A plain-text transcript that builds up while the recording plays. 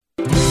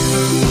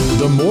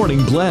The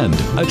Morning Blend,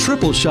 a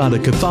triple shot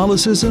of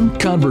Catholicism,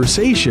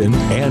 conversation,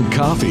 and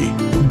coffee.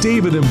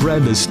 David and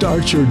Brenda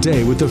start your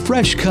day with a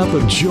fresh cup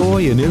of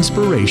joy and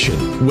inspiration,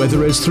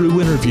 whether it's through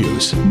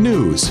interviews,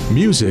 news,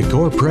 music,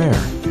 or prayer.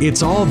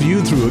 It's all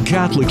viewed through a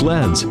Catholic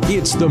lens.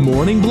 It's The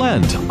Morning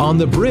Blend on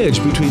the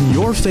bridge between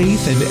your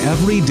faith and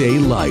everyday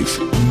life.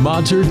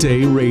 Mater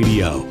Dei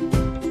Radio.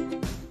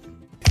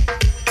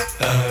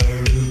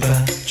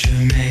 Aruba,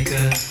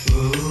 Jamaica,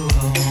 ooh,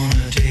 I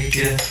wanna take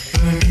you.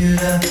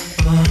 Bermuda,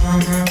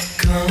 Bahama,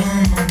 come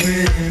on,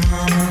 pretty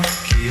mama.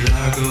 Key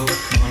Largo,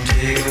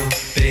 Montego,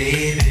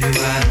 baby,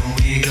 why don't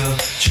we go?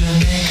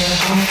 Jamaica,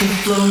 off the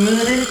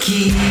Florida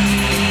Keys.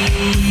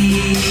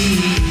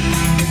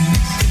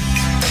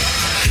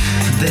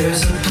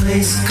 There's a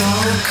place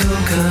called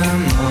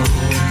Kokomo.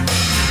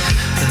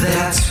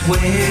 That's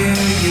where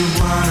you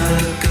wanna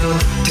go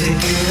to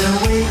get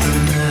away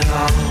from it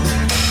all.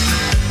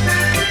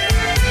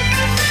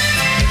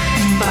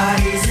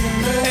 Bodies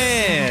in the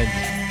And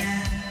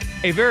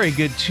a very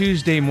good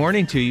Tuesday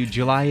morning to you,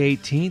 July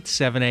 18th,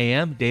 7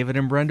 a.m. David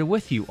and Brenda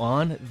with you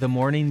on The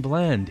Morning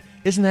Blend.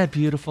 Isn't that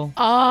beautiful?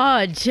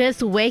 Oh,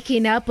 just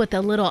waking up with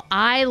a little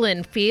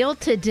island feel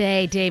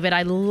today, David.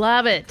 I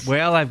love it.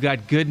 Well, I've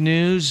got good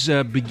news.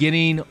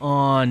 Beginning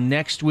on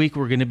next week,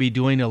 we're going to be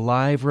doing a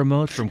live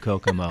remote from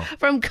Kokomo.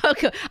 From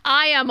Coco,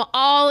 I am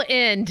all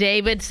in,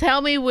 David.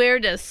 Tell me where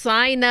to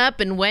sign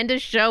up and when to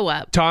show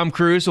up. Tom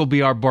Cruise will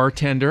be our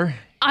bartender.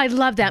 I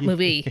love that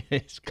movie.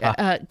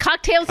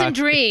 Cocktails and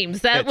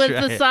Dreams. That was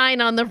the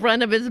sign on the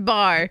front of his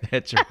bar.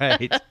 That's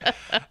right.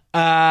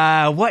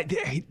 What,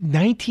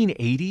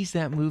 1980s,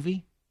 that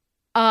movie?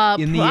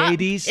 In the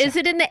 80s? Is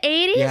it in the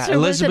 80s? Yeah, or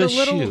Elizabeth was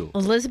it a little, Shue.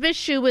 Elizabeth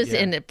Shue was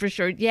in it for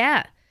sure.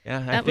 Yeah.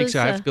 Yeah, I think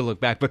so. I have to look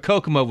back. But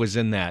Kokomo was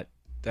in that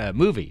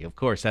movie, of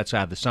course. That's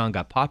how the song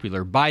got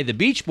popular by the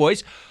Beach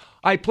Boys.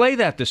 I play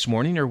that this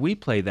morning, or we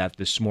play that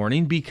this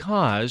morning,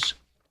 because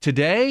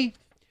today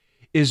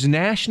is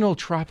National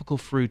Tropical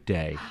Fruit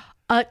Day.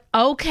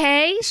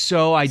 Okay.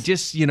 So I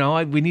just,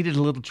 we needed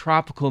a little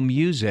tropical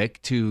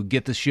music to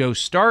get the show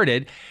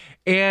started,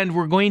 and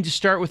we're going to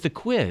start with the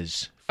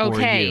quiz for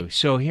you.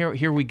 So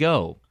here we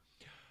go.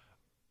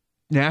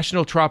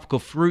 National Tropical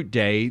Fruit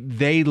Day,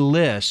 they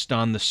list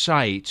on the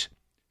site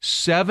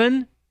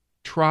 7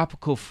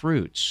 tropical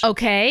fruits.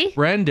 Okay.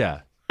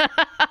 Brenda,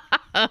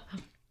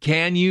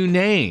 can you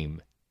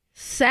name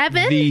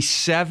 7? the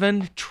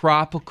 7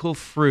 tropical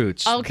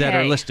fruits that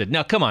are listed?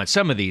 Now, come on,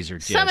 some of these are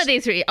just... Some of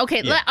these are...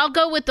 Okay, Yeah. I'll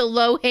go with the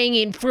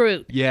low-hanging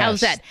fruit. Yes. How's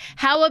that?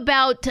 How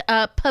about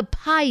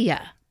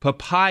papaya?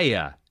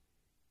 Papaya.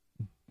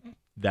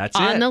 That's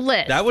On it. the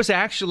list. That was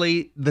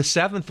actually the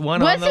 7th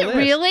one Was on the list. it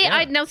really?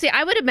 Yeah.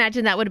 I would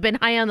imagine that would have been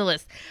high on the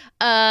list.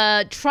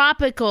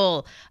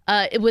 Tropical.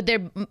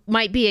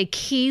 Might be a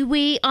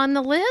kiwi on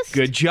the list?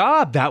 Good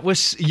job. That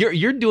was...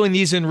 You're doing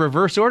these in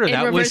reverse order. In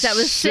that reverse, that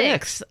was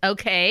 6. 6.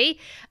 Okay.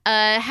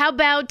 How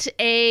about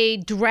a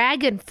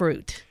dragon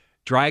fruit?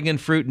 Dragon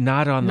fruit,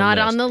 not on the list.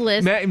 Not on the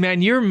list.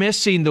 Man, you're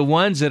missing the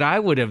ones that I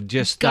would have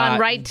just Gone thought-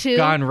 right to?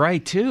 Gone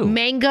right to.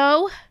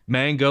 Mango?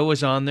 Mango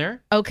was on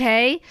there.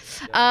 Okay.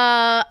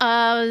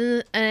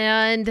 And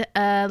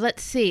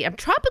let's see.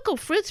 Tropical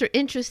fruits are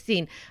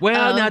interesting.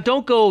 Well, now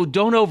don't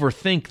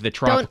overthink the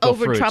tropical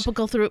fruits.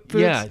 Tropical fruits.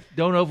 Yeah,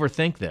 don't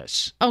overthink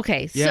this.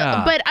 Okay. So,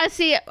 Yeah. but I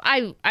see.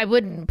 I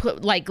wouldn't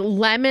put like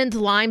lemons,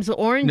 limes,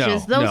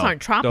 oranges. Those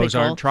aren't tropical. Those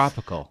aren't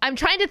tropical. I'm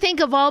trying to think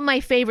of all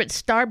my favorite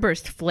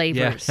Starburst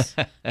flavors.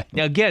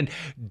 Now again,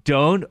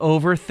 don't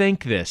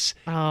overthink this.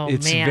 Oh,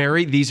 it's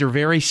man. These are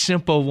very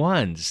simple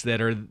ones that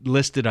are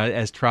listed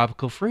as tropical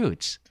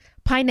fruits.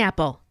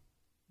 Pineapple.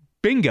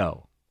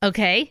 Bingo.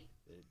 Okay.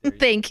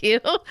 Thank you.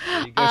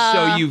 There you go.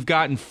 So you've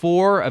gotten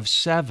 4 of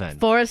 7.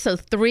 4, so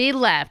 3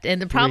 left,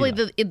 and probably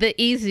the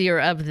easier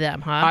of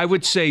them, huh? I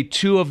would say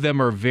 2 of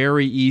them are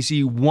very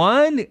easy.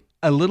 1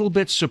 a little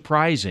bit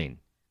surprising.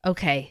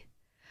 Okay.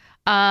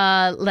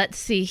 Let's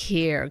see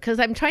here, because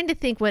I'm trying to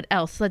think what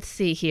else. Let's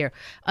see here.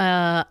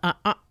 I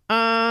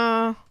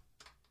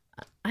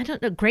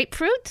don't know.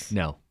 Grapefruits?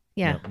 No.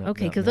 Yeah. No,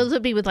 okay, no, because no. those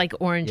would be with like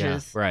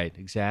oranges. Yeah, right.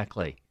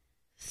 Exactly.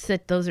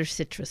 Those are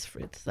citrus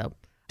fruits, though.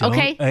 Don't-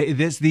 Okay.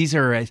 These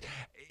are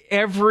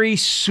every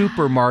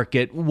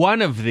supermarket.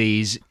 One of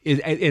these is,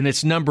 and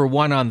it's number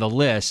 1 on the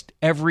list.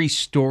 Every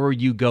store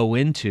you go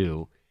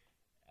into,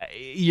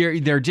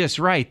 they're just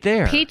right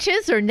there.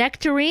 Peaches or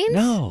nectarines?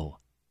 No.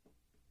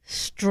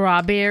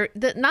 Strawberry.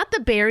 Not the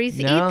berries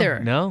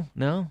either.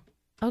 No.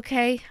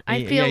 Okay.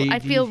 Yeah, I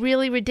feel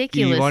really Do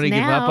ridiculous. you want to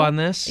give up now. on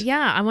this?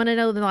 Yeah, I want to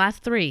know the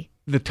last 3.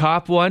 The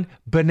top one,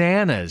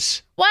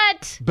 bananas.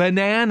 What?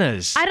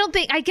 Bananas.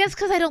 I guess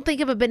because I don't think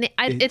of a banana.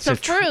 It's a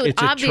fruit,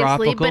 it's a obviously,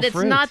 tropical but it's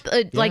fruit. not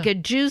like Yeah. a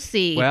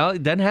juicy. Well,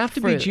 it doesn't have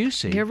to fruit. be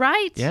juicy. You're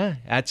right. Yeah,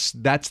 that's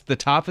the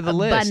top of the A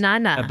list.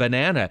 banana. A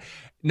banana.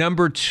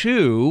 Number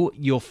 2,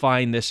 you'll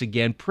find this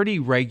again pretty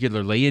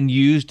regularly and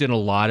used in a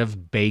lot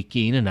of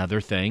baking and other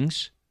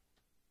things.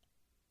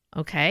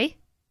 Okay.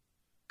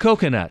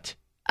 Coconut.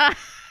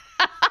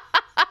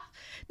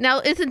 Now,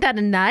 isn't that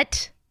a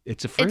nut?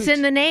 It's a fruit. It's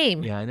in the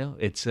name. Yeah, I know.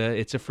 It's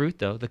a fruit,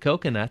 though. The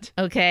coconut.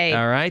 Okay.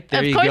 All right.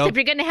 There you go. Of go. course, if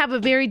you're going to have a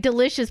very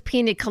delicious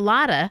pina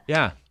colada,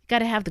 yeah, got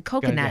to have the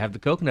coconut. Got to have the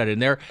coconut in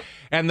there.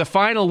 And the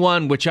final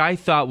one, which I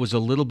thought was a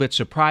little bit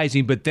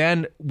surprising, but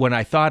then when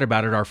I thought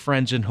about it, our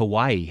friends in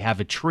Hawaii have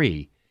a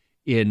tree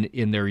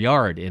in their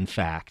yard, in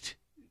fact,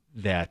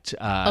 that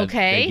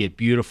they get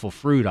beautiful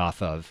fruit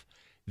off of.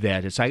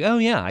 That it's like, oh,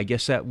 yeah, I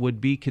guess that would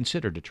be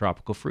considered a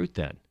tropical fruit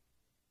then.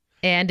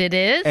 And it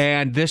is?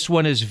 And this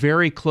one is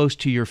very close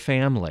to your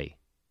family.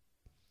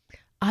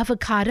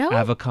 Avocado?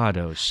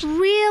 Avocados.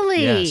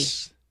 Really?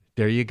 Yes.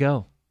 There you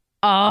go.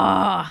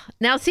 Oh,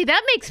 now see,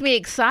 that makes me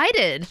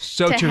excited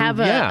to have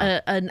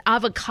an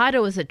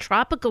avocado as a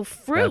tropical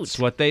fruit.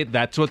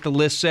 That's what the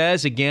list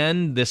says.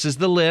 Again, this is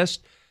the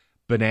list.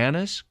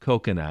 Bananas,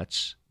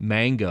 coconuts,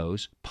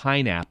 mangoes,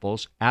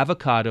 pineapples,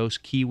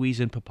 avocados, kiwis,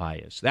 and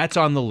papayas. That's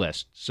on the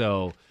list.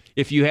 So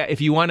if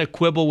you want to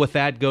quibble with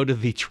that, go to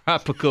the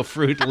tropical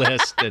fruit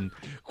list and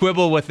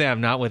quibble with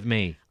them, not with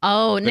me.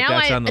 Oh, now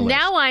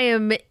I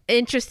am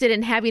interested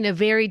in having a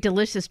very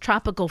delicious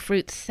tropical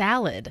fruit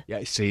salad.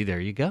 Yeah, see, there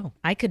you go.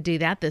 I could do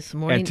that this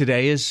morning. And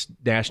today is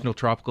National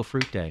Tropical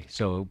Fruit Day,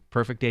 so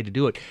perfect day to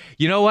do it.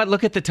 You know what?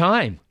 Look at the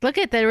time. Look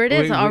at there it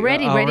is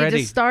already ready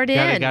to start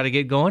in. Got to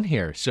get going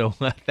here. So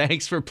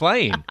thanks for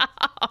playing.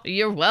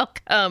 You're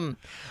welcome.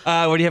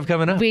 What do you have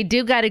coming up? We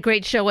do got a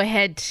great show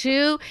ahead,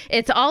 too.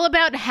 It's all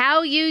about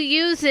how you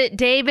use it,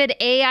 David.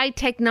 AI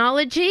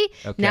technology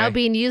now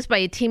being used by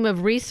a team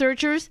of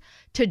researchers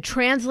to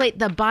translate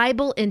the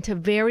Bible into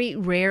very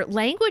rare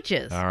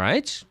languages. All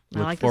right.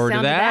 Look forward to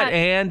that.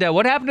 And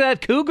what happened to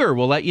that cougar?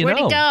 We'll let you know.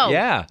 Where'd it go?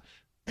 Yeah.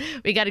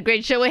 We got a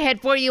great show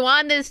ahead for you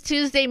on this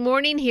Tuesday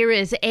morning. Here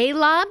is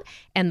Elam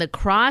and The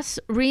Cross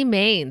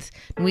Remains.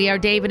 We are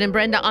David and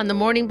Brenda on the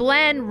Morning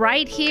Blend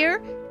right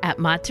here at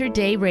Mater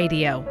Dei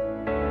Radio.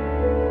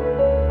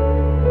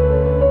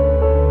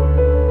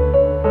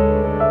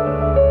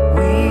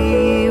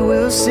 We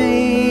will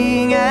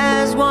sing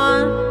as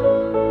one,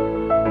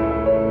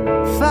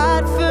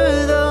 fight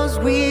for those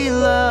we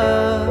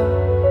love.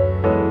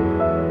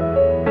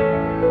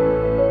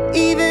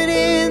 Even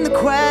in the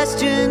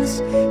questions,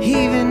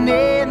 even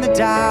in the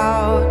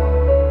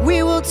doubt,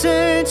 we will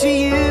turn to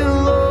you,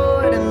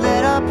 Lord, and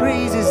let our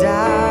praises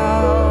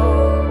out.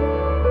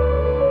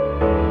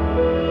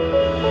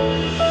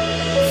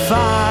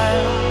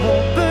 Fire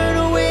won't burn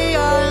away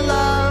our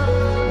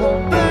love,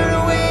 won't burn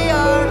away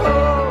our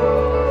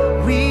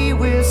hope. We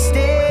will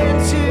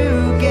stand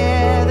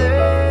together,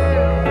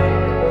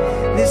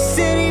 this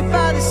city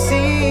by the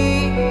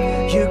sea.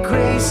 Your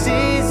grace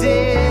is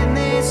in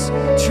this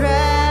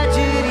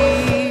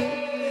tragedy.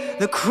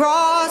 The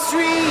cross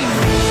remains.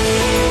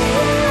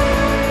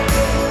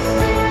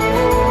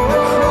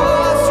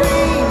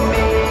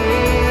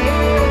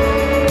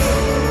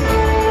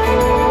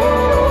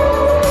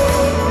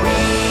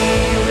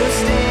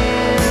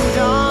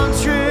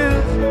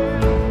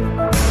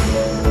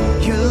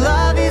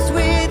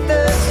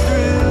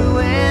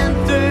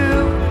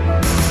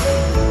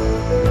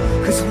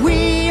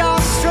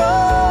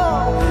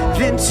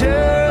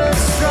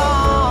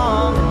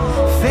 Strong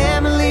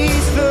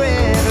families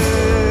forever.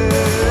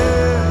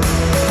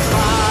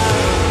 Fire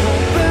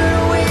won't burn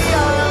away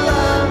our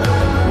love,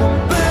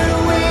 won't burn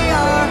away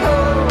our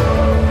hope.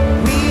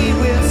 We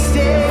will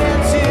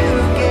stand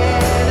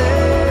together,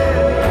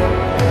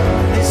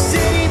 this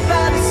city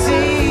by the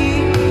sea.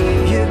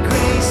 Your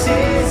grace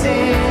is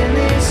in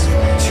this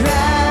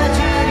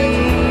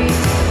tragedy.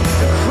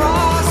 The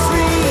cross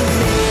remains.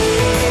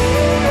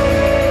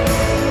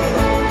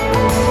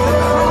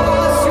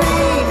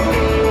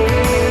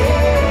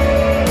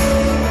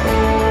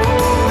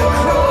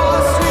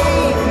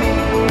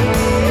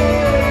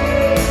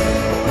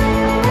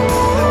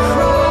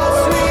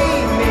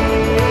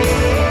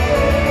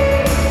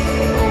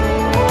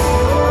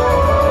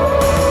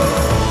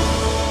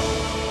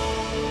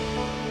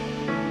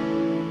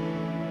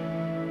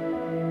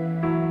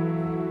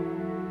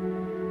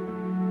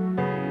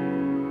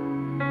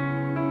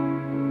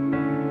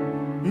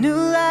 New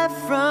life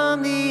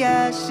from the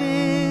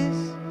ashes.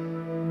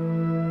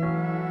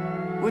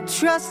 We're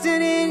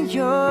trusting in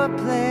your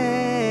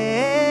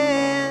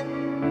plan.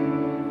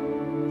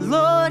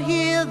 Lord,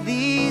 heal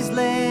these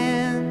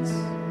lands.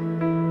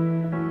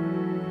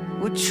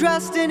 We're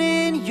trusting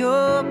in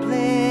your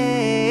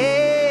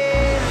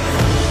plan.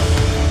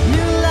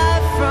 New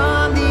life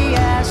from the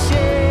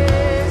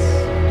ashes.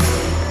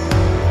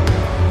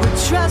 We're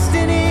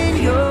trusting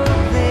in your plan.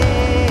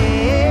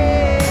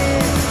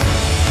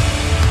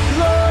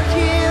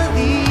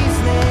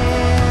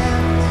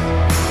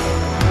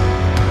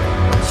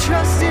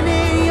 Trusting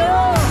in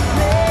your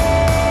plan.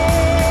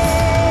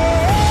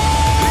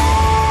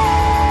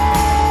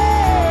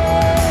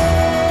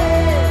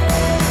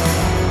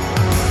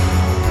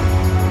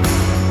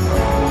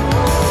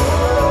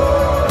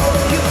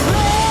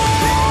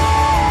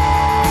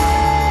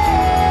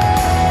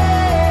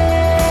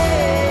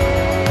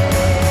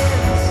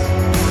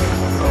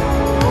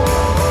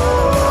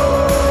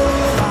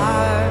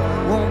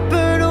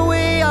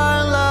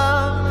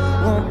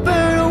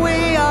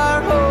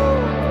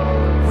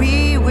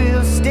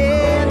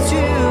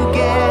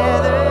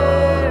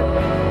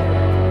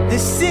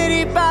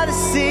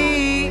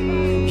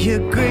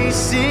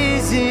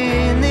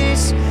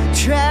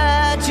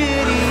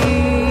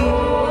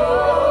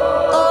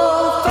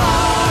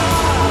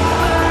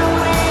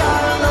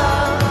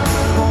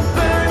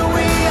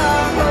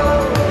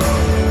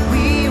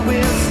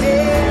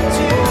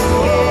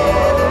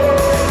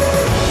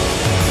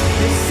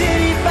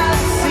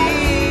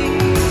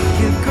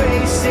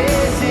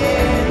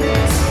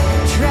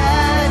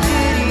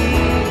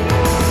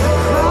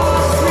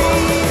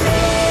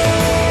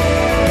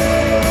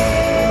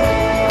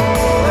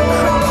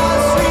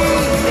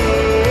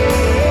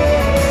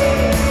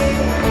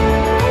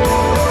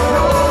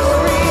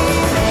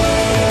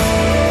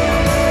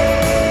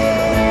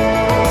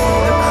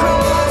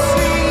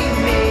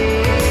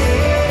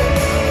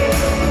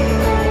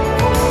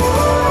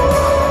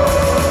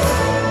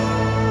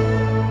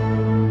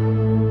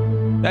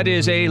 That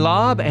is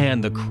A-Lob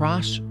and The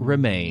Cross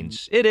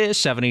Remains. It is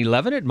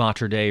 7-11 at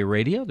Mater Dei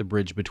Radio, the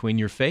bridge between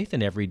your faith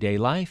and everyday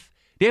life.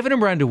 David and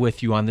Brenda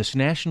with you on this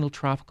National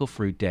Tropical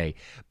Fruit Day.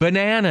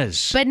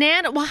 Bananas.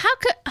 Well, how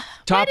could...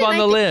 Top on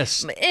the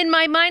list. In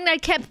my mind, I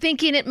kept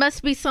thinking it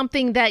must be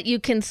something that you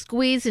can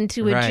squeeze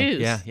into a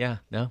juice. Yeah.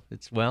 No,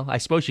 I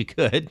suppose you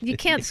could. You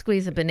can't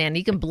squeeze a banana.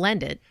 You can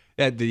blend it.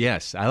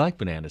 Yes, I like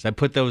bananas. I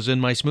put those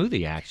in my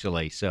smoothie,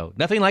 actually. So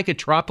nothing like a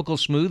tropical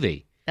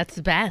smoothie. That's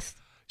the best.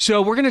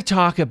 So we're going to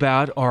talk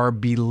about our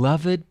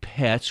beloved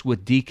pets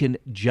with Deacon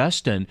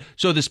Justin.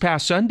 So this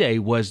past Sunday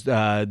was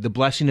the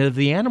blessing of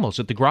the animals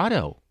at the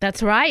grotto.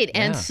 That's right.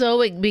 Yeah. And so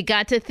we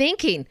got to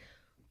thinking,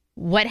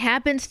 what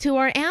happens to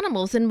our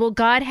animals? And will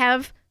God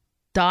have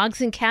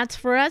dogs and cats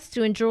for us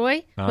to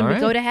enjoy when we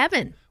go to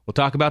heaven? We'll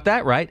talk about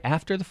that right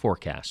after the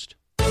forecast.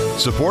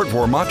 Support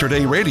for Mater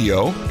Dei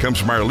Radio comes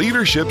from our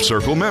Leadership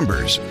Circle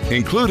members,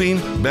 including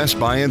Best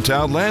Buy in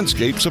Town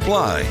Landscape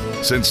Supply.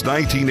 Since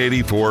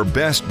 1984,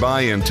 Best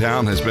Buy in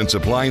Town has been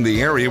supplying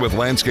the area with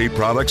landscape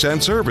products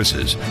and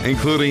services,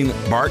 including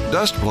bark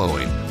dust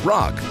blowing,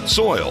 rock,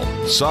 soil,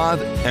 sod,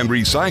 and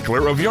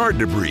recycler of yard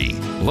debris.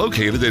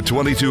 Located at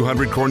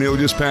 2200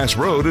 Cornelius Pass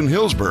Road in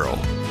Hillsboro.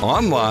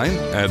 Online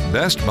at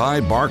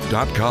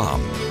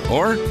bestbuybark.com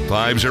or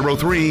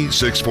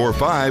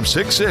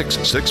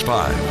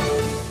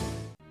 503-645-6665.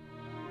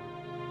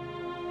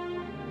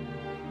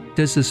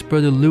 This is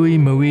Brother Louis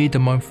Marie de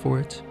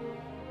Montfort.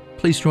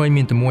 Please join me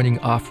in the morning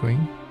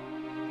offering.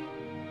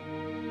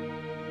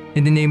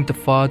 In the name of the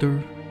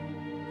Father,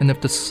 and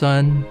of the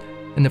Son,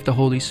 and of the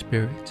Holy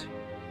Spirit.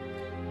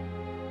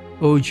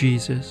 O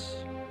Jesus,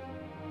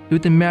 through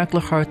the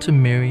Immaculate Heart of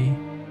Mary,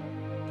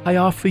 I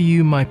offer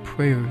you my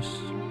prayers,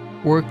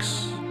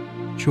 works,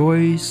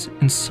 joys,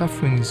 and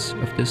sufferings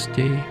of this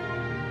day,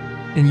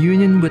 in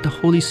union with the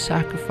holy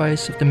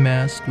sacrifice of the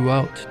Mass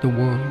throughout the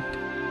world.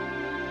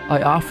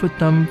 I offer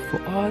them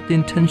for all the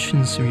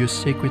intentions of your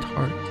Sacred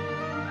Heart,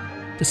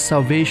 the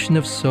salvation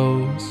of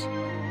souls,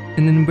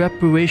 and in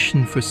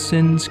reparation for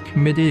sins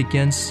committed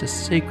against the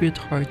Sacred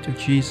Heart of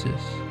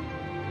Jesus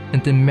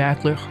and the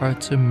Immaculate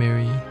Heart of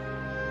Mary.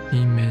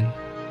 Amen.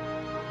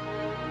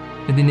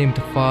 In the name of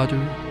the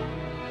Father,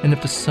 and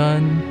of the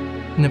Son,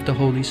 and of the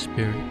Holy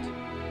Spirit.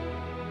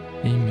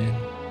 Amen.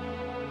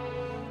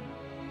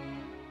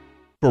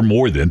 For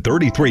more than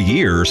 33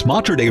 years,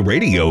 Mater Dei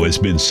Radio has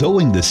been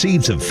sowing the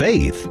seeds of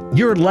faith.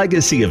 Your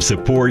legacy of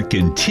support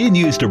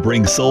continues to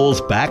bring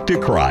souls back to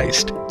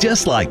Christ,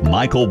 just like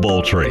Michael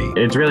Boltry.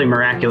 It's really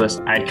miraculous.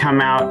 I'd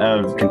come out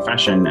of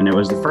confession, and it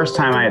was the first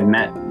time I had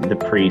met the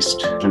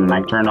priest. And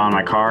I turned on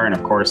my car, and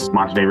of course,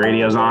 Mater Dei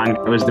Radio's on.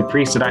 It was the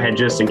priest that I had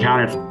just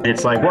encountered.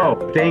 It's like,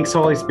 whoa, thanks,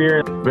 Holy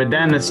Spirit. But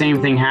then the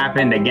same thing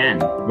happened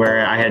again,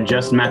 where I had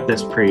just met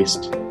this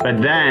priest.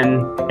 But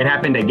then it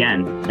happened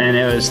again, and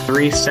it was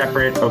 3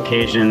 separate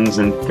occasions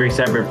and 3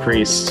 separate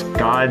priests.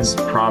 God's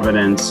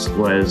providence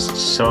was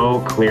so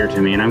clear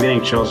to me, and I'm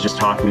getting chills just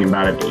talking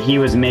about it. He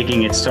was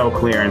making it so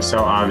clear and so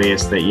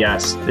obvious that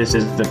yes, this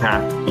is the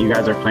path. You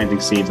guys are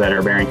planting seeds that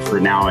are bearing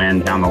fruit now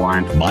and down the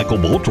line. Michael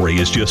Boltry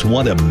is just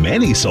one of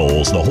many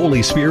souls the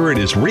Holy Spirit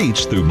has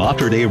reached through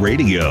Mater Dei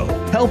Radio.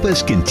 Help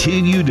us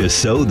continue to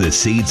sow the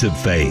seeds of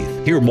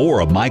faith. Hear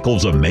more of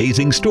Michael's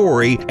amazing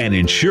story and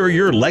ensure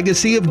your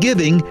legacy of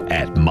giving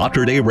at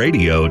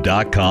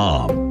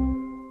materdeiradio.com.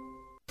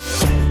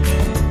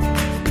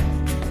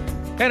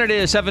 And it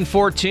is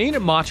 7:14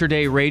 at Mater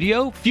Dei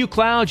Radio. Few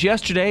clouds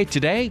yesterday.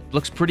 Today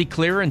looks pretty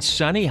clear and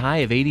sunny. High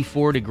of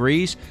 84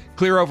 degrees.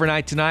 Clear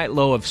overnight tonight.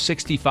 Low of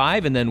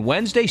 65. And then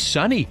Wednesday,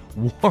 sunny.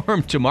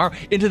 Warm tomorrow.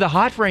 Into the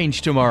hot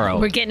range tomorrow.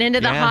 We're getting into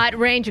the hot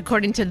range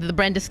according to the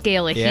Brenda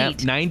scale of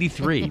heat.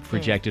 93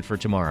 projected for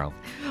tomorrow.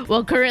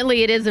 Well,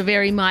 currently it is a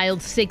very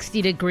mild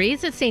 60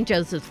 degrees at St.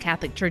 Joseph's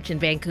Catholic Church in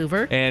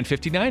Vancouver. And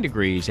 59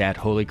 degrees at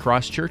Holy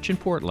Cross Church in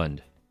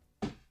Portland.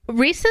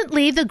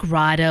 Recently, the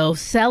Grotto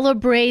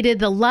celebrated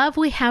the love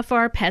we have for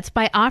our pets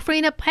by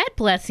offering a pet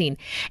blessing.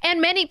 And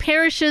many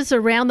parishes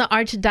around the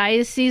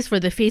Archdiocese for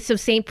the Feast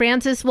of St.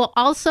 Francis will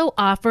also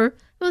offer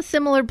a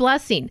similar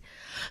blessing.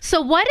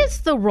 So what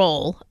is the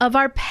role of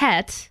our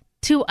pets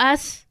to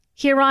us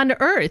here on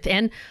earth?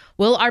 And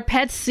will our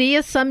pets see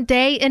us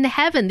someday in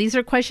heaven? These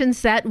are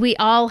questions that we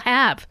all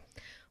have.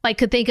 I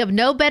could think of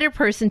no better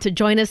person to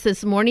join us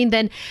this morning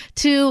than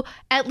to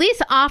at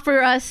least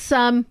offer us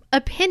some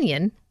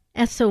opinion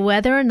as to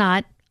whether or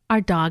not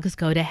our dogs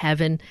go to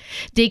heaven.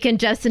 Deacon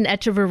Justin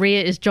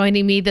Echeverria is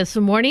joining me this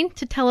morning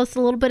to tell us a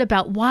little bit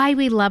about why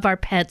we love our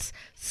pets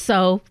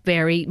so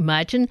very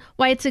much and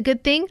why it's a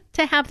good thing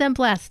to have them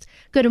blessed.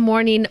 Good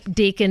morning,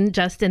 Deacon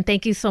Justin.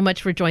 Thank you so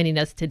much for joining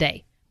us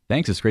today.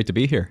 Thanks. It's great to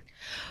be here.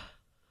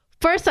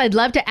 First, I'd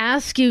love to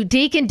ask you,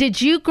 Deacon,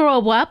 did you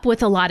grow up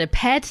with a lot of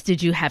pets?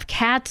 Did you have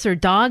cats or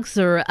dogs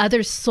or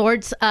other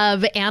sorts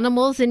of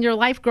animals in your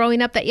life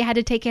growing up that you had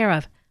to take care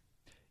of?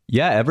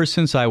 Yeah, ever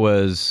since I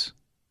was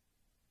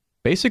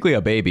basically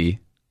a baby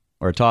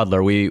or a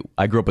toddler,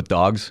 I grew up with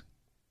dogs.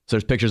 So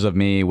there's pictures of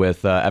me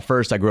with, at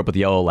first I grew up with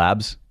yellow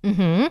labs.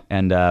 Mm-hmm.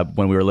 And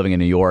when we were living in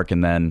New York,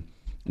 and then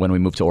when we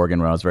moved to Oregon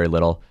when I was very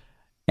little.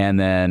 And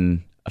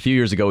then a few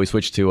years ago, we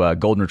switched to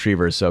golden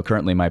retrievers. So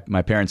currently my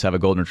parents have a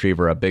golden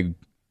retriever, a big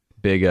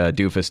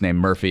doofus named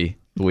Murphy,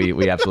 who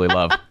we absolutely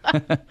love.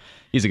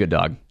 He's a good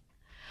dog.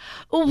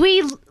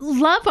 We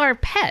love our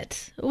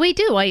pets. We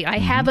do. I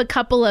have a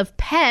couple of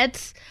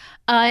pets,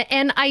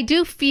 and I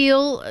do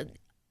feel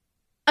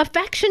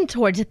affection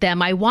towards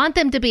them. I want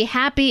them to be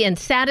happy and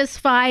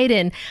satisfied,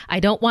 and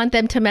I don't want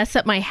them to mess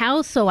up my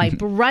house, so I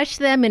brush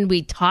them and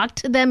we talk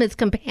to them as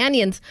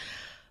companions.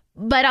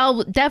 But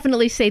I'll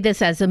definitely say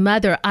this as a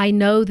mother, I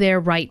know their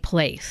right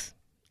place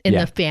in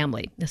the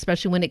family,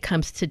 especially when it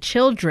comes to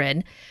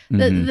children,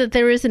 that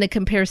there isn't a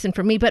comparison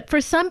for me. But for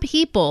some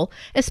people,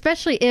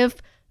 especially if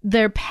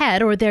their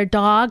pet or their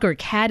dog or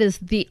cat is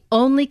the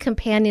only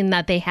companion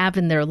that they have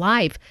in their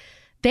life,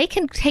 they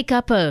can take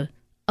up a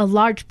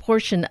large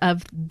portion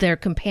of their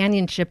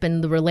companionship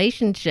and the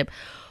relationship.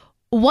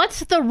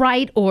 What's the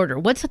right order?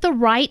 What's the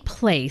right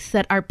place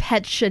that our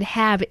pets should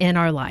have in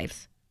our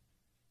lives?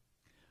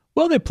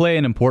 Well, they play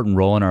an important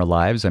role in our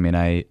lives. I mean,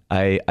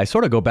 I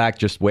sort of go back,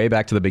 just way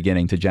back to the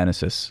beginning, to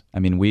Genesis. I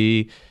mean,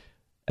 we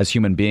as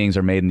human beings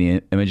are made in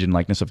the image and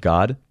likeness of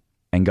God,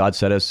 and God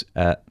set us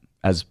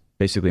as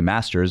basically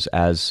masters,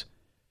 as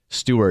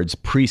stewards,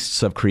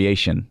 priests of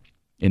creation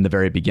in the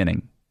very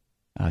beginning,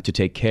 to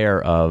take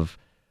care of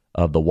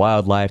the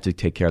wildlife, to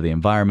take care of the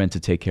environment,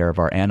 to take care of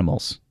our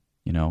animals.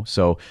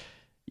 So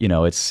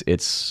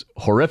it's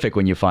horrific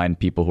when you find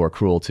people who are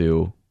cruel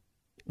to.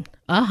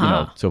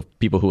 So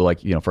people who,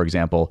 like, for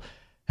example,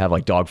 have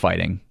like dog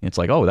fighting. It's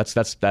like, oh,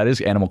 that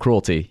is animal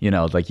cruelty.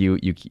 Like you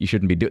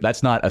shouldn't be doing.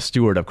 That's not a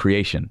steward of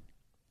creation.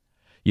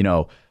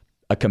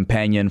 A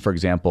companion, for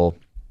example.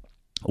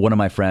 One of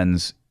my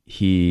friends,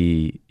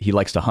 he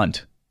likes to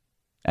hunt,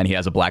 and he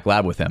has a black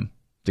lab with him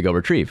to go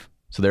retrieve.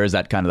 So there is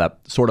that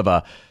sort of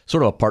a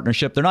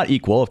partnership. They're not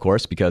equal, of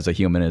course, because a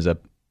human is a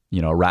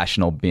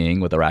rational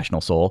being with a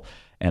rational soul,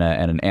 and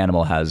an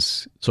animal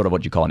has sort of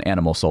what you call an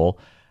animal soul.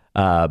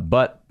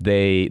 But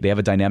they have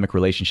a dynamic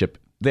relationship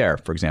there.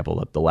 For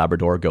example, the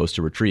Labrador goes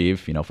to retrieve.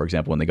 For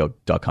example, when they go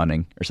duck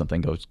hunting or something,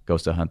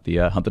 goes to hunt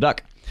the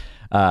duck.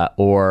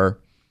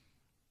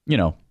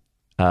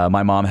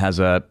 My mom has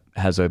a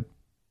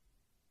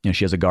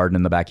she has a garden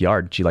in the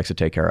backyard she likes to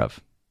take care of.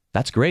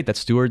 That's great.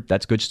 That's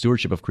good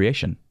stewardship of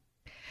creation.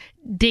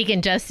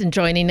 Deacon Justin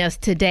joining us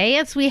today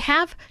as we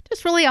have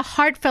just really a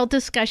heartfelt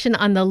discussion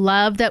on the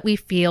love that we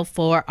feel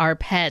for our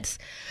pets.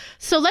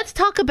 So let's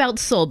talk about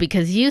soul,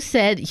 because you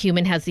said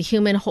human has the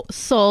human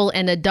soul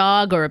and a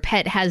dog or a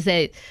pet has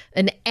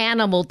an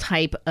animal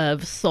type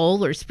of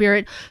soul or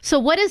spirit. So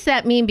what does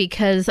that mean?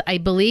 Because I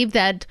believe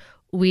that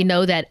we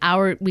know that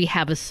we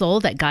have a soul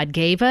that God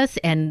gave us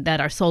and that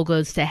our soul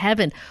goes to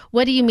heaven.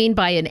 What do you mean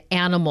by an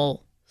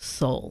animal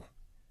soul?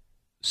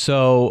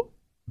 So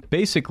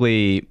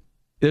basically,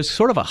 there's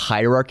sort of a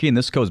hierarchy, and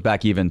this goes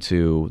back even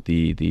to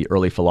the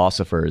early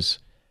philosophers.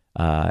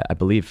 I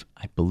believe,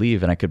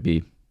 and I could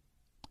be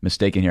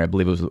mistaken here, I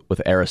believe it was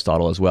with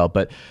Aristotle as well,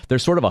 but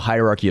there's sort of a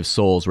hierarchy of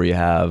souls where you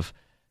have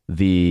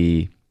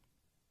the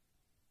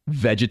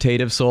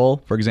vegetative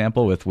soul, for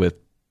example, with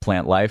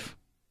plant life,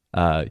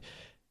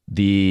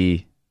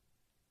 the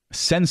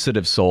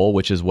sensitive soul,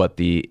 which is what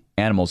the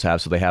animals have.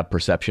 So they have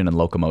perception and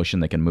locomotion.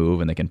 They can move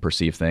and they can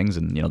perceive things,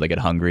 and they get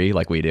hungry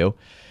like we do.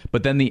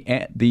 But then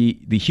the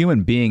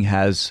human being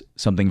has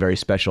something very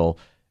special,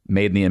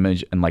 made in the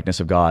image and likeness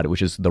of God,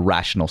 which is the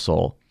rational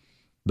soul.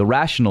 The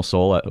rational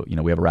soul,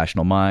 we have a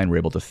rational mind. We're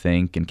able to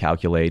think and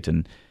calculate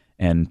and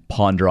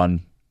ponder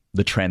on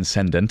the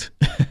transcendent.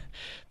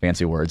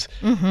 Fancy words.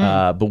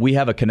 But we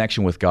have a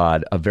connection with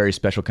God, a very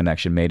special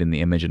connection made in the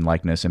image and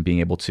likeness, and being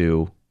able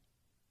to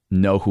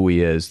know who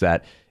he is,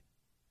 that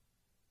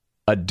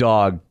a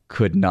dog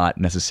could not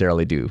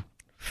necessarily do.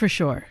 For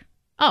sure.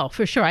 Oh,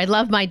 for sure. I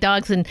love my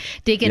dogs. And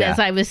Deacon, as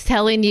I was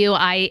telling you,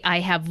 I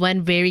have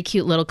one very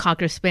cute little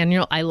Cocker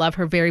Spaniel. I love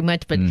her very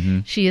much, but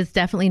she is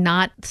definitely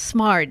not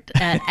smart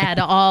at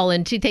all.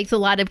 And she takes a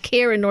lot of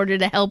care in order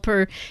to help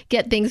her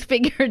get things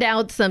figured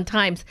out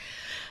sometimes.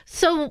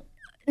 So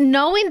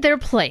knowing their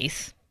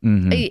place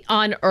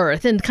on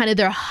earth and kind of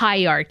their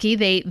hierarchy,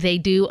 they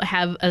do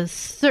have a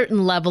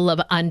certain level of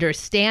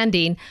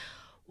understanding.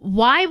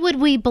 Why would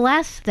we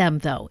bless them,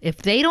 though? If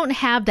they don't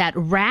have that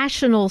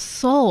rational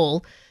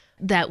soul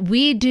that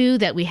we do,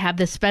 that we have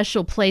this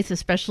special place,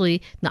 especially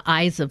in the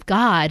eyes of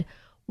God,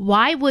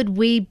 why would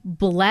we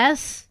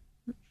bless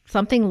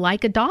something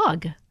like a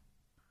dog?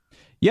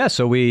 Yeah,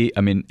 so we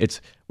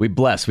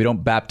bless. We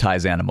don't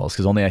baptize animals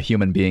because only a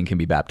human being can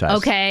be baptized.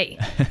 Okay.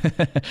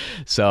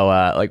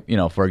 So,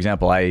 for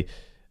example, I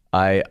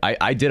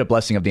did a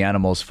blessing of the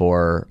animals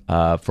for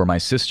my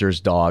sister's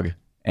dog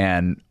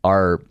and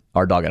our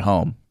dog at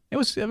home. It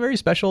was a very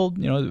special,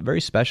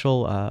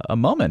 a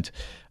moment.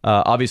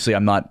 Obviously,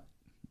 I'm not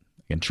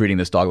treating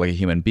this dog like a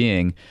human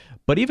being,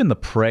 but even the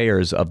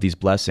prayers of these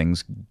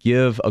blessings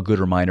give a good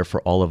reminder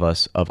for all of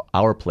us of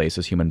our place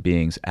as human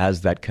beings,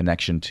 as that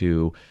connection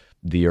to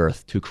the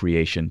earth, to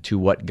creation, to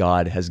what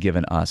God has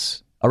given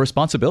us, a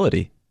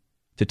responsibility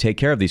to take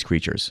care of these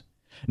creatures.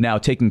 Now,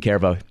 taking care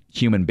of a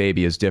human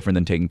baby is different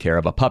than taking care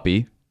of a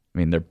puppy, I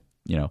mean, they're,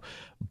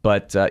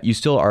 but you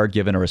still are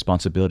given a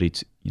responsibility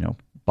to,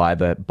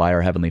 by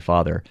our Heavenly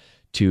Father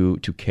to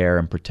care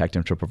and protect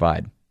and to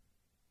provide.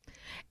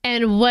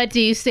 And what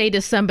do you say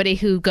to somebody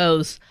who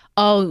goes,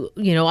 oh,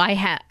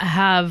 I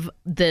have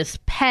this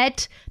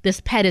pet.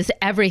 This pet is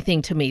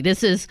everything to me.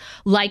 This is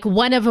like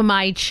one of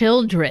my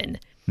children.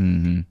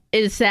 Mm-hmm.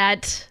 Is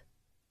that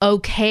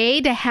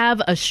okay to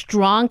have a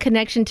strong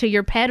connection to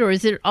your pet? Or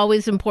is it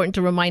always important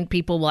to remind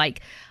people, like,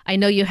 I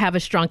know you have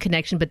a strong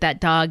connection, but that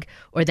dog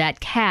or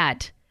that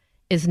cat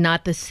is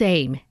not the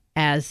same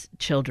as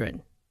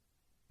children?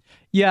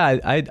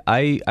 Yeah,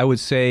 I would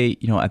say,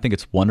 I think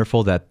it's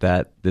wonderful that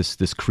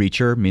this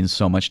creature means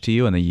so much to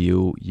you, and that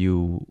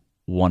you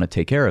want to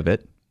take care of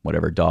it,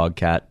 whatever dog,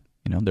 cat,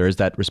 there is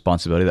that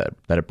responsibility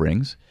that it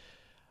brings.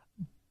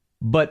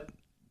 But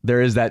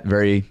there is that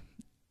very,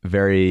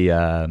 very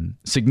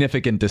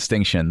significant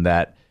distinction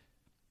that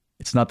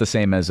it's not the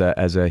same as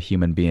a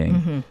human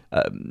being.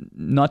 Mm-hmm.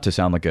 Not to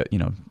sound like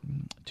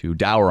too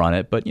dour on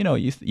it, but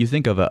you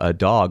think of a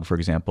dog, for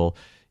example,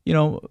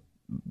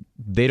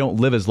 they don't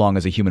live as long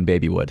as a human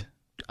baby would.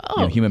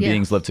 Oh, human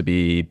beings live to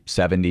be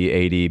 70,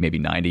 80, maybe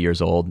 90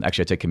 years old.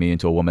 Actually, I take communion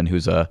to a woman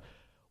who's a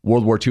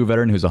World War II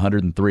veteran who's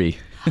 103.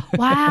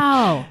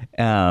 Wow.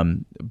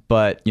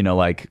 But,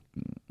 like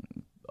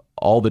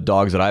all the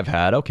dogs that I've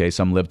had, okay,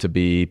 some live to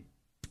be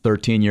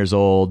 13 years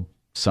old,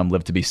 some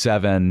live to be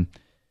 7.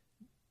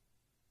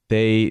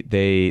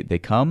 They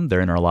come, they're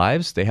in our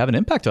lives, they have an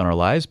impact on our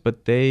lives,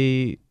 but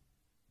they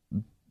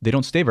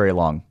don't stay very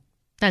long.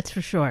 That's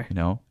for sure.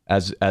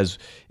 As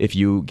if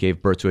you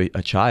gave birth to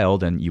a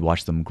child and you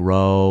watch them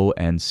grow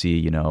and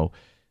see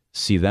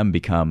them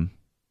become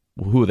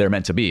who they're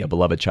meant to be, a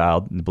beloved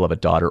child, a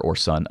beloved daughter or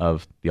son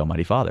of the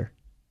Almighty Father.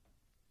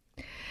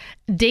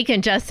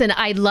 Deacon Justin,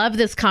 I love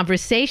this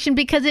conversation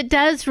because it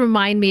does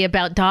remind me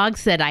about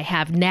dogs that I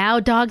have now,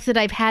 dogs that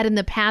I've had in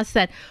the past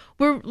that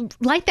were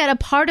like that, a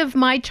part of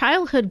my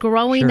childhood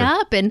growing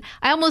up. And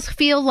I almost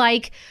feel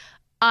like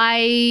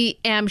I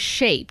am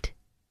shaped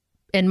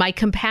in my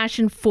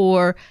compassion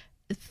for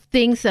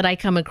things that I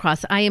come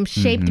across. I am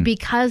shaped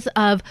because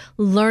of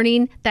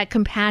learning that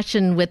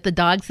compassion with the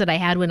dogs that I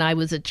had when I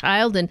was a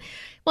child, and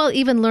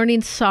even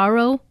learning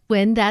sorrow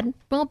when that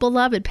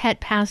beloved pet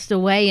passed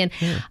away. And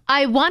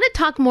I want to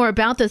talk more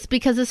about this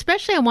because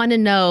especially I want to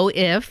know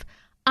if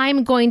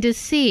I'm going to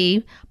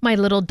see my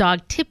little dog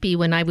Tippy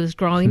when I was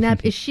growing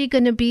up. Is she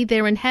going to be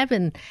there in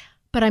heaven?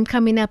 But I'm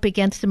coming up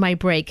against my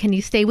break. Can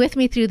you stay with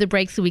me through the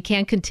break so we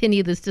can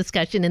continue this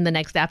discussion in the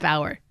next half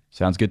hour?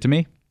 Sounds good to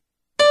me.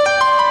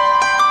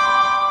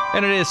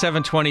 And it is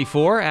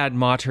 7:24 at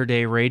Mater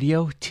Dei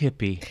Radio.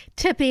 Tippy,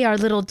 our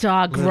little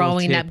dog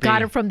growing up.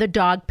 Got her from the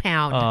dog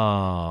pound.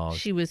 Oh,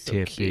 she was so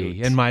Tippy.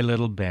 Cute. And my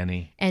little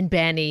Benny. And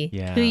Benny,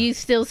 who you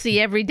still see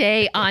every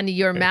day on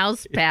your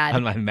mouse pad.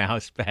 On my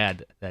mouse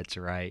pad, that's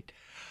right.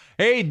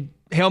 Hey,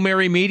 Hail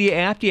Mary Media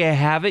app, do you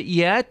have it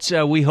yet?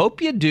 We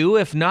hope you do.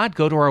 If not,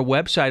 go to our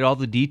website. All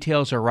the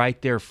details are right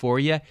there for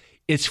you.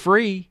 It's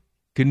free.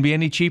 Couldn't be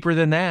any cheaper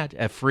than that.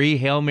 A free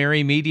Hail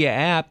Mary Media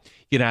app.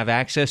 You can have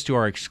access to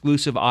our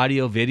exclusive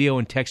audio, video,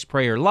 and text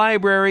prayer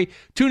library.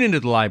 Tune into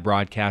the live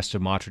broadcast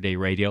of Mater Dei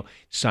Radio.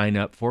 Sign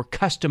up for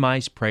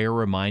customized prayer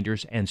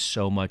reminders and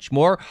so much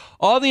more.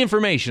 All the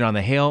information on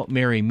the Hail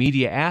Mary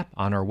Media app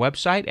on our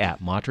website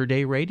at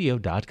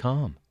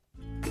materdeiradio.com.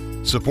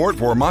 Support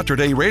for Mater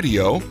Dei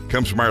Radio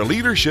comes from our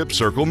Leadership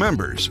Circle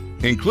members,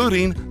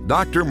 including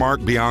Dr.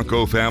 Mark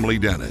Bianco, family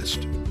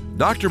dentist.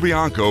 Dr.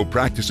 Bianco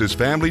practices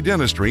family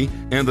dentistry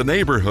in the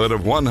neighborhood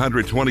of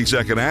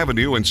 122nd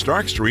Avenue and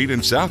Stark Street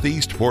in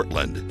Southeast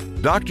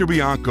Portland. Dr.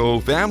 Bianco,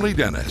 family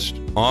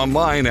dentist,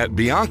 online at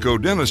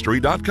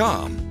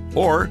biancodentistry.com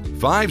or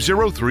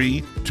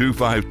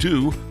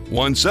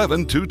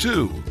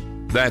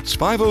 503-252-1722. That's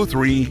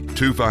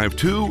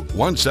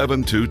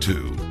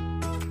 503-252-1722.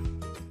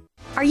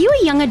 Are you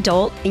a young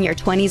adult in your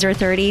 20s or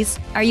 30s?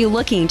 Are you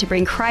looking to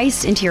bring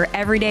Christ into your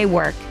everyday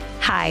work?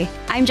 Hi,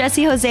 I'm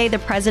Jessie Jose, the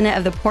president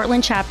of the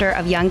Portland chapter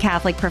of Young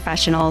Catholic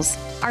Professionals.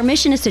 Our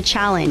mission is to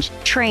challenge,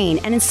 train,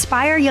 and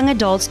inspire young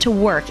adults to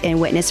work and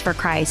witness for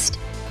Christ.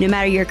 No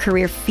matter your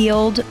career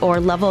field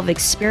or level of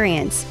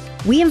experience,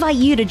 we invite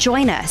you to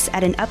join us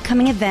at an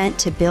upcoming event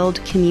to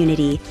build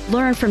community,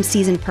 learn from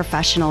seasoned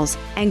professionals,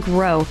 and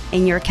grow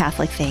in your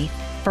Catholic faith.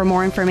 For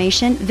more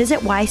information, visit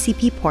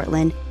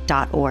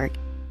ycpportland.org.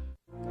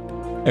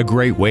 A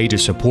great way to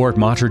support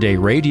Mater Dei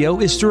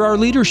Radio is through our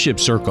Leadership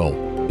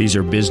Circle. These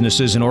are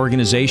businesses and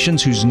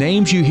organizations whose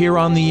names you hear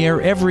on the air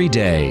every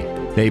day.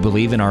 They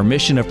believe in our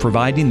mission of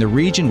providing the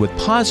region with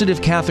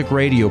positive Catholic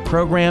radio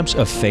programs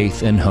of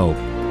faith and hope.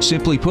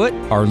 Simply put,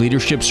 our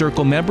Leadership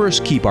Circle members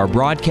keep our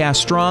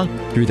broadcast strong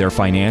through their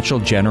financial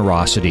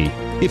generosity.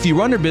 If you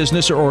run a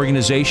business or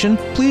organization,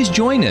 please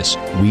join us.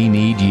 We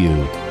need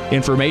you.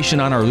 Information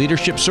on our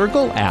Leadership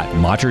Circle at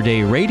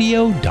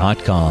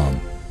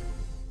materdeiradio.com.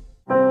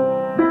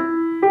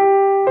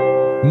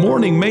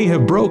 Morning may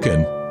have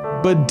broken,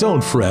 but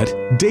don't fret,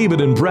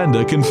 David and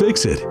Brenda can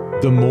fix it.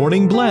 The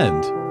Morning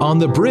Blend, on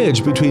the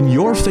bridge between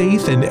your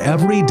faith and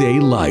everyday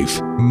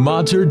life.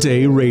 Mater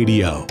Dei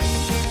Radio.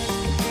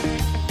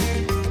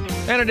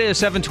 And it is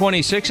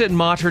 7:26 at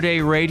Mater Dei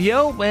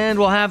Radio, and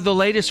we'll have the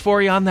latest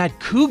for you on that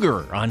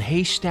cougar on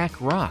Haystack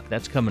Rock.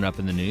 That's coming up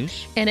in the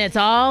news. And it's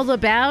all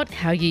about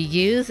how you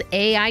use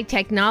AI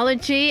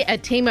technology, a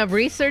team of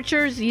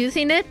researchers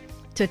using it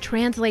to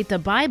translate the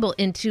Bible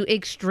into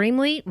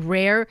extremely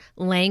rare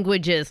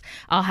languages.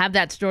 I'll have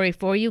that story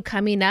for you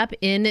coming up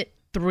in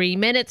 3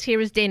 minutes. Here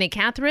is Dana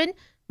Catherine,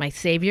 My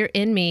Savior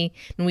in Me.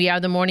 And we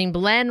are the Morning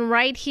Blend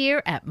right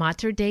here at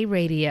Mater Dei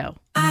Radio.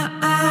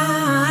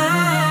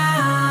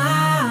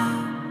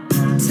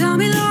 Tell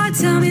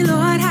me,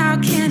 Lord, how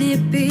can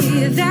it be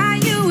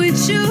that you would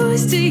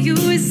choose to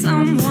use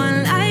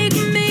someone like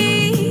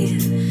me?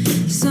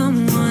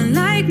 Someone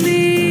like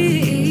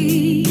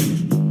me.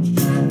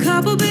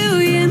 Couple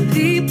billion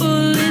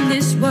people in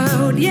this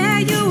world, yeah,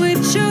 you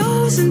would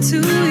chosen to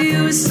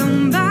use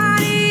somebody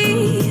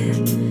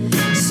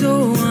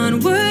so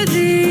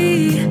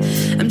unworthy.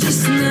 I'm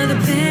just another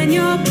pen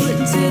you're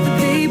putting to the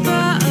paper,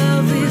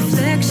 a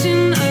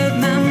reflection of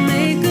my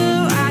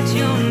maker. Write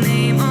your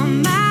name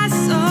on my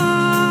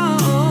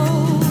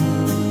soul.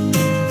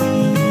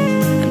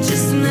 I'm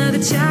just another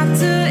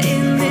chapter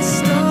in this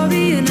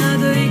story,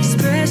 another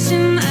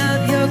expression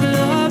of your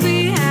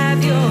glory.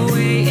 Have your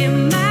way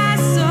in my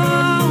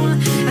soul.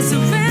 I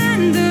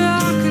surrender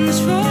all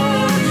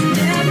control.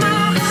 Let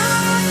my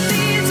heart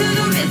beat to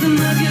the rhythm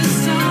of your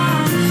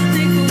song.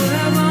 Make the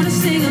world wanna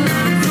sing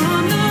along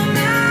from the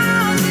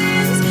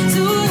mountains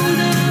to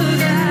the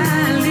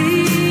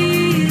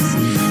valleys.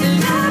 And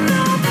let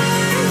my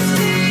voice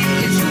be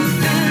your truth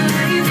and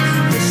life.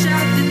 Push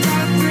out the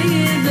dark, bring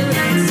in the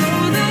light, so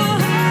the whole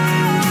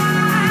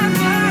wide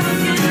world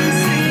can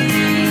see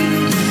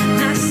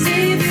my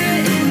Savior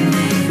in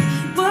me.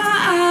 Whoa,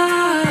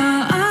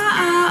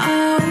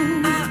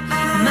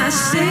 my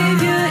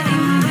Savior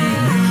in me.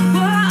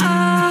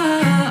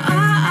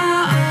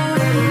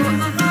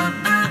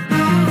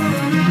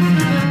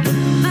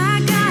 My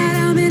God,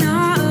 I'm in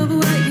awe of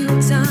what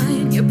you've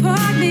done. You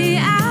poured me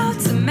out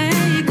to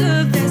make a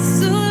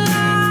vessel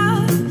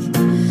of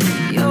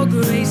your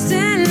grace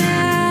and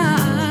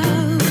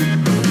love.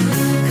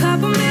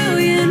 Couple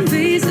million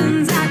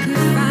reasons I could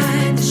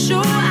find to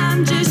show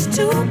I'm just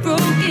too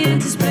broken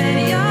to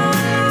spread your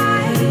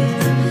light,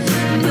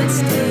 but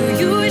still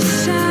you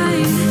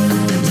shine.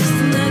 I'm just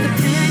another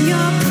pen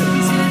you're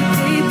putting to the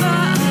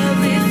paper, a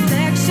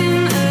reflection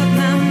of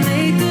my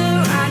maker.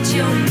 Write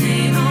your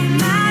name on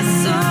my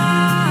soul.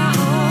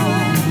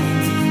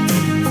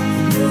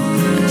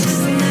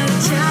 Just another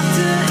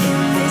chapter in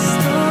this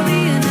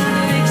story,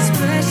 another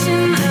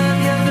expression of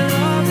your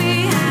glory.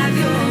 Have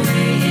your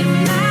way in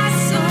my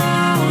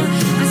soul.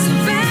 I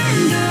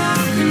surrender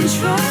all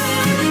control.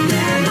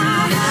 Let my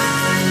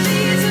heart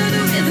beat to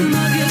the rhythm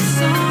of your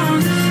song.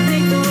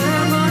 Make the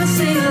world wanna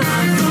sing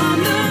along from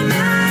the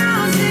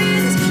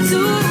mountains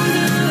to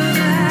the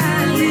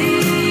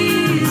valleys.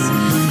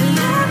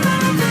 Let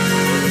my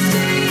voice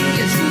be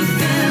your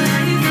truth and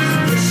life.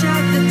 Push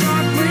out the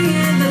dark, bring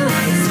in the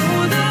light, so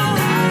the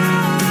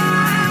whole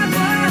wide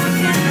world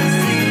can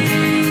see.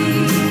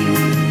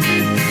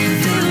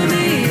 Fill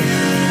me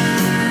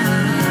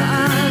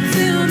up,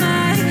 fill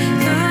my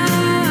cup.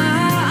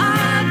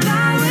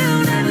 I will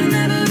never,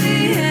 never be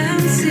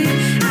empty.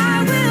 I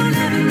will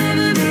never,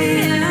 never be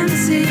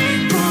empty.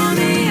 Pour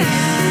me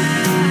out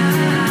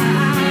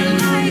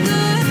like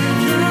a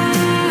flood.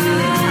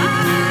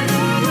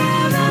 Oh,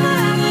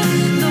 wherever,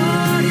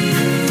 Lord,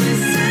 you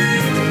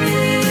send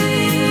me.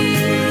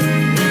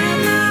 Let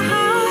my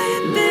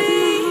heart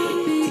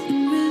beat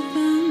in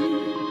rhythm.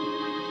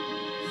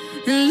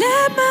 And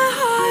let my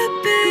heart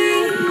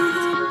beat.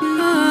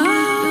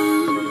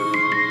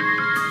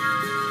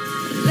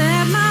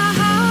 Let my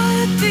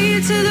heart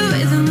beat to the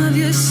rhythm of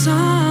your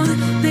song.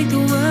 Make the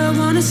world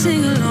wanna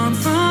sing along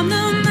from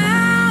the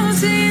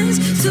mountains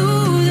to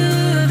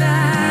the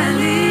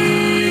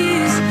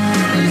valleys.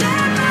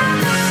 Let my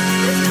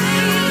voice be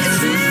your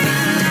truth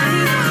and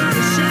light.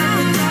 Push out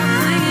the dark,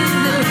 bring in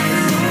the light,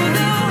 so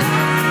the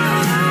whole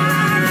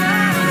wide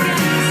world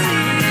can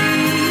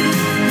see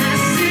my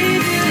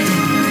Savior in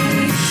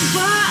me.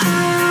 Whoa, my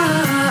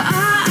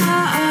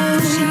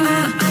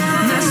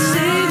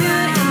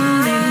Savior in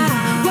me.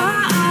 Whoa,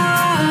 Savior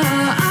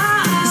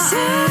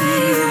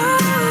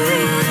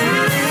in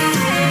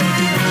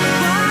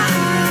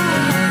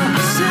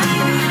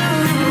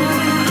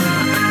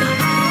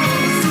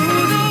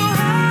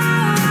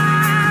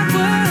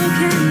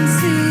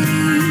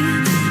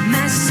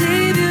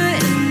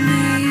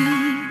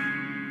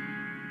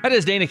That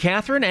is Dana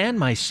Catherine and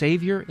My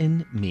Savior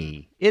in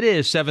Me. It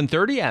is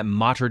 7:30 at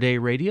Mater Dei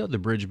Radio, the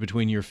bridge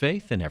between your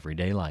faith and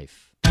everyday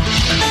life.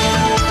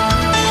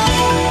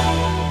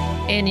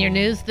 In your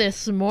news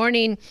this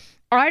morning,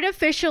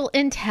 Artificial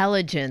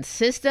intelligence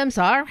systems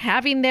are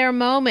having their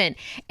moment.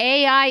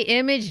 AI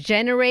image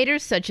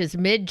generators such as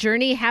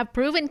Midjourney have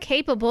proven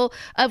capable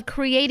of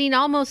creating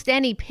almost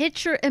any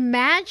picture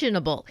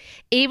imaginable,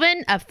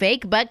 even a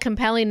fake but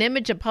compelling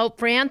image of Pope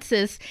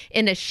Francis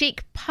in a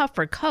chic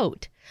puffer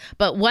coat.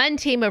 But one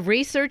team of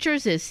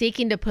researchers is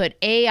seeking to put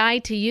AI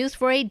to use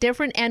for a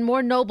different and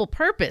more noble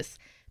purpose: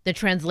 the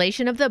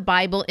translation of the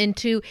Bible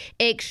into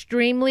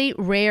extremely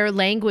rare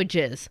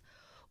languages.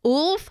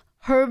 Ulf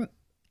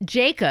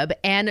Jacob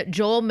and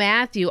Joel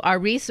Matthew are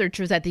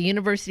researchers at the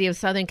University of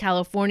Southern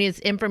California's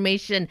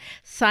Information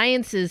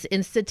Sciences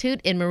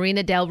Institute in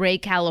Marina del Rey,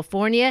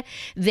 California.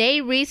 They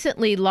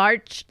recently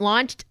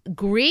launched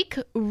Greek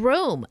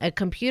Room, a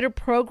computer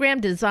program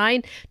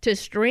designed to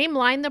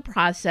streamline the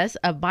process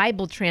of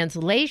Bible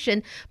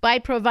translation by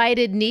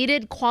providing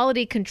needed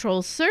quality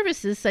control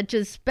services such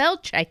as spell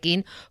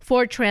checking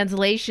for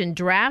translation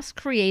drafts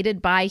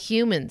created by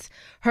humans.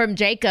 Herm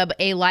Jacob,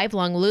 a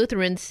lifelong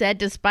Lutheran, said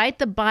despite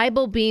the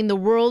Bible being the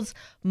world's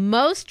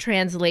most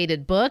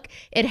translated book,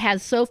 it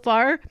has so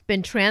far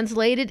been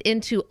translated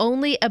into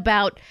only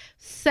about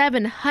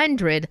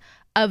 700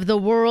 of the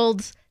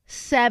world's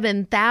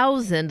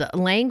 7,000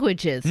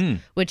 languages,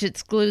 which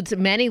excludes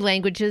many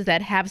languages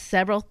that have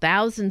several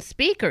thousand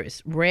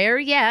speakers. Rare,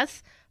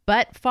 yes,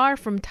 but far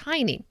from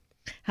tiny.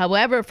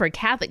 However, for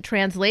Catholic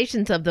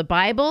translations of the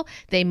Bible,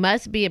 they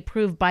must be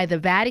approved by the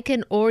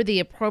Vatican or the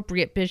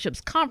appropriate bishops'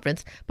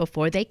 conference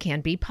before they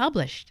can be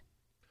published.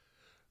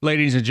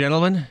 Ladies and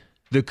gentlemen,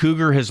 the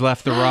cougar has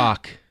left the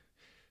rock.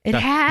 It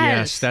has.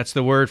 Yes, that's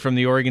the word from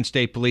the Oregon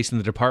State Police and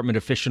the Department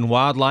of Fish and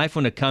Wildlife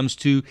when it comes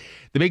to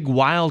the big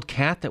wild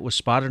cat that was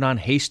spotted on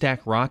Haystack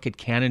Rock at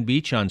Cannon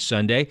Beach on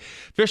Sunday.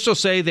 Officials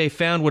say they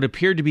found what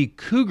appeared to be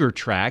cougar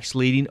tracks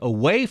leading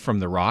away from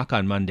the rock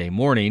on Monday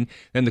morning.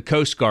 Then the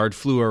Coast Guard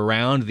flew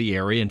around the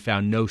area and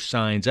found no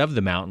signs of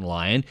the mountain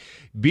lion.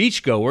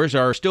 Beachgoers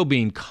are still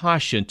being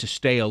cautioned to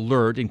stay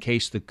alert in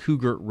case the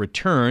cougar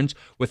returns,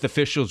 with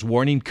officials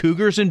warning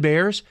cougars and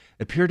bears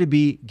appear to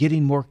be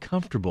getting more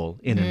comfortable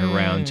in and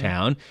around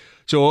town.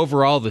 So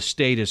overall, the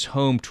state is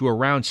home to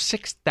around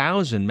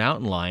 6,000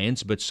 mountain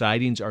lions, but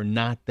sightings are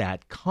not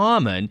that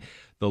common.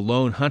 The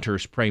lone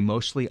hunters prey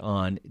mostly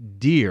on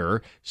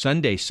deer.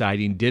 Sunday's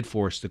sighting did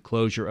force the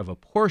closure of a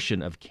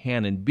portion of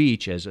Cannon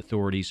Beach as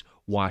authorities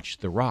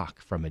watched the rock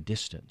from a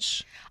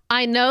distance.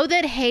 I know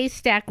that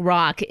Haystack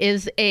Rock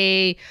is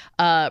a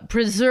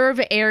preserve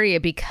area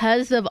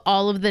because of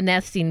all of the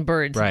nesting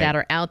birds that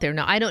are out there.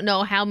 Now, I don't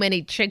know how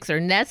many chicks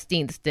are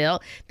nesting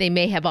still. They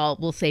may have all,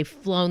 we'll say,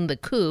 flown the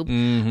coop.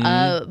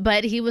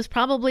 But he was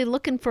probably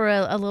looking for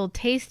a little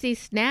tasty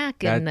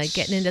snack and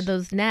getting into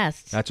those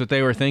nests. That's what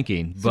they were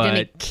thinking. So going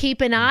to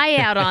keep an eye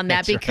out on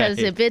that because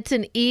right. if it's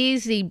an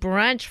easy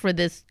brunch for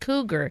this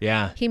cougar,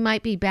 he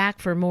might be back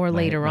for more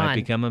later on. Might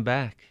be coming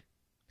back.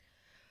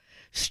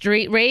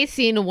 Street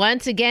racing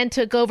once again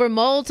took over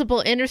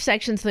multiple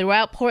intersections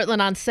throughout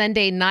Portland on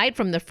Sunday night,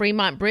 from the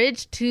Fremont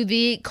Bridge to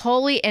the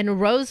Coley and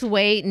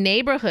Roseway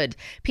neighborhood.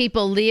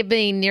 People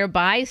living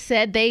nearby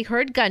said they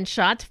heard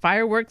gunshots,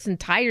 fireworks, and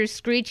tires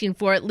screeching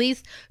for at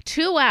least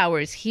 2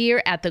 hours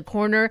here at the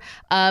corner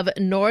of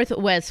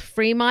Northwest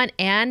Fremont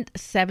and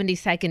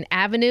 72nd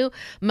Avenue.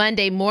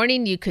 Monday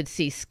morning, you could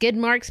see skid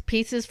marks,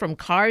 pieces from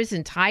cars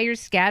and tires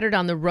scattered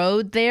on the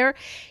road there.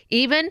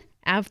 Even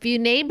a few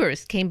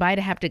neighbors came by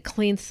to have to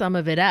clean some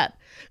of it up.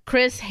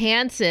 Chris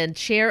Hansen,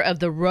 chair of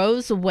the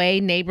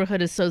Roseway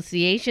Neighborhood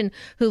Association,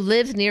 who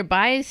lives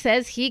nearby,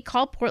 says he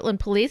called Portland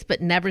police but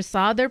never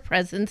saw their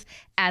presence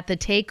at the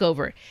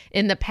takeover.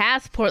 In the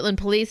past, Portland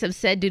police have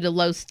said due to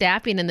low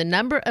staffing and the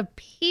number of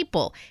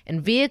people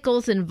and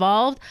vehicles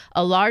involved,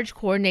 a large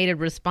coordinated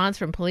response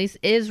from police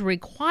is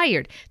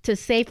required to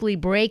safely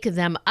break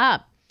them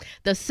up.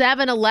 The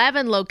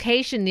 7-Eleven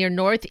location near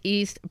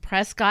Northeast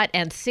Prescott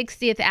and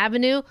 60th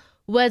Avenue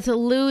was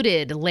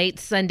looted late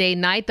Sunday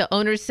night. The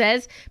owner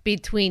says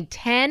between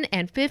 $10,000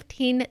 and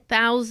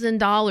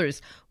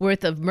 $15,000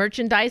 worth of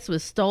merchandise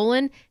was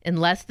stolen in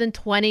less than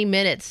 20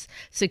 minutes.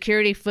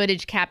 Security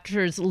footage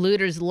captures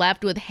looters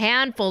left with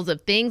handfuls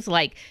of things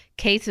like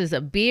cases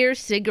of beer,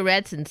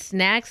 cigarettes, and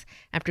snacks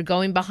after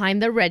going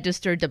behind the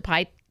register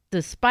despite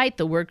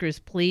the workers'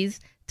 pleas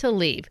to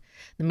leave.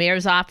 The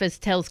mayor's office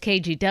tells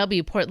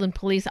KGW Portland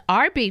police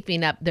are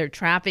beefing up their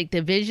traffic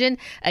division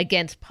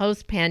against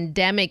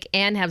post-pandemic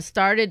and have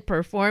started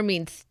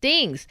performing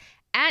stings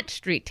at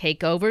street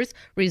takeovers,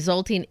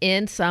 resulting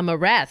in some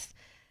arrests.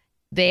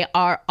 They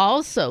are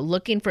also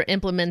looking for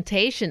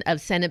implementation of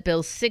Senate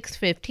Bill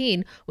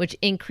 615, which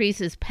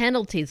increases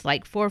penalties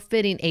like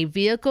forfeiting a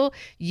vehicle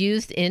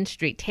used in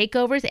street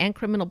takeovers and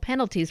criminal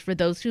penalties for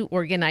those who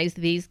organize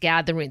these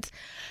gatherings.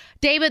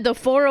 David, the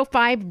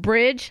 405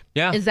 bridge,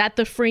 is that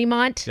the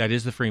Fremont? That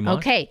is the Fremont.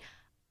 Okay.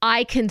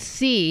 I can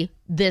see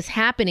this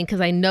happening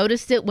because I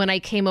noticed it when I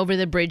came over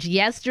the bridge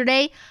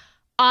yesterday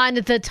on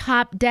the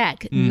top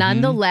deck.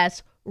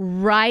 Nonetheless,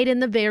 right in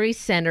the very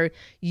center,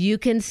 you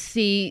can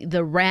see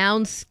the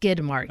round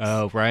skid marks.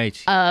 Oh,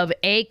 right. Of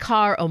a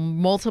car or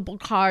multiple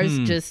cars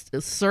just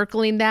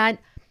circling that.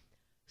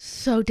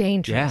 so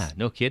dangerous. Yeah,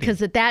 no kidding.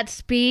 Because at that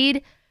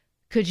speed,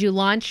 could you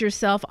launch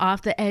yourself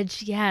off the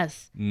edge?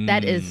 Yes.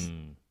 That is,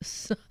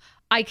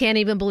 I can't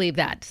even believe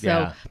that.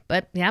 So,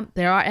 but yeah,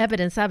 there are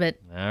evidence of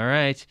it. All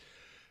right.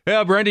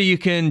 Well, Brenda, you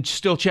can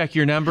still check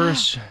your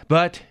numbers,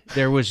 but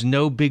there was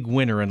no big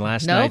winner in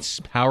last night's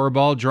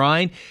Powerball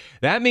drawing.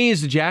 That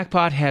means the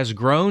jackpot has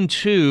grown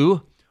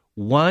to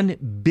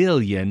 $1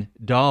 billion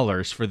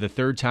for the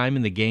third time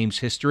in the game's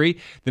history.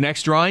 The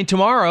next drawing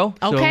tomorrow.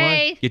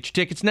 Okay. So, get your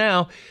tickets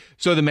now.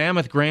 So the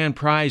Mammoth Grand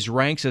Prize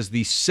ranks as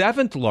the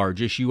 7th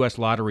largest U.S.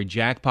 lottery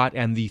jackpot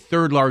and the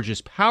 3rd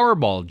largest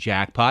Powerball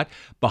jackpot,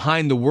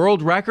 behind the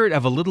world record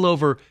of a little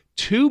over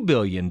 $2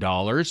 billion.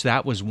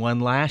 That was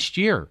won last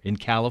year in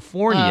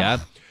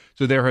California.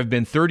 So there have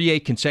been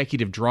 38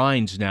 consecutive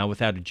drawings now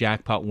without a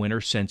jackpot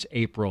winner since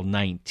April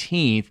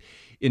 19th.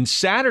 In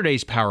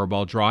Saturday's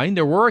Powerball drawing,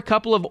 there were a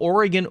couple of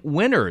Oregon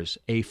winners.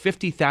 A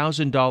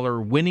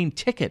 $50,000 winning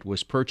ticket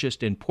was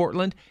purchased in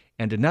Portland,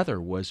 and another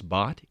was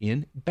bought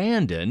in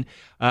Bandon.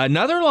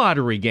 Another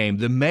lottery game,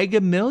 the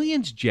Mega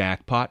Millions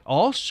jackpot,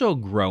 also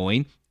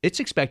growing. It's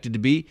expected to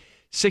be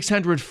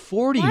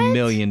 $640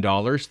 million.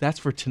 That's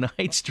for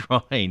tonight's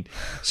drawing.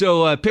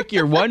 So pick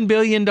your $1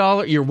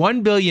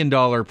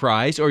 billion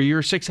prize or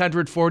your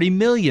 $640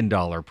 million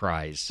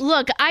prize.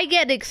 Look, I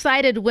get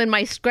excited when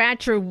my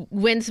scratcher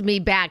wins me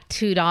back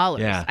 $2.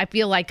 Yeah. I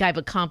feel like I've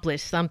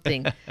accomplished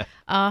something.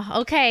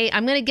 Okay,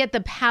 I'm going to get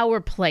the Power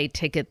Play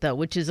ticket, though,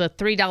 which is a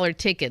 $3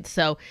 ticket.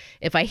 So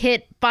if I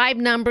hit 5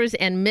 numbers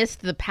and miss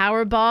the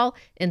Powerball,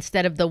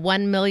 instead of the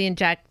 $1 million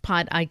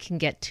jackpot, I can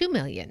get $2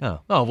 million.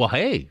 Oh, well,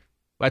 hey.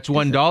 That's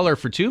 $1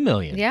 for $2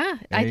 million. Yeah,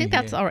 I think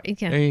that's all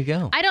right. Yeah. There you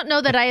go. I don't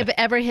know that I have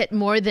ever hit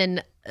more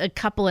than a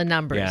couple of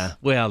numbers. Yeah,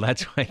 well,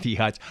 that's why the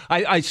odds.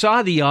 I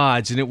saw the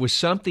odds, and it was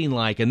something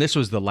like, and this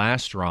was the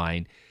last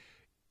drawing,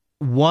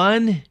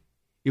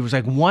 it was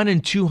like 1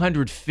 in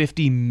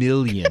 250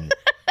 million.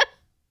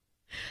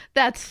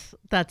 That's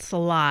a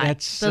lot.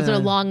 Those are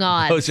long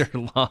odds. Those are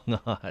long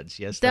odds.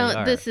 Yes, they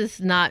are. This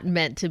is not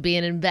meant to be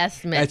an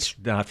investment. That's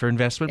not for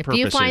investment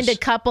purposes. If you find a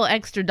couple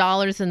extra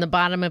dollars in the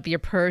bottom of your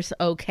purse,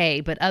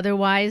 okay. But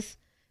otherwise,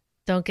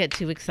 don't get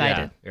too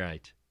excited. Yeah,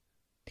 right.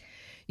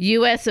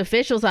 U.S.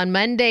 officials on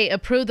Monday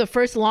approved the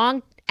first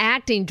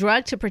long-acting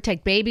drug to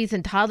protect babies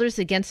and toddlers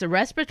against a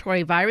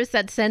respiratory virus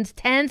that sends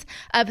tens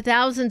of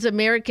thousands of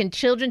American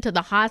children to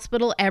the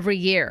hospital every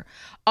year.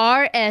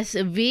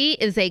 RSV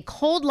is a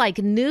cold-like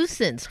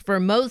nuisance for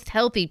most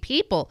healthy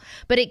people,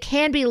 but it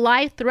can be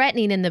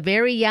life-threatening in the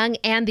very young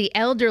and the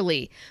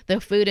elderly.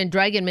 The Food and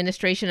Drug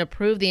Administration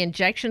approved the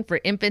injection for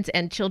infants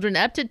and children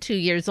up to 2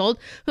 years old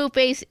who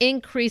face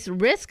increased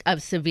risk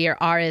of severe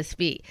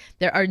RSV.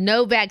 There are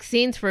no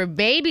vaccines for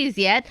babies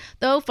yet,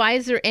 though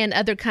Pfizer and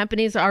other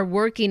companies are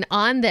working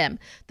on them.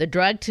 The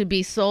drug, to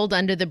be sold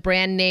under the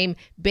brand name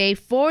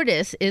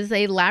Beyfortus, is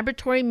a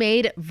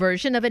laboratory-made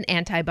version of an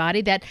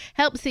antibody that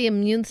helps the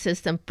immune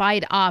system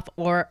fight off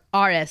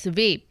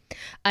RSV.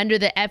 Under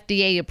the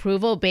FDA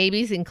approval,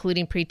 babies,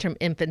 including preterm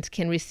infants,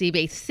 can receive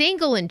a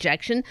single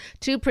injection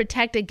to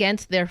protect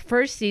against their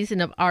first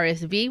season of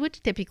RSV,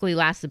 which typically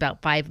lasts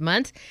about 5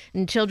 months.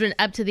 And children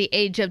up to the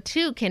age of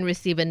 2 can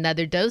receive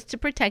another dose to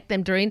protect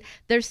them during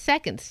their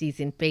second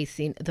season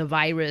facing the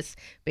virus.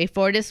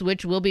 Beyfortus,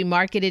 which will be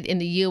marketed in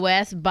the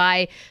U.S.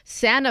 by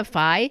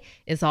Sanofi,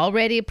 is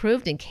already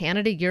approved in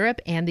Canada,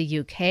 Europe, and the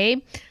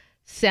U.K.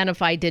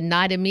 Sanofi did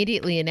not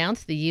immediately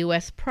announce the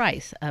U.S.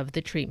 price of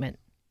the treatment.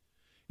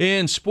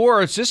 In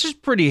sports, this is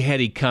pretty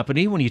heady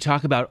company when you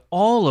talk about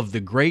all of the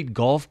great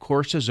golf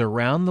courses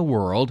around the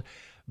world.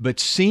 But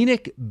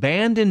scenic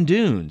Bandon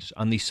Dunes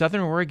on the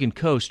southern Oregon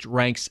coast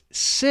ranks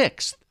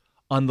 6th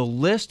on the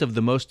list of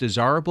the most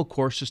desirable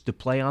courses to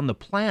play on the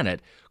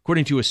planet,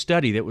 according to a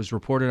study that was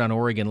reported on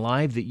Oregon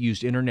Live that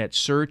used internet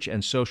search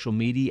and social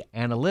media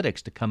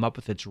analytics to come up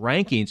with its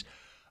rankings.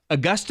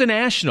 Augusta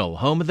National,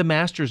 home of the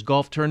Masters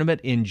Golf Tournament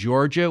in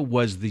Georgia,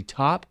 was the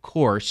top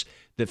course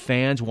that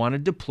fans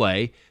wanted to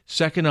play.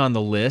 Second on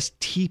the list,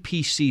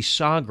 TPC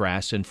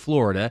Sawgrass in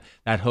Florida,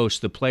 that hosts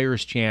the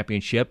Players'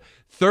 Championship.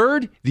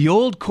 Third, the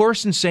Old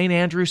Course in St.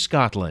 Andrews,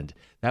 Scotland.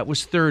 That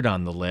was third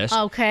on the list.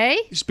 Okay.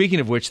 Speaking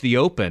of which, the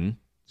Open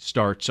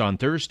starts on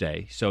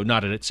Thursday. So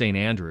not at St.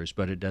 Andrews,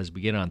 but it does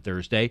begin on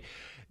Thursday.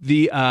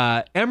 The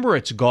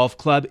Emirates Golf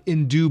Club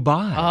in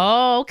Dubai.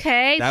 Oh,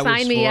 okay.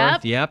 Sign me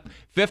up. Yep.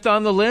 Fifth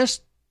on the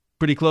list,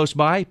 pretty close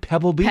by,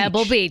 Pebble Beach.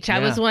 Pebble Beach. I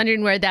was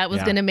wondering where that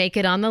was going to make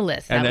it on the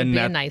list. That would be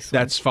a nice one.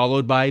 That's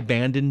followed by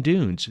Bandon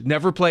Dunes.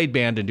 Never played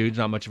Bandon Dunes,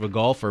 not much of a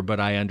golfer, but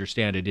I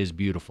understand it is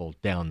beautiful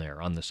down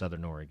there on the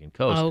southern Oregon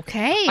coast.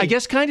 Okay. I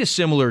guess kind of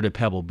similar to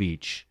Pebble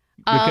Beach.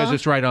 Because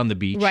it's right on the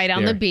beach. Right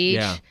on the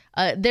beach.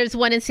 Yeah. There's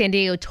one in San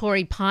Diego,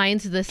 Torrey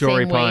Pines, the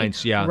Torrey same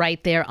Pines, way. yeah.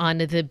 Right there on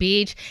the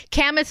beach.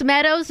 Camas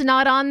Meadows,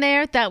 not on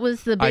there. That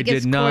was the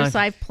biggest course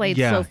I've played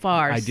so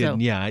far. I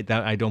didn't. Yeah,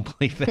 I don't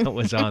believe that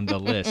was on the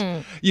list.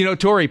 You know,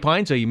 Torrey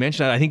Pines, though, you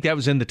mentioned that. I think that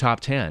was in the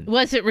top 10.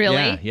 Was it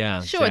really?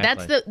 Yeah. Sure,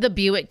 exactly. that's the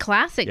Buick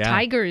Classic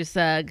Tigers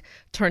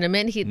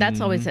tournament. That's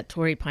always at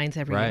Torrey Pines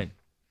every year. Right.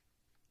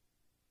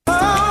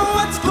 Oh,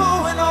 what's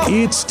going on?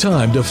 It's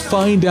time to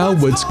find out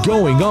what's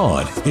going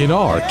on in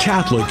our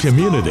Catholic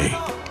community.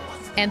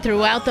 And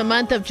throughout the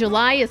month of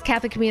July is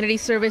Catholic Community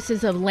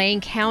Services of Lane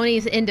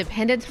County's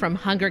Independence from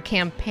Hunger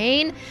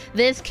campaign.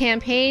 This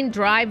campaign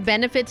drives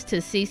benefits to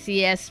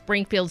CCS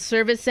Springfield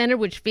Service Center,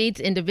 which feeds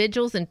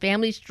individuals and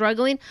families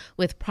struggling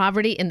with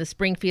poverty in the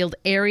Springfield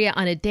area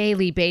on a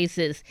daily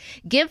basis.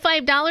 Give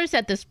 $5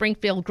 at the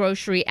Springfield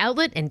Grocery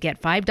Outlet and get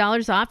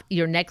 $5 off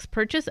your next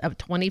purchase of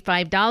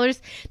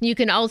 $25. You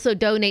can also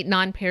donate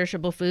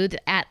non-perishable foods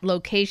at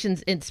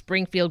locations in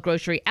Springfield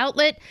Grocery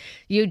Outlet,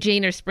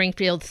 Eugene or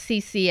Springfield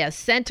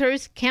CCS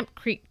Centers, Camp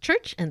Creek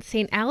Church, and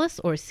St. Alice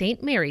or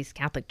St. Mary's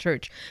Catholic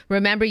Church.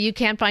 Remember, you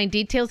can find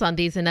details on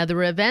these and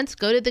other events.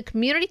 Go to the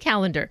community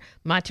calendar,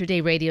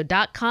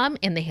 materdeiradio.com,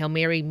 and the Hail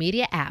Mary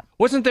Media app.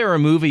 Wasn't there a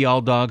movie, All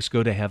Dogs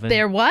Go to Heaven?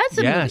 There was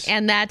a movie,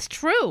 and that's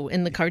true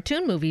in the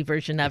cartoon movie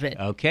version of it.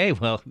 Okay,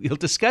 well, we'll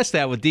discuss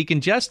that with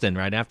Deacon Justin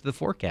right after the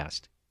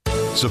forecast.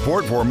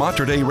 Support for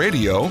Mater Dei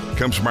Radio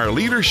comes from our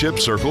Leadership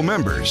Circle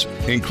members,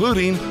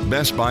 including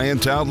Best Buy in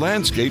Town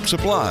Landscape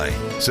Supply.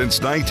 Since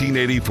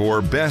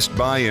 1984, Best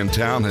Buy in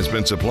Town has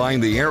been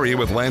supplying the area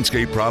with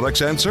landscape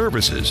products and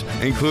services,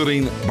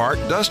 including bark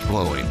dust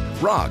blowing,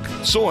 rock,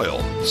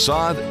 soil,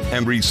 sod,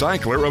 and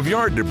recycler of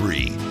yard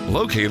debris.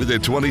 Located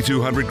at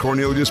 2200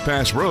 Cornelius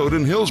Pass Road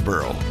in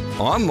Hillsboro.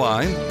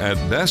 Online at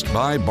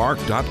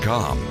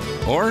bestbuybark.com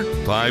or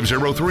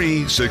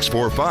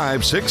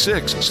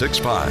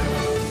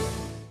 503-645-6665.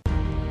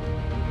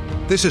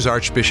 This is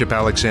Archbishop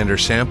Alexander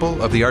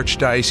Sample of the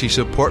Archdiocese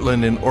of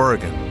Portland in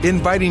Oregon,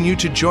 inviting you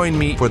to join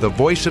me for the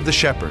Voice of the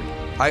Shepherd.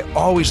 I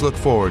always look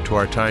forward to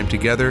our time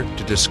together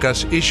to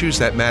discuss issues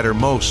that matter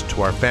most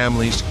to our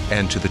families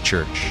and to the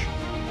Church.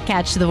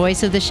 Catch The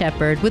Voice of the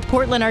Shepherd with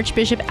Portland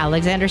Archbishop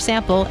Alexander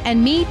Sample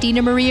and me,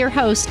 Dina Marie, your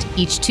host,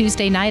 each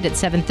Tuesday night at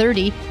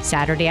 7:30,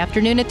 Saturday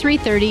afternoon at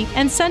 3:30,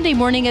 and Sunday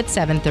morning at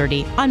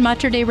 7:30 on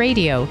Mater Dei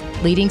Radio,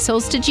 leading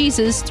souls to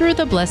Jesus through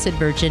the Blessed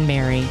Virgin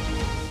Mary.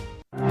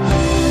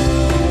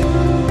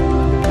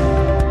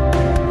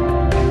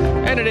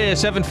 And it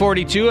is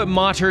 7:42 at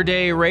Mater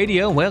Dei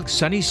Radio. Well,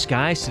 sunny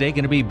skies today.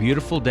 Going to be a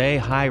beautiful day.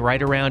 High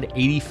right around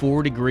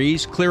 84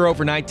 degrees. Clear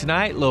overnight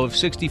tonight. Low of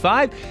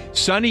 65.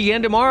 Sunny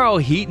again tomorrow.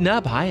 Heating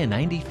up. High of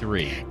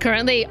 93.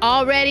 Currently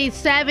already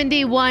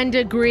 71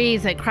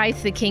 degrees at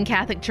Christ the King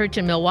Catholic Church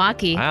in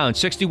Milwaukee. Wow, and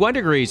 61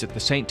 degrees at the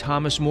St.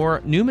 Thomas More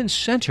Newman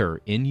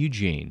Center in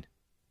Eugene.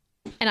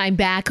 And I'm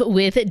back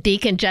with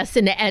Deacon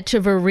Justin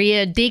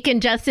Echeverria.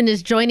 Deacon Justin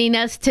is joining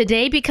us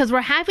today because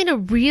we're having a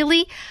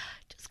really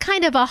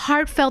kind of a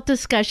heartfelt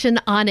discussion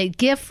on a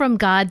gift from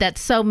God that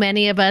so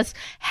many of us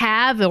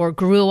have or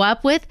grew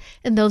up with,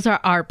 and those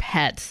are our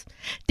pets.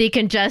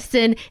 Deacon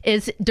Justin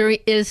is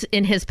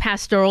in his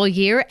pastoral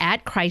year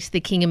at Christ the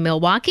King in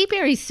Milwaukee,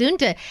 very soon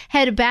to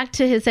head back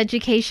to his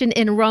education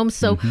in Rome.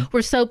 So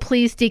we're so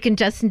pleased, Deacon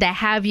Justin, to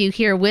have you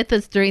here with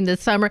us during the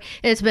summer.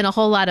 It's been a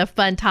whole lot of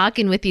fun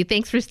talking with you.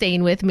 Thanks for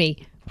staying with me.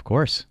 Of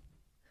course.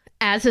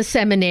 As a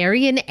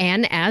seminarian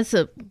and as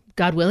a,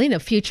 God willing, a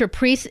future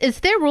priest, is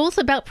there rules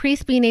about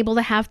priests being able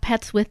to have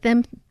pets with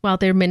them while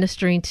they're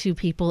ministering to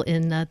people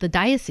in the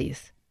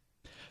diocese?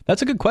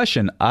 That's a good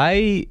question.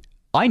 I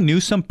knew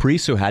some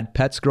priests who had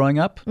pets growing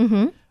up.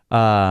 When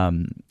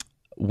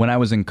I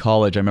was in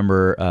college, I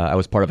remember I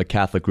was part of a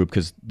Catholic group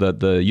because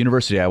the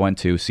university I went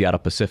to, Seattle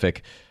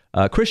Pacific,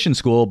 Christian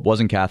school,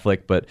 wasn't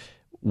Catholic, but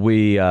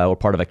we were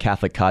part of a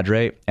Catholic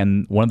cadre,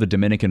 and one of the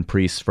Dominican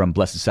priests from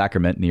Blessed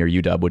Sacrament near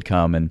UW would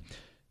come, and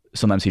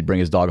sometimes he'd bring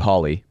his dog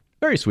Holly.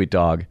 Very sweet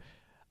dog.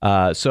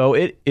 So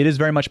it is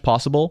very much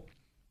possible.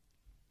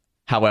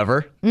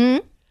 However,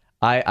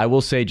 I will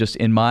say, just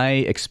in my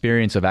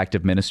experience of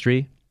active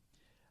ministry,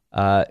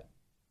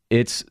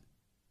 it's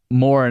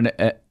more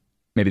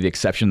maybe the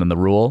exception than the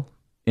rule,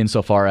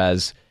 insofar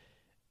as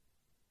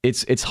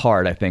it's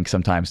hard, I think,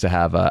 sometimes to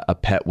have a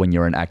pet when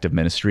you're in active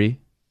ministry,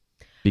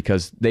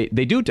 because they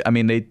do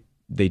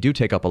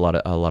take up a lot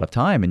of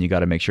time, and you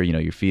got to make sure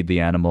you feed the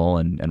animal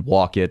and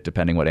walk it,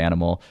 depending what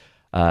animal,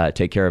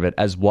 take care of it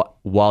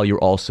while you're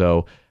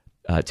also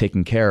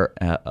taking care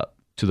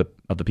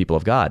of the people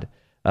of God.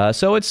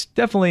 So it's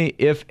definitely,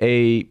 if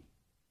a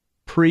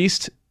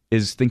priest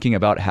is thinking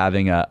about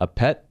having a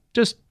pet,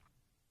 just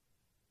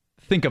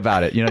think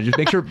about it. Just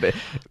make sure,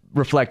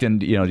 reflect,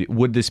 and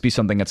would this be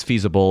something that's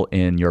feasible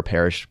in your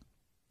parish,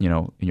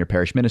 in your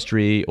parish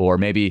ministry, or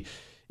maybe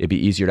it'd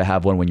be easier to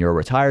have one when you're a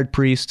retired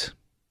priest.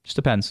 Just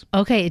depends.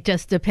 Okay, it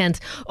just depends.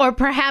 Or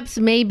perhaps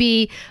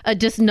maybe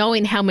just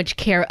knowing how much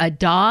care a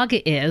dog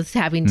is,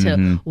 having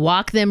to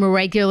walk them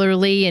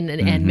regularly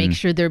and make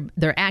sure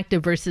they're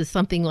active, versus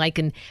something like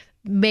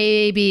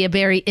maybe a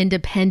very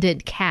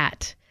independent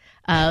cat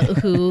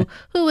who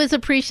is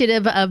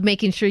appreciative of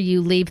making sure you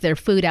leave their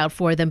food out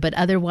for them, but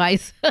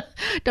otherwise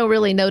don't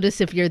really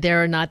notice if you're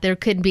there or not. There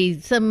could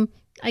be some,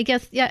 I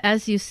guess,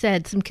 as you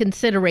said, some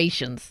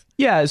considerations.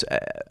 Yeah,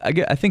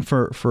 I think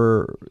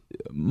for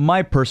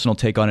my personal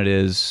take on it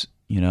is,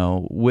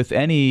 with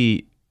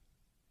any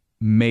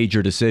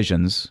major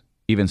decisions,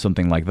 even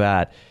something like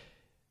that,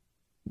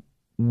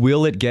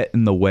 will it get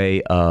in the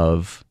way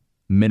of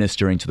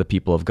ministering to the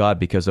people of God,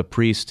 because a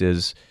priest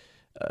is,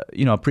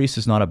 a priest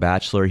is not a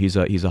bachelor. He's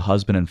a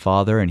husband and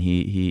father, and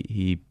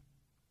he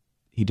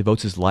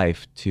devotes his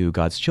life to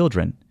God's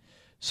children.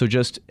 So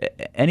just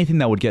anything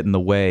that would get in the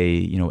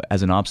way,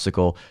 as an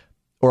obstacle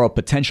or a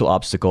potential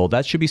obstacle,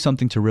 that should be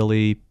something to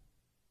really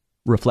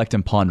reflect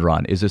and ponder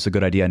on. Is this a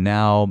good idea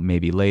now?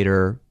 Maybe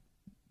later?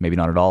 Maybe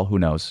not at all? Who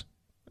knows?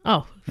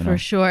 Oh, for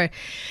sure.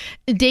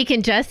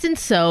 Deacon Justin,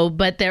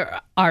 but there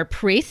are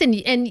priests,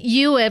 and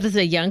you as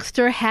a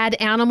youngster had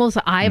animals.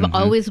 I've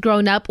always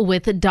grown up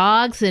with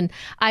dogs, and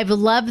I've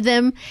loved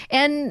them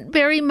and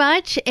very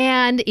much,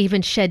 and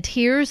even shed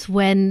tears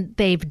when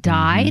they've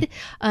died,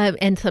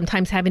 and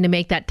sometimes having to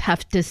make that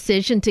tough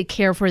decision to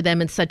care for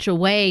them in such a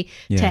way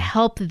to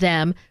help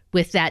them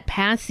with that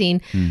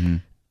passing.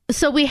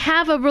 So we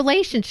have a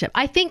relationship.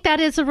 I think that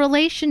is a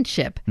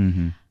relationship.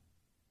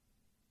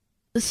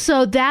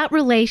 So that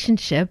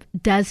relationship,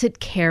 does it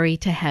carry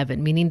to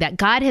heaven? Meaning that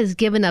God has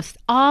given us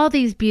all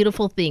these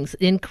beautiful things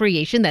in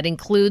creation that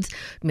includes,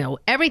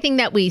 everything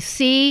that we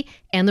see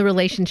and the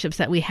relationships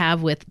that we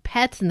have with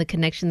pets and the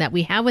connection that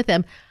we have with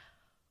them.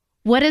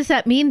 What does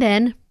that mean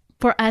then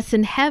for us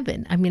in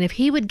heaven? I mean, if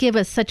he would give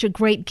us such a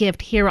great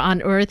gift here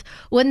on earth,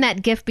 wouldn't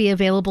that gift be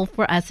available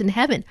for us in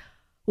heaven?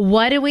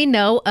 What do we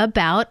know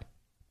about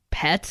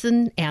pets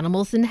and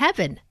animals in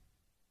heaven?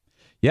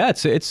 Yeah,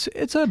 it's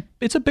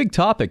a big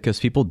topic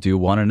because people do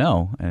want to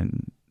know.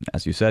 And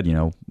as you said,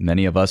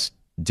 many of us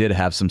did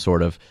have some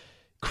sort of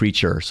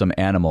creature, some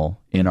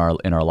animal in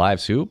our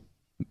lives who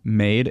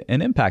made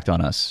an impact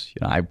on us.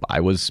 I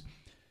was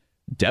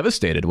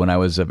devastated when I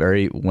was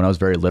very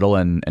little,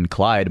 and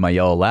Clyde, my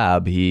yellow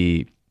lab,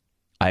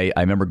 I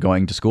remember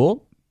going to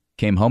school,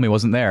 came home, he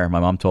wasn't there. My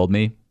mom told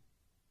me,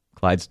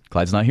 Clyde's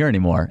not here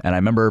anymore. And I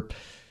remember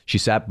she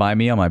sat by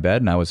me on my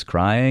bed and I was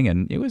crying,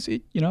 and I was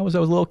a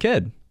little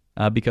kid.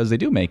 Because they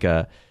do make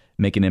an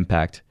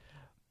impact.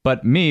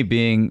 But me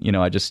being,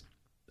 I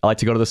like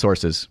to go to the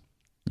sources.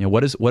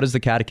 What does the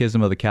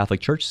Catechism of the Catholic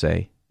Church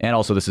say? And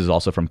also, this is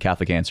also from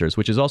Catholic Answers,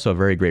 which is also a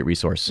very great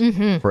resource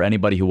for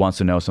anybody who wants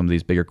to know some of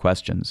these bigger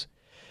questions.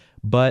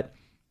 But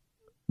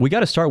we got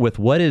to start with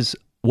what is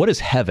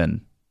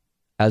heaven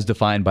as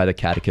defined by the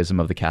Catechism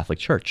of the Catholic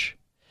Church.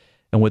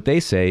 And what they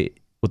say,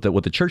 what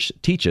the Church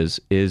teaches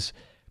is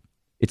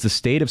it's a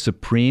state of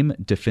supreme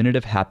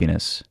definitive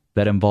happiness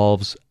that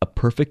involves a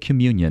perfect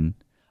communion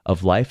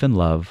of life and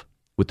love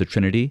with the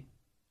Trinity,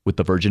 with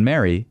the Virgin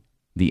Mary,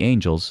 the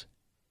angels,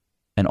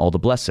 and all the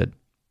blessed.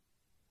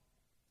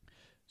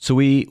 So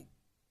we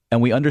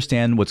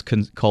understand what's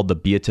called the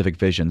beatific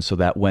vision, so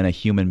that when a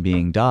human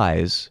being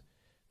dies,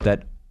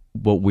 that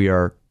what we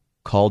are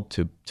called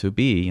to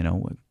be,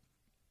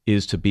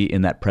 is to be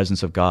in that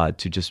presence of God,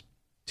 to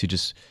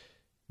just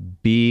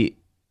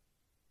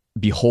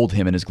behold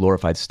him in his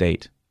glorified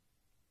state.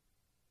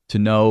 To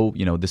know,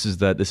 this is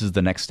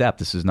the next step.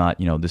 This is not,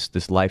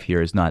 this life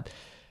here is not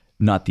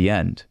the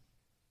end.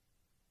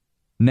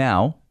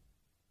 Now,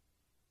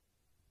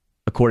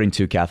 according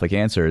to Catholic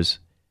Answers,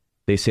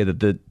 they say that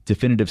the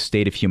definitive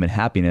state of human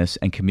happiness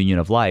and communion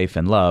of life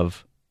and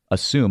love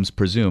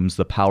presumes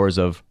the powers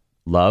of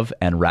love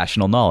and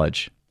rational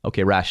knowledge.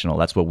 Okay, rational,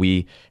 that's what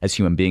we as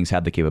human beings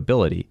have the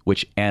capability,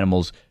 which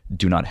animals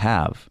do not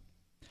have.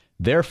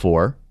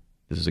 Therefore,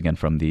 this is again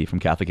from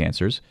Catholic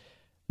Answers,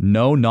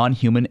 no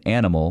non-human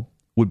animal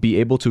would be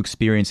able to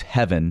experience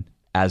heaven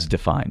as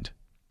defined.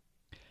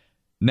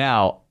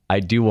 Now,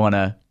 I do want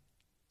to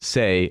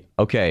say,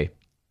 okay,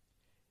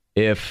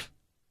 if,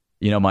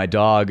 my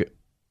dog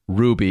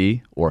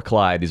Ruby or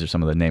Clyde, these are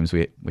some of the names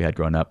we had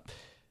growing up,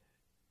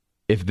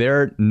 if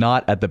they're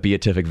not at the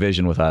beatific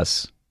vision with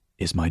us,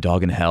 is my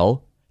dog in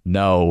hell?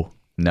 No.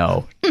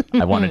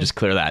 I want to just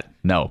clear that.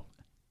 No.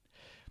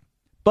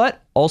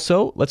 But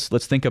also, let's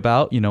think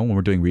about, when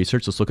we're doing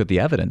research, let's look at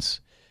the evidence.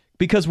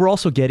 Because we're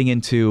also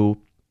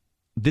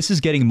this is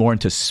getting more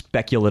into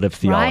speculative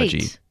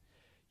theology.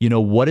 Right.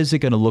 What is it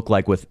going to look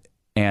like with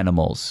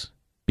animals?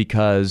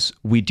 Because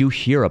we do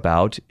hear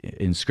about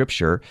in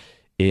Scripture,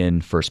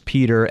 in 1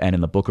 Peter and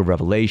in the book of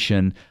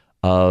Revelation,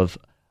 of,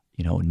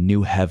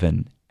 new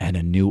heaven and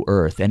a new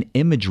earth, and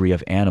imagery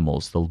of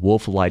animals. The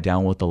wolf will lie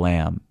down with the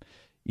lamb,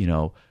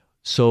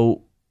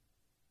 So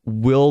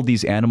will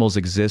these animals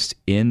exist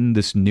in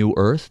this new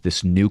earth,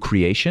 this new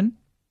creation?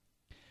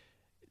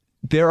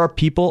 There are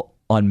people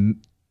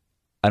on,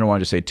 I don't want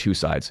to just say two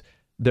sides.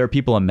 There are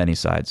people on many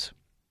sides.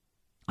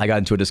 I got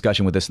into a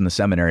discussion with this in the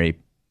seminary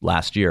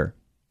last year.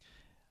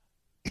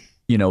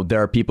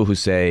 There are people who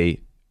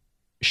say,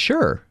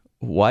 sure,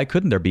 why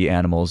couldn't there be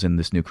animals in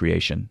this new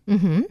creation?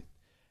 Mm-hmm.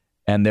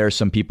 And there are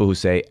some people who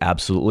say,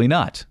 absolutely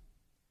not.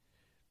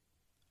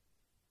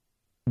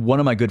 One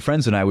of my good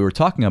friends and I, we were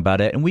talking about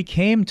it, and we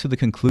came to the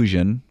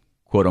conclusion,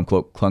 quote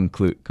unquote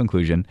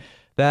conclusion,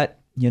 that,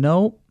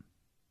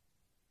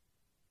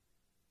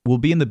 we'll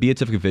be in the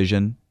beatific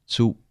vision,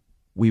 so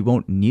we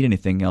won't need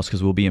anything else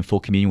because we'll be in full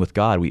communion with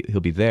God. He'll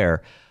be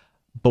there.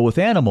 But with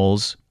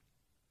animals,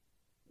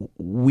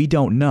 we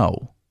don't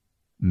know.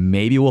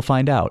 Maybe we'll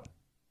find out.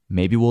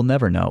 Maybe we'll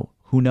never know.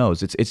 Who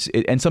knows?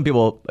 And some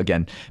people,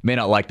 again, may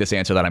not like this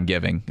answer that I'm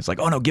giving. It's like,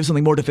 oh no, give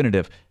something more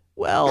definitive.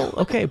 Well,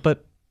 okay,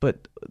 but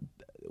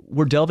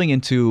we're delving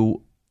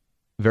into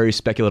very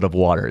speculative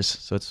waters.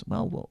 So it's,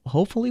 well,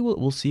 hopefully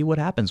we'll see what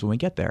happens when we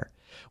get there.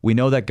 We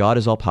know that God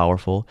is all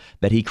powerful,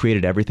 that he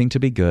created everything to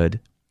be good,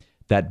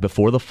 that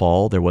before the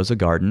fall, there was a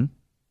garden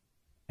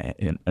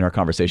in our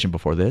conversation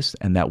before this,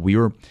 and that we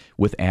were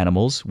with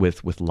animals,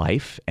 with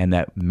life, and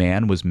that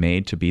man was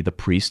made to be the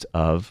priest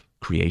of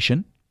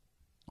creation,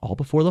 all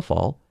before the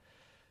fall.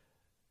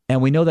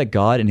 And we know that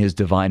God, in his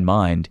divine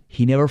mind,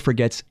 he never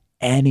forgets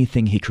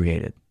anything he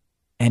created,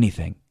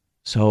 anything.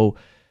 So,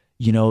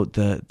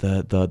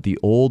 the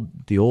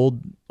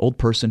old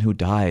person who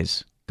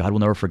dies, God will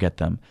never forget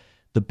them.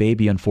 The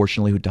baby,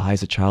 unfortunately, who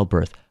dies at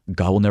childbirth,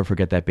 God will never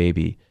forget that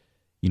baby.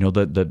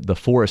 The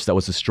forest that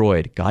was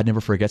destroyed, God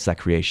never forgets that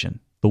creation.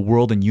 The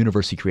world and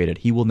universe he created,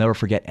 he will never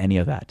forget any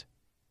of that.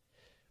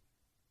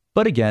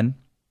 But again,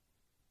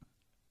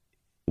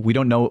 we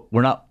don't know,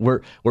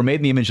 we're made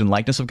in the image and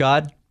likeness of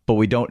God, but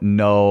we don't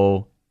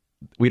know,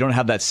 we don't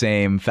have that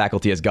same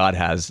faculty as God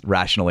has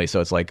rationally. So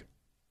it's like,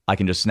 I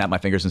can just snap my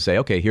fingers and say,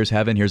 okay, here's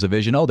heaven, here's a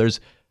vision. Oh, there's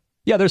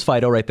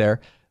Fido right there.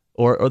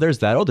 Or there's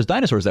that. Oh, there's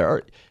dinosaurs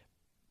there.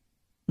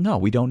 No,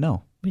 we don't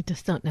know. We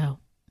just don't know.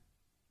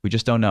 We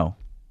just don't know.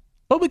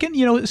 But we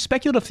can,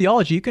 speculative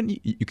theology, you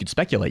can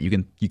speculate,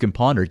 you can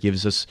ponder.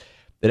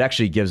 It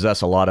actually gives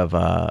us a lot of,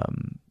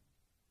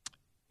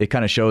 it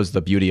kind of shows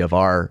the beauty of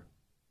our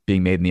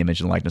being made in the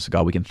image and likeness of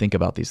God. We can think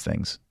about these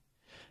things.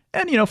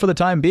 And, for the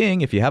time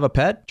being, if you have a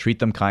pet, treat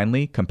them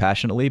kindly,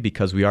 compassionately,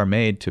 because we are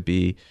made to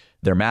be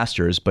their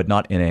masters, but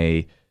not in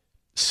a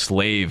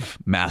slave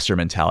master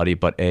mentality,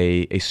 but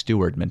a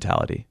steward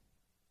mentality.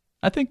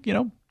 I think,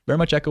 very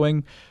much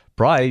echoing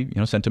probably,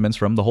 sentiments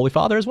from the Holy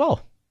Father as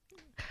well.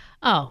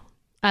 Oh,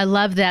 I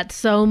love that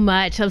so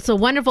much. It's a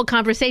wonderful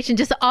conversation.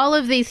 Just all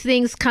of these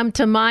things come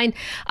to mind.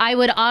 I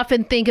would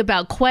often think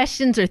about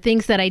questions or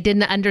things that I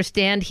didn't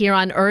understand here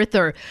on earth,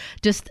 or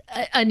just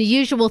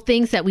unusual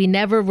things that we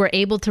never were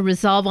able to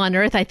resolve on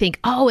earth. I think,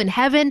 in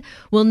heaven,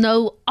 we'll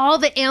know all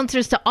the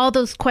answers to all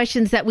those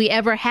questions that we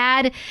ever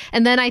had.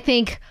 And then I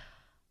think,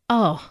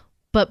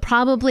 but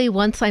probably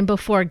once I'm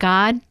before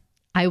God,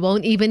 I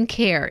won't even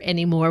care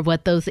anymore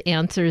what those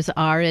answers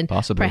are. And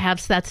possibly.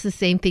 Perhaps that's the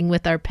same thing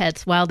with our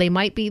pets. While they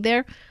might be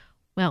there,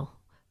 well,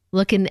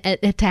 looking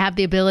at to have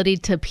the ability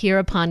to peer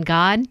upon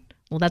God,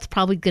 well, that's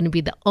probably going to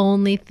be the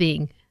only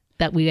thing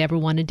that we ever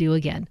want to do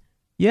again.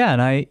 Yeah, and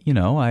I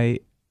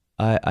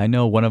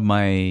know one of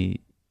my,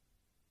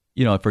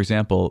 for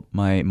example,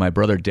 my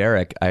brother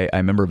Derek, I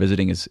remember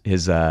visiting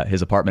his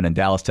apartment in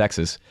Dallas,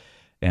 Texas,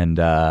 and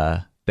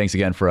thanks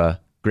again for a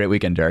great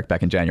weekend, Derek,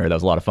 back in January. That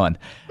was a lot of fun.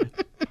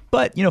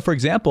 But, for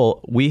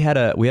example, we had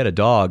a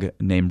dog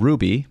named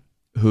Ruby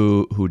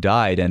who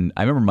died, and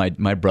I remember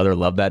my brother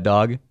loved that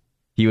dog.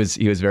 He was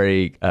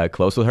very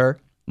close with her.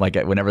 Like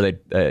whenever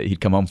he'd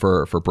come home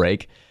for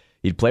break,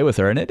 he'd play with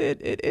her, and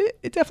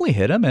it definitely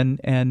hit him.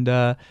 And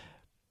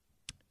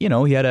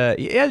he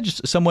had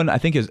just someone, I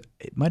think it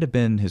might have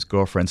been his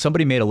girlfriend.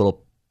 Somebody made a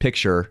little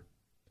picture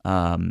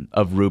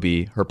of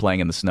Ruby, her playing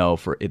in the snow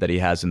that he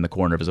has in the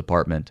corner of his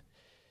apartment.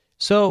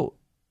 So,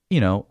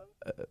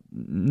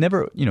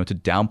 never, to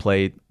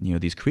downplay,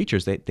 these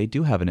creatures, they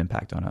do have an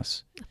impact on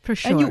us. For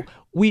sure. And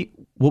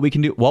what we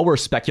can do while we're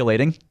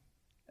speculating,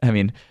 I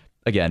mean,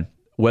 again,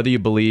 whether you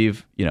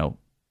believe,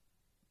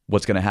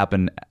 what's going to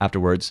happen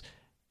afterwards,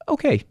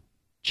 okay,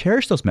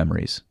 cherish those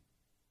memories.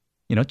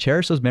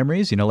 Cherish those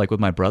memories, like with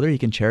my brother, he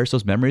can cherish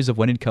those memories of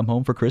when he'd come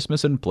home for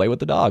Christmas and play with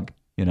the dog,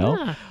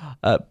 Yeah.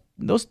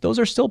 Those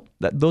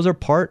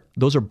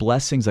are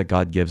blessings that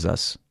God gives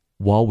us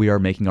while we are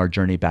making our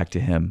journey back to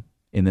him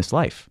in this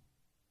life.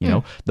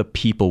 The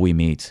people we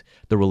meet,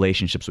 the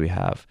relationships we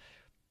have,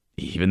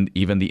 even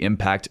the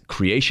impact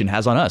creation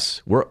has on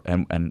us.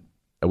 And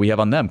we have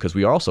on them, because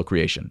we are also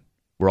creation.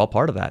 We're all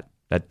part of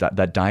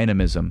that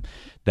dynamism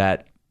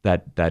that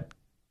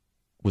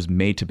was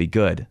made to be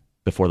good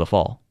before the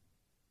fall.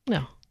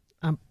 No.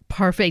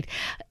 Perfect.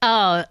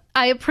 I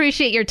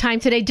appreciate your time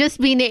today.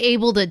 Just being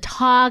able to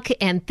talk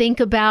and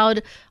think about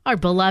our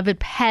beloved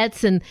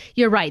pets. And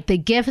you're right, the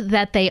gift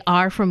that they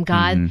are from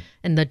God,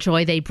 and the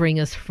joy they bring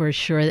us, for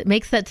sure. It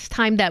makes that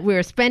time that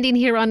we're spending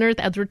here on earth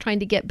as we're trying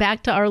to get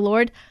back to our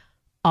Lord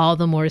all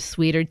the more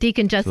sweeter.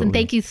 Deacon Justin, Absolutely.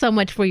 Thank you so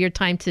much for your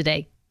time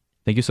today.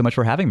 Thank you so much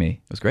for having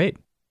me. It was great.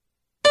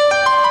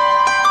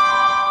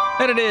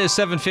 And it is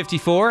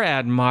 7:54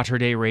 at Mater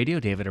Dei Radio.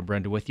 David and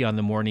Brenda with you on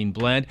the Morning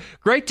Blend.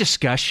 Great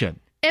discussion.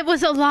 It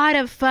was a lot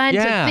of fun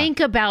Yeah. to think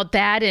about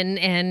that,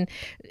 and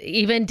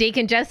even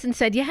Deacon Justin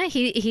said, yeah,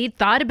 he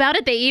thought about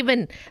it. They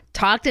even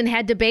talked and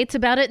had debates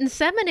about it in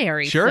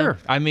seminary. Sure.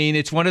 So I mean,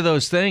 it's one of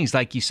those things,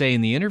 like you say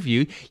in the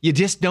interview, you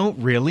just don't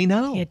really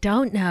know. you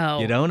don't know.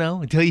 You don't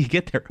know until you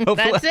get there.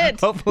 Hopefully, That's it.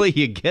 Hopefully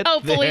you get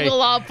Hopefully there.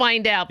 we'll all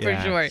find out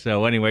Yeah. for sure.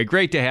 So anyway,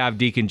 great to have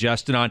Deacon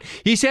Justin on.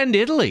 He's heading to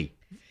Italy,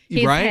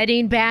 He's right?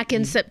 heading back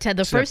in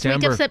September, the first week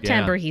of September,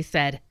 September, yeah. He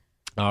said.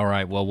 All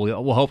right. Well,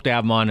 we'll hope to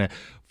have him on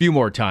few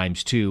more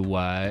times too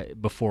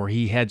before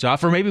he heads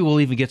off, or maybe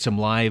we'll even get some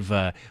live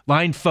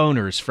line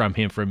phoners from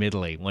him from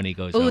Italy when he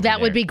goes. Oh,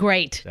 that would be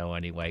great. So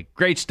anyway,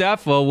 great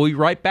stuff. Well, we'll be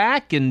right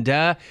back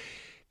and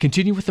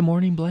continue with the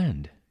Morning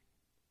Blend.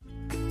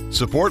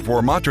 Support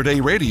for Mater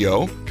Dei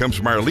Radio comes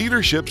from our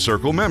Leadership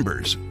Circle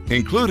members,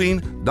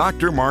 including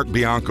Dr. Mark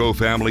Bianco,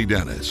 family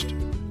dentist.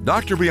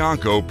 Dr.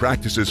 Bianco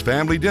practices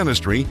family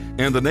dentistry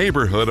in the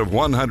neighborhood of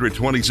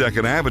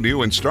 122nd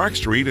Avenue and Stark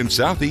Street in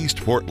Southeast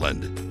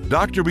Portland.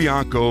 Dr.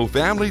 Bianco,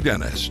 family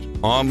dentist,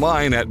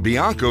 online at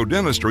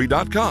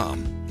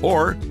biancodentistry.com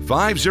or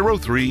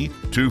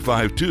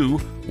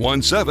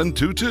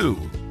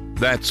 503-252-1722.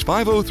 That's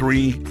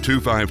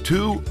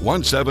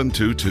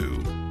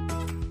 503-252-1722.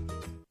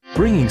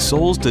 Bringing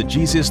souls to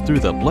Jesus through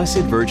the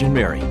Blessed Virgin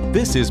Mary.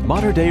 This is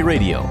Mater Dei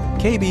Radio.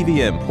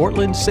 KBVM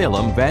Portland,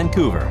 Salem,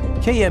 Vancouver.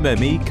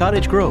 KMME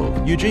Cottage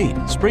Grove,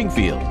 Eugene,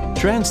 Springfield.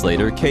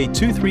 Translator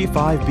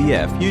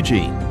K235BF,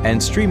 Eugene.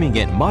 And streaming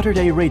at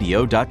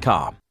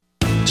materdeiradio.com.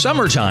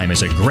 Summertime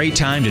is a great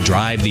time to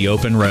drive the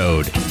open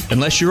road.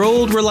 Unless your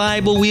old,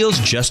 reliable wheels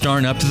just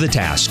aren't up to the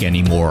task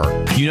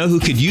anymore. You know who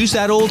could use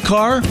that old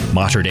car?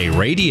 Mater Dei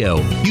Radio.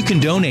 You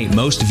can donate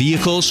most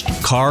vehicles,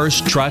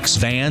 cars, trucks,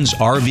 vans,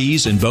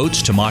 RVs, and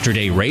boats to Mater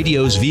Dei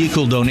Radio's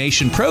vehicle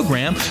donation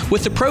program,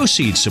 with the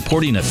proceeds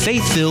supporting a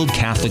faith-filled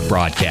Catholic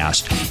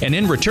broadcast, and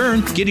in return,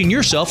 getting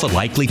yourself a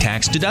likely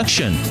tax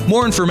deduction.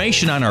 More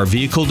information on our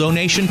vehicle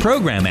donation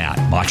program at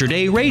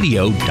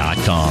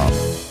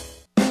materdeiradio.com.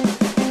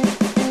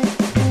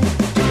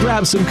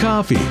 Grab some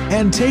coffee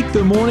and take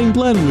the Morning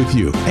Blend with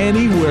you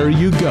anywhere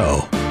you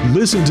go.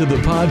 Listen to the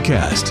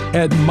podcast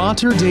at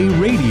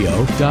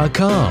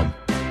materdeiradio.com.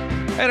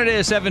 And it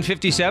is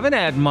 7:57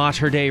 at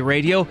Mater Dei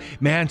Radio.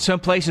 Man,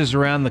 some places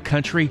around the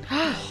country,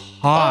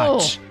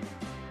 hot.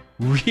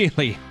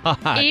 Really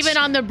hot. Even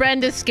on the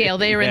Brenda scale,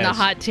 they are in the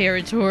hot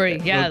territory.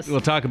 Yes.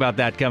 We'll talk about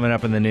that coming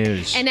up in the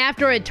news. And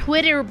after a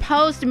Twitter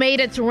post made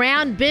its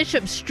round,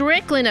 Bishop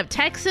Strickland of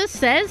Texas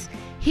says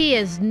he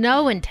has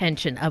no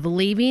intention of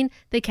leaving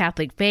the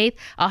Catholic faith.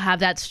 I'll have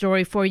that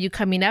story for you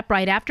coming up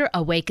right after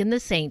Awaken the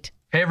Saint.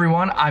 Hey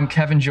everyone, I'm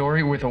Kevin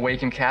Jory with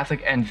Awaken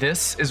Catholic, and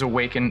this is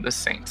Awaken the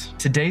Saint.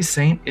 Today's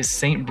saint is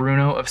Saint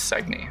Bruno of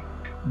Segni.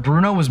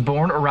 Bruno was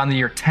born around the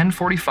year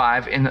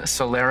 1045 in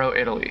Solero,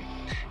 Italy.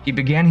 He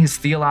began his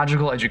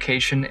theological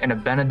education in a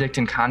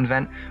Benedictine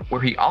convent,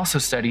 where he also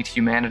studied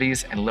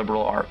humanities and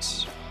liberal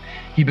arts.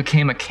 He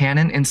became a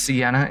canon in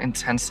Siena in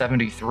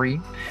 1073,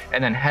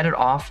 and then headed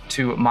off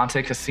to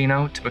Monte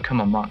Cassino to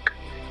become a monk.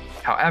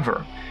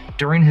 However,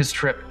 during his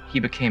trip, he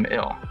became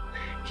ill.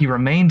 He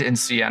remained in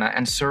Siena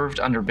and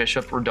served under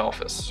Bishop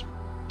Rudolphus.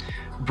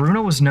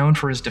 Bruno was known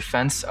for his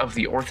defense of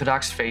the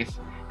Orthodox faith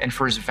and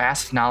for his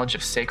vast knowledge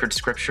of sacred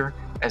scripture,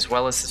 as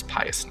well as his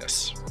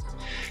piousness.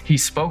 He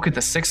spoke at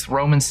the Sixth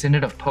Roman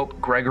Synod of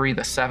Pope Gregory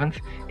VII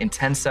in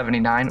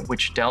 1079,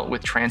 which dealt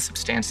with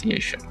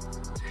transubstantiation.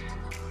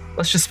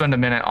 Let's just spend a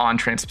minute on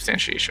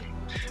transubstantiation.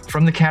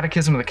 From the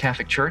Catechism of the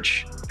Catholic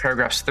Church,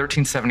 paragraphs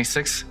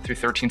 1376 through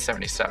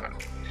 1377.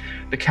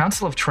 The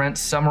Council of Trent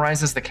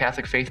summarizes the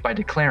Catholic faith by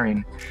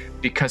declaring,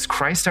 "Because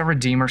Christ our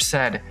Redeemer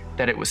said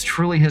that it was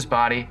truly his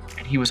body,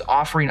 and he was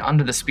offering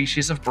unto the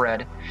species of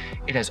bread,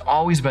 it has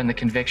always been the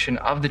conviction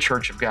of the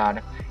Church of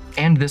God,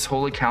 and this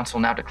Holy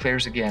Council now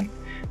declares again,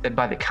 that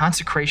by the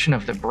consecration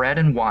of the bread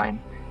and wine,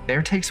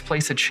 there takes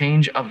place a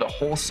change of the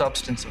whole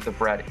substance of the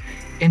bread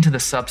into the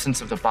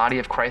substance of the body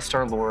of Christ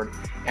our Lord,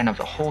 and of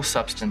the whole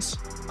substance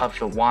of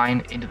the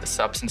wine into the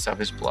substance of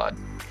his blood.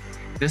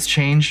 This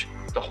change,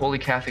 the Holy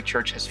Catholic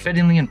Church has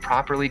fittingly and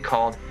properly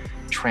called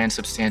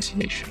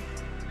transubstantiation.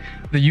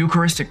 The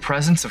Eucharistic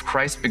presence of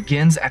Christ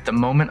begins at the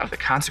moment of the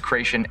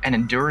consecration and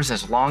endures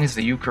as long as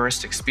the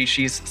Eucharistic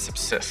species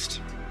subsist.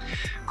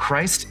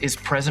 Christ is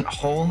present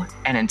whole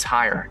and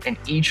entire in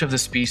each of the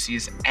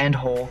species, and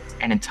whole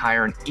and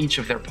entire in each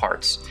of their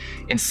parts,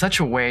 in such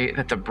a way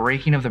that the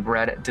breaking of the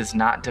bread does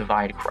not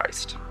divide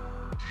Christ.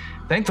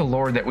 Thank the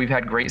Lord that we've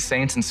had great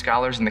saints and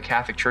scholars in the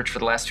Catholic Church for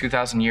the last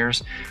 2,000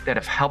 years that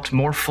have helped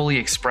more fully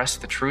express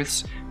the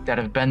truths that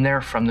have been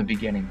there from the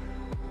beginning.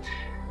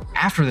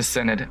 After the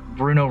Synod,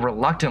 Bruno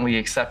reluctantly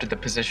accepted the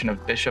position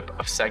of Bishop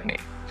of Segni.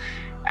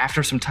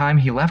 After some time,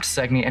 he left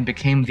Segni and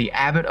became the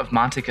abbot of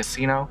Monte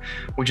Cassino,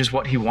 which is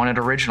what he wanted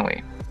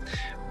originally.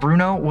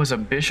 Bruno was a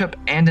bishop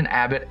and an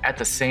abbot at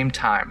the same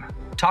time.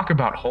 Talk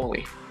about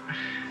holy.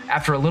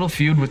 After a little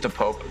feud with the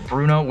Pope,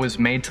 Bruno was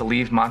made to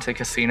leave Monte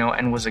Cassino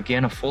and was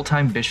again a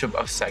full-time bishop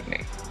of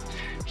Segni.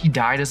 He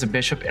died as a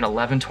bishop in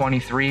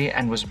 1123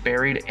 and was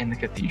buried in the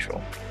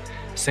cathedral.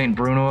 Saint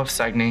Bruno of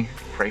Segni,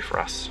 pray for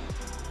us.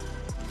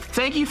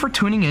 Thank you for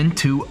tuning in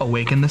to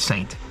Awaken the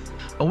Saint.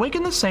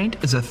 Awaken the Saint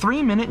is a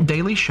 3-minute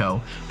daily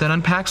show that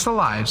unpacks the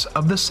lives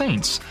of the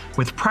saints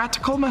with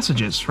practical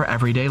messages for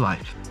everyday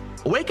life.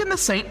 Awaken the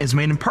Saint is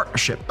made in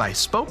partnership by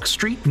Spoke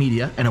Street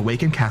Media and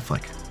Awaken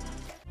Catholic.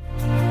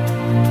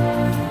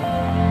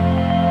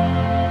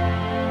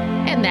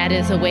 And that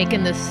That is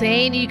Awaken the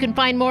Saint. You can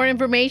find more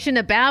information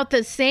about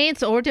the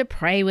saints or to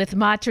pray with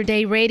Mater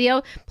Dei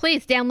Radio.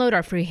 Please download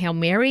our free Hail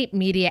Mary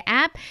media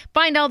app.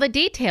 Find all the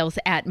details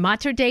at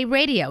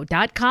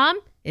materdeiradio.com.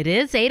 It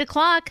is 8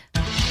 o'clock.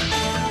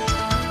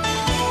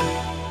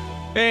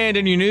 And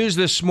in your news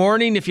this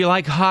morning, if you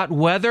like hot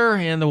weather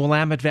and the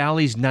Willamette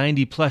Valley's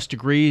 90-plus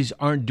degrees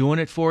aren't doing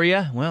it for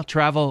you, well,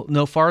 travel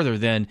no farther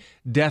than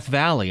Death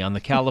Valley on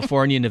the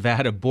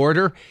California-Nevada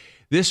border.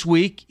 This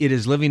week, it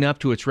is living up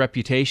to its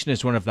reputation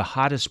as one of the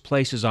hottest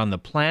places on the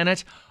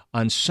planet.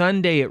 On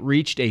Sunday, it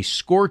reached a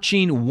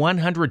scorching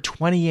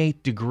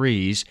 128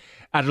 degrees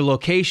at a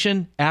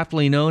location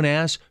aptly known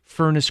as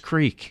Furnace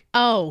Creek.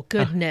 Oh,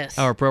 goodness.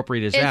 How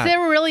appropriate is that? Is there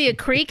really a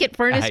creek at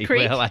Furnace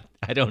Creek? Well,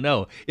 I don't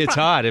know. It's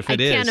hot if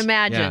it is. I can't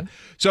imagine. Yeah.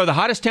 So the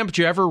hottest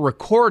temperature ever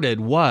recorded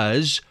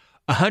was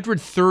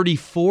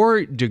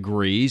 134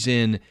 degrees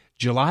in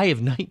July of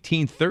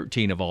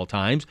 1913 of all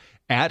times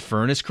at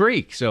Furnace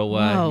Creek. So,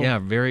 yeah,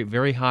 very,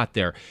 very hot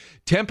there.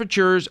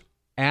 Temperatures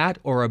at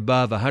or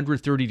above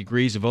 130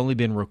 degrees have only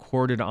been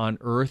recorded on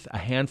Earth a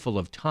handful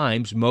of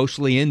times,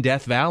 mostly in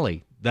Death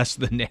Valley. That's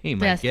the name,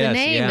 That's I guess. the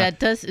name. Yeah.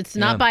 It's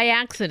not by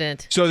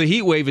accident. So the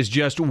heat wave is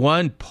just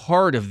one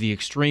part of the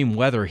extreme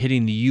weather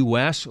hitting the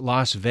U.S.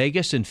 Las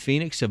Vegas and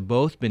Phoenix have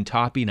both been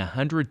topping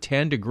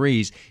 110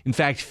 degrees. In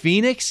fact,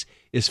 Phoenix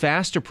is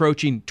fast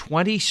approaching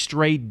 20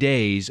 straight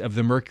days of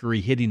the mercury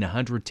hitting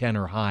 110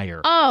 or higher.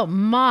 Oh,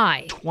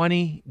 my.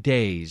 20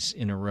 days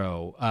in a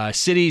row.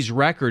 City's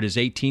record is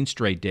 18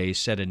 straight days,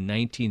 set in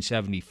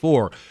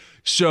 1974.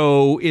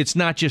 So it's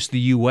not just the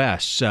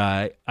U.S.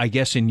 I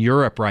guess in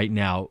Europe right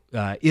now,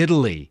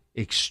 Italy,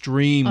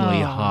 extremely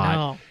hot.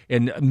 No.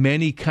 And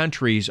many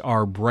countries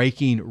are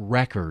breaking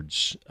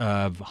records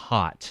of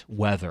hot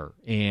weather.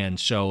 And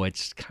so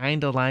it's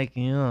kind of like,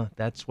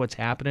 that's what's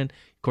happening.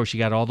 Of course, you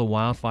got all the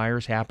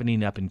wildfires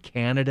happening up in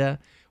Canada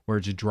where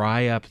it's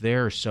dry up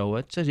there. So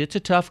it's a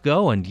tough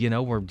go. And,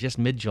 we're just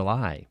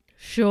mid-July.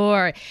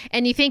 Sure.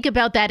 And you think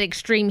about that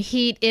extreme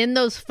heat in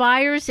those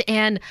fires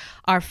and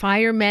our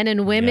firemen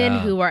and women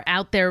who are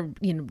out there,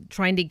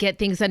 trying to get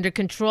things under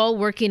control,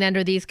 working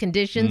under these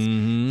conditions.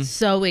 Mm-hmm.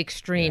 So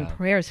extreme.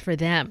 Prayers for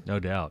them. No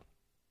doubt.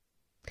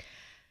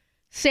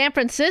 San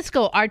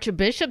Francisco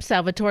Archbishop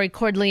Salvatore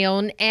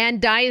Cordileone and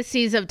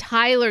Diocese of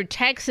Tyler,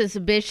 Texas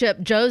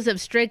Bishop Joseph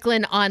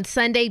Strickland on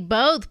Sunday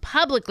both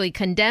publicly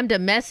condemned a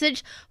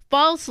message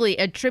falsely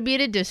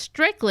attributed to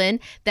Strickland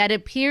that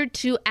appeared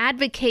to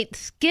advocate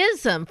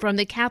schism from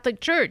the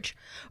Catholic Church.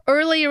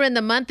 Earlier in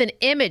the month, an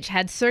image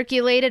had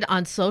circulated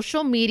on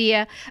social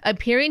media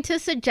appearing to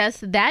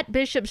suggest that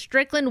Bishop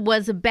Strickland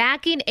was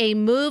backing a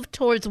move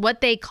towards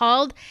what they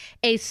called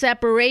a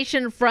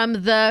separation from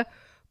the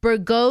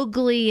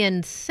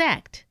Bergoglian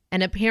sect,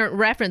 an apparent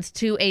reference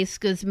to a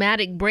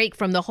schismatic break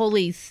from the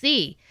Holy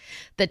See.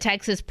 The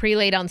Texas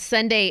prelate on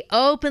Sunday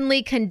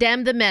openly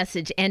condemned the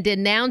message and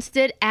denounced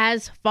it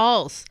as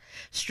false.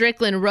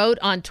 Strickland wrote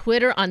on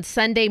Twitter on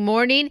Sunday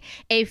morning,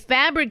 "A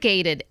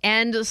fabricated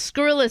and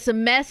scurrilous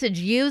message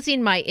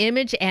using my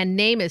image and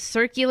name is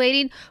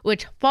circulating,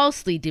 which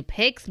falsely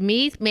depicts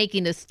me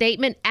making a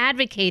statement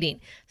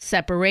advocating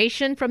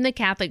separation from the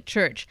Catholic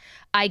Church.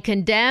 I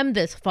condemn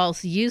this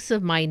false use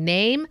of my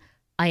name.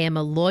 I am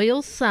a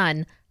loyal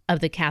son of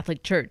the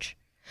Catholic Church."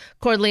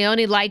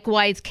 Cordileone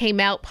likewise came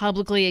out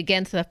publicly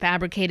against the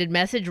fabricated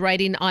message,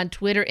 writing on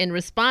Twitter in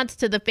response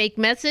to the fake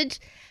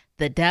message,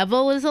 "The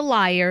devil is a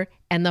liar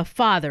and the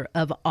father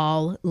of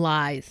all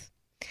lies."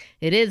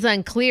 It is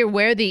unclear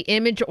where the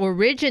image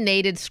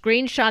originated.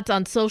 Screenshots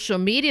on social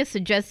media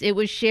suggest it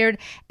was shared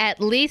at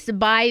least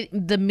by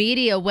the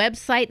media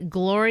website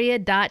Gloria.tv.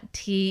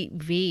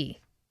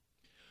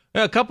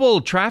 A couple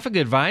traffic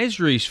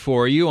advisories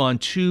for you on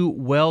two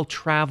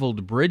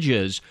well-traveled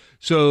bridges.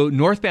 So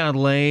northbound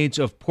lanes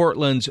of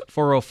Portland's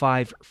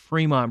 405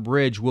 Fremont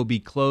Bridge will be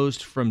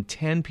closed from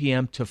 10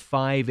 p.m. to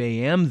 5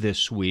 a.m.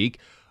 this week.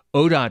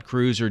 ODOT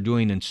crews are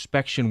doing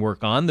inspection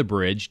work on the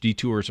bridge.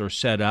 Detours are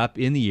set up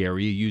in the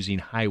area using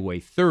Highway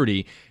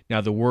 30. Now,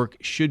 the work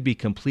should be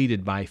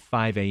completed by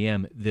 5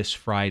 a.m. this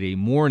Friday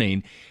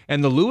morning.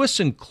 And the Lewis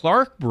and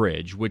Clark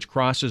Bridge, which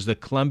crosses the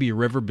Columbia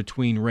River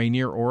between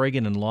Rainier,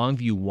 Oregon and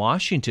Longview,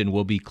 Washington,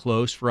 will be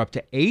closed for up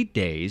to 8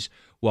 days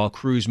while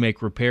crews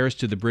make repairs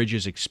to the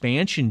bridge's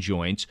expansion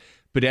joints.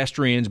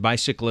 Pedestrians,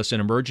 bicyclists, and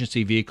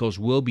emergency vehicles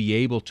will be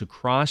able to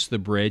cross the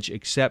bridge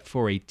except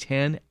for a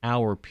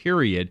 10-hour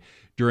period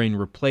during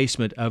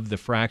replacement of the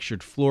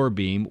fractured floor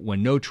beam,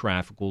 when no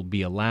traffic will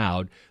be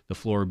allowed. The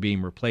floor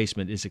beam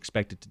replacement is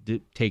expected to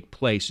take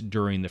place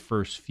during the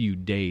first few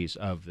days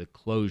of the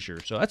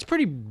closure. So that's a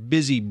pretty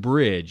busy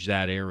bridge,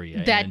 that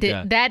area.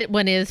 That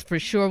one is for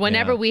sure.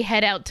 Whenever we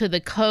head out to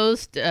the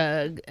coast,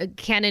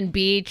 Cannon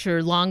Beach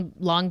or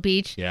Long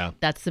Beach,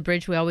 that's the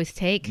bridge we always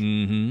take.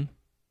 Mm-hmm.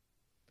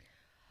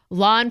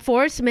 Law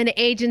enforcement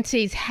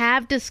agencies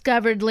have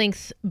discovered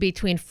links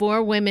between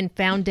 4 women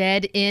found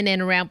dead in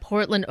and around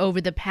Portland over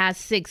the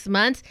past 6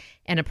 months,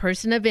 and a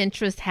person of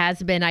interest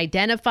has been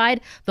identified,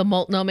 the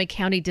Multnomah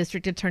County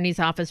District Attorney's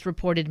Office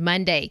reported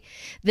Monday.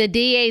 The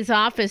DA's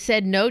office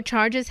said no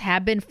charges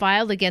have been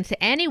filed against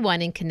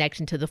anyone in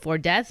connection to the 4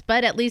 deaths,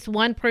 but at least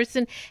one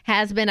person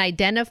has been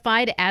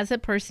identified as a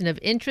person of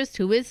interest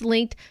who is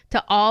linked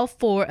to all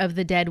 4 of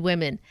the dead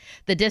women.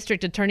 The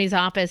District Attorney's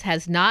Office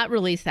has not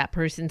released that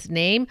person's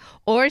name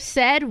or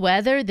said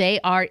whether they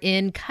are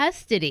in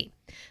custody.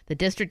 The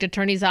District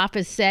Attorney's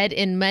Office said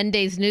in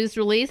Monday's news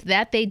release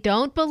that they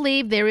don't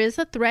believe there is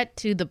a threat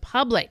to the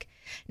public.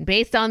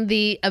 Based on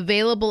the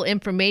available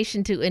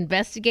information to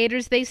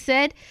investigators, they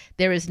said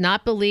there is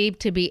not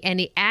believed to be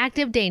any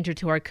active danger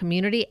to our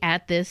community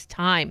at this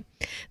time.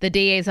 The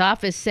DA's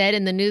office said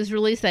in the news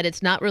release that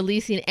it's not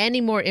releasing any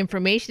more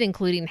information,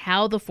 including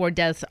how the 4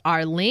 deaths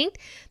are linked.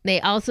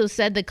 They also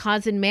said the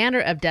cause and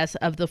manner of deaths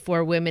of the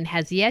 4 women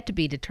has yet to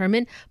be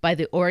determined by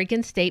the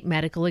Oregon State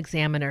Medical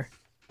Examiner.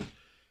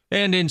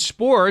 And in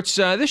sports,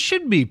 this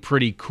should be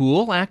pretty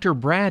cool. Actor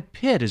Brad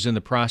Pitt is in the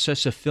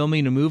process of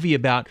filming a movie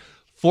about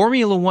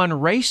Formula One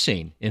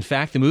racing. In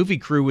fact, the movie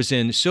crew was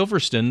in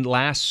Silverstone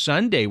last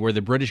Sunday, where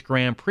the British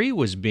Grand Prix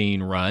was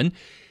being run.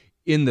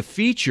 In the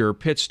feature,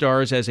 Pitt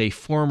stars as a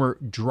former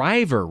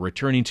driver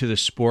returning to the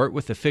sport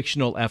with the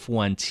fictional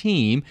F1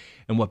 team.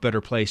 And what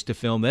better place to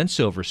film than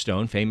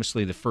Silverstone,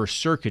 famously the first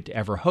circuit to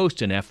ever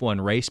host an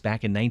F1 race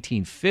back in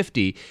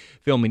 1950.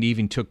 Filming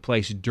even took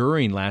place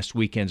during last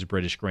weekend's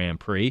British Grand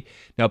Prix.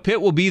 Now,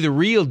 Pitt will be the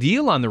real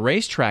deal on the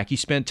racetrack. He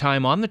spent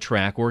time on the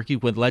track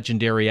working with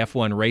legendary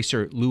F1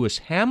 racer Lewis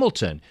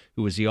Hamilton,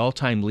 who was the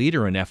all-time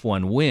leader in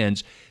F1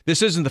 wins.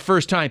 This isn't the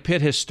first time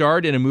Pitt has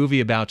starred in a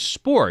movie about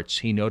sports.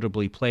 He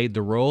notably played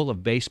the role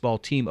of baseball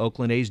team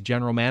Oakland A's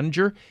general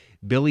manager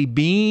Billy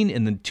Beane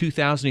in the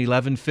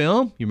 2011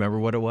 film. You remember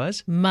what it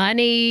was?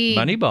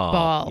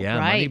 Moneyball. Yeah,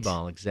 right.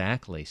 Moneyball,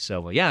 exactly.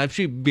 So, yeah, it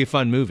should be a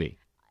fun movie.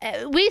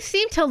 We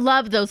seem to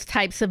love those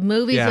types of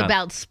movies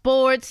about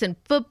sports and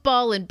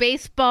football and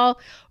baseball,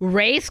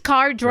 race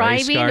car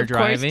driving.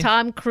 Course,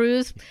 Tom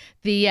Cruise,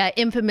 the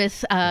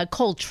infamous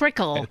Cole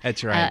Trickle.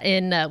 That's right.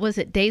 In, was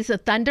it Days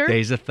of Thunder?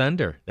 Days of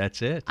Thunder.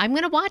 That's it. I'm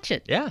going to watch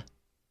it. Yeah.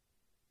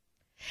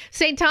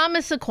 St.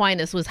 Thomas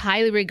Aquinas was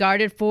highly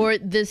regarded for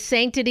the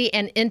sanctity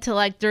and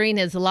intellect during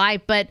his life,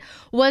 but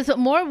was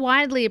more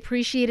widely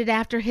appreciated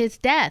after his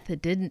death.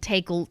 It didn't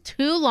take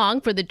too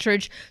long for the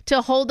church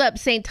to hold up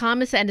St.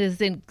 Thomas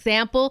as an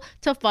example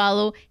to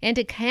follow and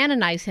to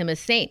canonize him as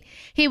saint.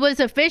 He was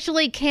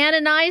officially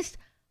canonized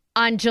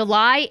on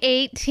July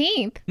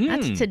 18th,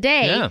 that's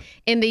today,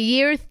 in the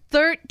year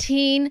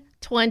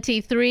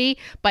 1323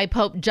 by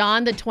Pope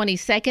John the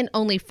 22nd,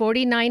 only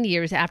 49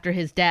 years after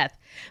his death.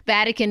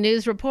 Vatican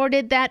News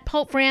reported that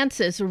Pope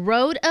Francis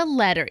wrote a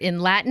letter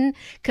in Latin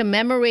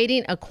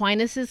commemorating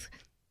Aquinas'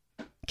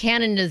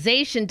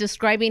 canonization,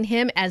 describing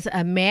him as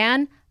a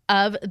man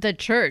of the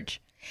church.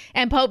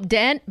 And Pope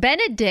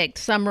Benedict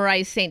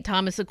summarized St.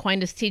 Thomas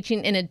Aquinas'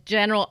 teaching in a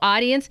general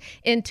audience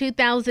in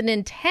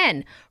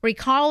 2010,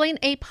 recalling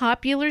a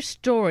popular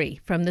story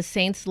from the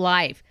saint's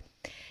life.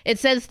 It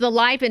says the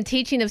life and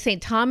teaching of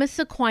St. Thomas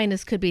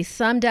Aquinas could be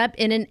summed up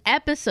in an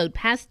episode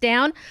passed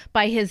down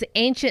by his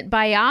ancient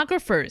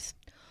biographers.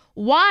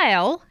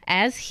 While,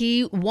 as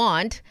he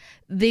wont,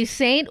 the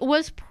saint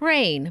was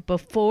praying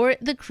before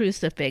the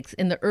crucifix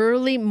in the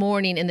early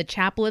morning in the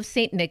chapel of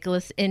St.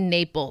 Nicholas in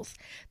Naples,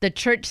 the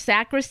church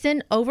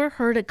sacristan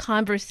overheard a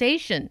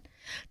conversation.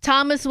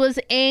 Thomas was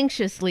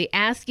anxiously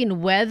asking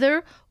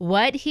whether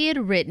what he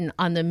had written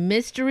on the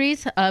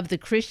mysteries of the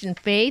Christian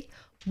faith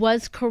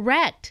was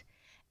correct.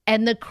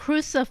 And the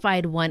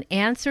crucified one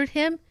answered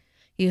him,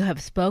 "You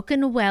have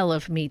spoken well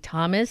of me,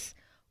 Thomas.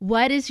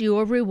 What is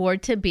your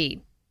reward to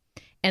be?"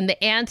 And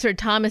the answer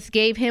Thomas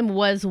gave him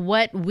was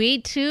what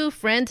we too,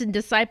 friends and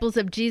disciples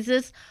of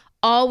Jesus,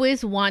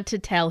 always want to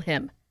tell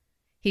him.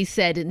 He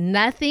said,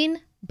 "Nothing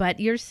but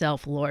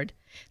yourself, Lord."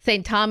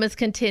 St. Thomas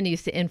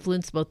continues to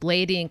influence both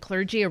laity and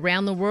clergy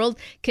around the world,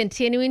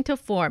 continuing to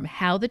form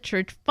how the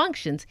church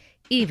functions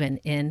even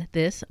in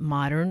this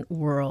modern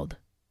world.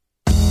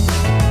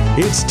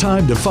 It's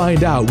time to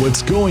find out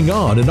what's going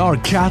on in our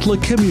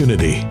Catholic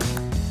community.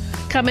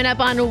 Coming up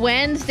on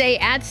Wednesday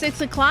at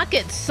 6 o'clock,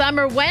 it's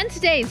Summer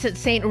Wednesdays at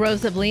St.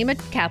 Rose of Lima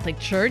Catholic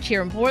Church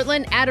here in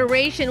Portland.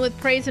 Adoration with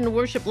praise and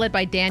worship led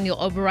by Daniel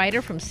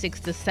Oberreiter from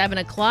 6 to 7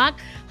 o'clock.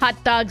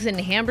 Hot dogs and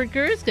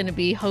hamburgers going to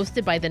be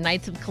hosted by the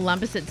Knights of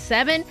Columbus at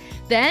 7.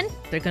 Then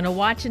they're going to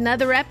watch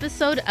another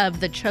episode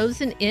of The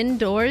Chosen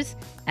indoors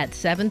at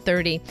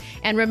 7:30.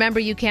 And remember,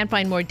 you can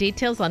find more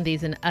details on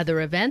these and other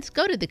events.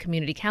 Go to the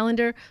community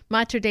calendar,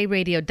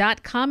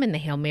 materdeiradio.com, and the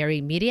Hail Mary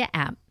Media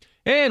app.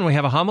 And we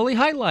have a homily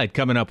highlight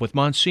coming up with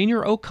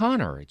Monsignor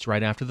O'Connor. It's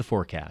right after the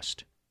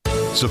forecast.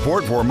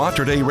 Support for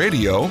Mater Dei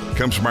Radio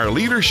comes from our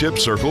Leadership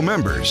Circle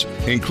members,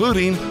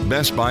 including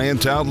Best Buy in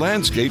Town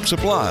Landscape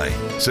Supply.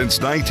 Since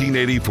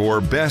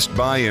 1984, Best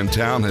Buy in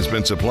Town has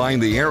been supplying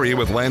the area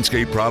with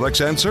landscape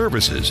products and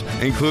services,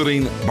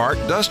 including bark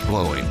dust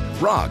blowing,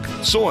 rock,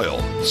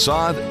 soil,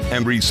 sod,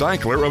 and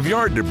recycler of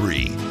yard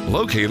debris.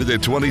 Located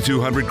at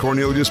 2200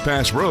 Cornelius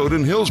Pass Road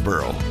in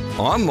Hillsboro.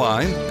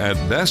 Online at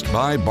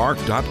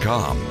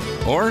bestbuybark.com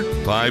or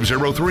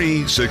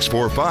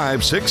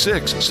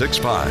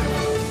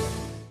 503-645-6665.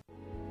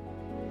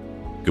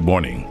 Good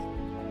morning.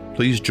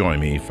 Please join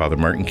me, Father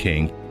Martin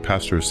King,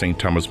 pastor of St.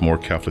 Thomas More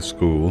Catholic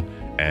School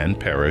and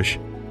Parish,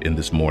 in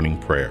this morning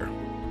prayer.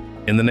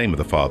 In the name of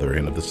the Father,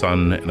 and of the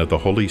Son, and of the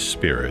Holy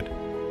Spirit.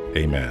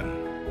 Amen.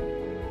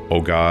 O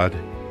God,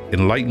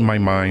 enlighten my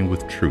mind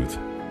with truth,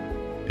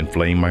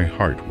 inflame my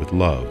heart with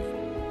love,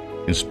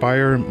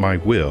 inspire my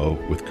will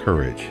with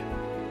courage,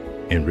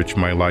 enrich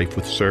my life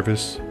with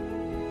service,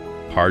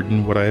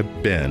 pardon what I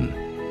have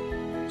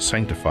been,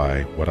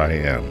 sanctify what I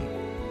am.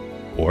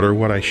 Order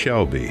what I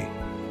shall be,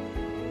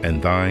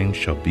 and thine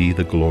shall be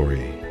the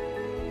glory,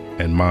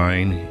 and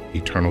mine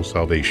eternal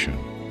salvation.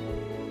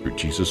 Through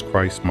Jesus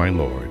Christ my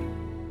Lord.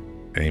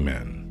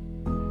 Amen.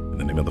 In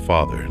the name of the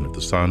Father, and of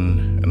the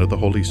Son, and of the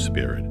Holy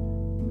Spirit.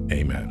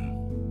 Amen.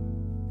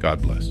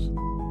 God bless.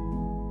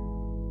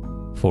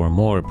 For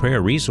more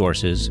prayer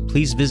resources,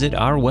 please visit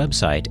our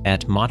website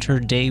at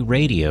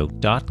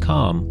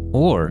materdeiradio.com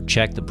or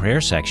check the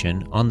prayer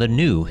section on the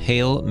new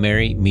Hail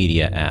Mary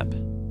Media app.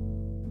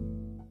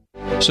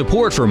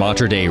 Support for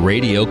Mater Dei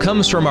Radio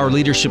comes from our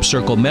Leadership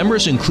Circle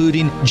members,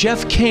 including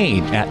Jeff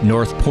Kane at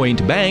North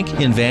Point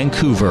Bank in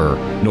Vancouver.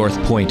 North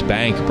Point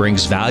Bank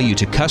brings value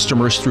to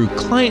customers through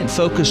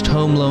client-focused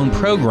home loan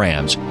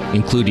programs,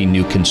 including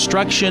new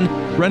construction,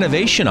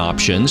 renovation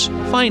options,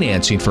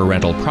 financing for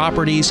rental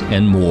properties,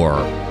 and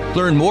more.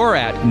 Learn more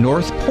at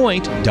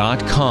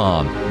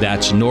northpointe.com.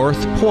 That's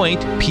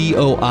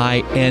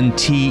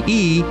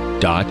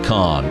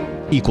northpointe.com.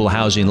 Equal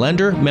housing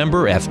lender,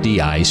 member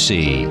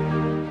FDIC.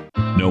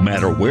 No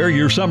matter where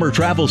your summer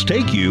travels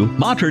take you,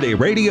 Mater Dei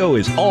Radio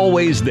is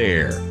always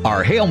there.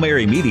 Our Hail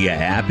Mary Media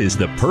app is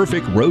the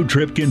perfect road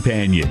trip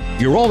companion.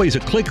 You're always a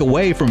click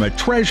away from a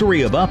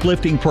treasury of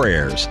uplifting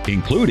prayers,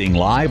 including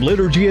live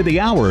Liturgy of the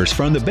Hours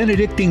from the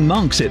Benedictine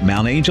monks at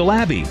Mount Angel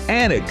Abbey,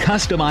 and a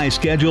customized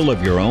schedule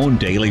of your own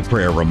daily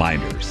prayer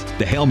reminders.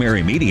 The Hail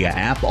Mary Media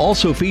app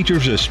also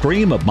features a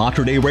stream of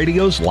Mater Dei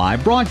Radio's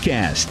live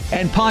broadcast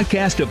and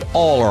podcast of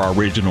all our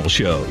original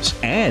shows,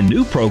 and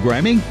new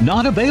programming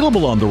not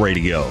available on the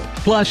radio.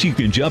 Plus, you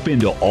can jump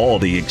into all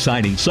the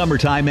exciting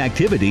summertime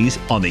activities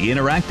on the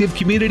interactive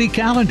community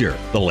calendar,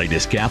 the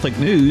latest Catholic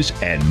news,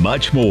 and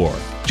much more.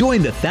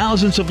 Join the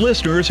thousands of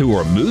listeners who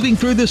are moving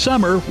through the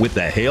summer with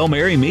the Hail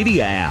Mary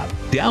Media app.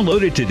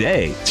 Download it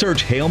today.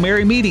 Search Hail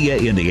Mary Media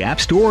in the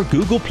App Store,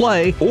 Google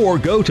Play, or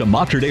go to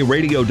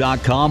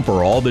materdeiradio.com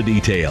for all the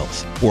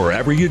details.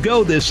 Wherever you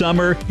go this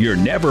summer, you're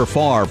never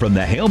far from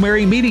the Hail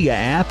Mary Media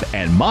app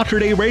and Mater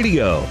Dei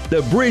Radio,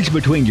 the bridge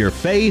between your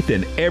faith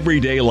and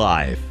everyday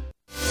life.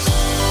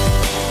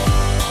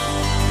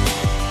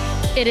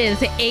 It is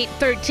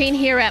 8:13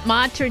 here at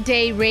Mater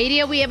Dei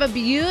Radio. We have a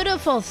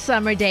beautiful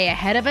summer day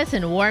ahead of us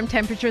and warm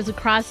temperatures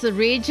across the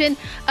region.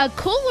 A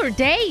cooler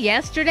day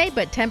yesterday,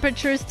 but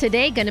temperatures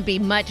today going to be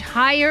much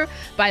higher.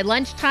 By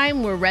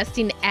lunchtime, we're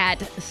resting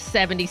at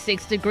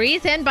 76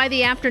 degrees, and by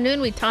the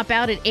afternoon, we top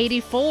out at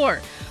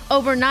 84.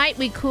 Overnight,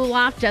 we cool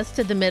off just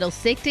to the middle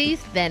 60s,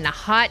 then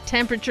hot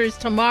temperatures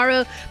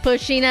tomorrow,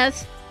 pushing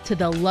us to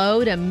the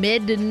low to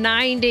mid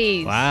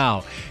 90s.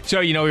 Wow. So,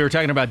 we were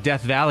talking about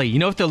Death Valley. You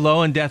know what the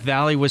low in Death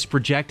Valley was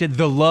projected?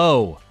 The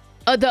low.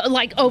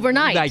 Like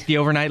overnight. Like the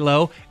overnight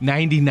low?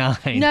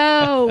 99.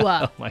 No.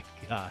 Oh, my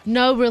God.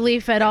 No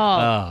relief at all.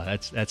 Oh,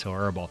 that's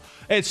horrible.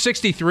 It's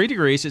 63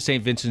 degrees at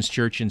St. Vincent's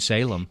Church in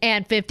Salem.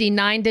 And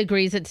 59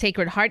 degrees at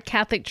Sacred Heart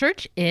Catholic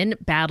Church in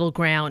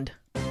Battleground.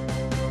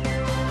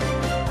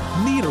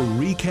 Need a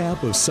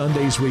recap of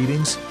Sunday's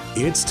readings?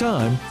 It's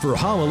time for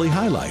Homily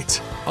Highlights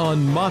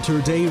on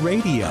Mater Dei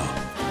Radio.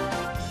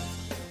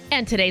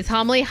 And today's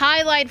homily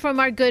highlight from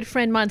our good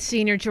friend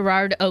Monsignor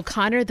Gerard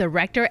O'Connor, the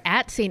rector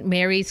at St.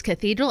 Mary's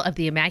Cathedral of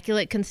the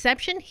Immaculate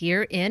Conception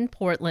here in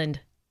Portland.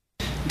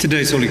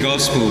 Today's Holy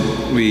Gospel,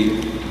 we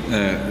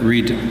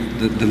read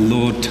that the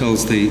Lord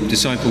tells the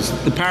disciples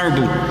the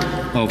parable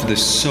of the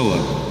sower.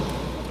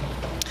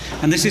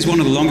 And this is one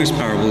of the longest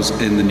parables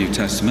in the New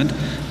Testament,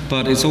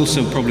 but it's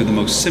also probably the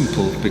most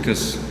simple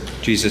because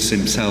Jesus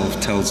himself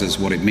tells us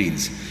what it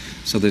means.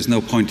 So there's no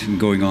point in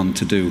going on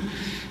to do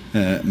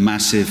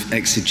massive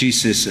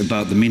exegesis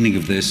about the meaning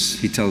of this.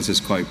 He tells us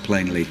quite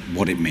plainly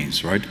what it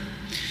means, right?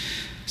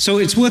 So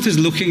it's worth us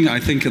looking, I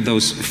think, at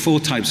those four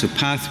types of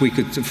path.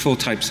 Four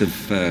types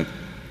of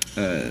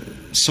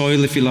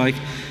soil, if you like,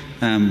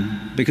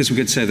 because we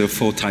could say there are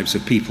four types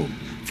of people.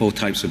 Four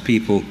types of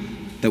people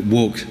that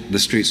walked the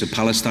streets of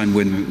Palestine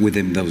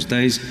within those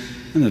days,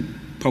 and there are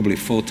probably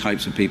four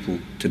types of people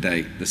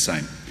today the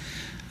same.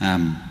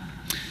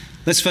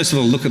 Let's first of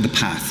all look at the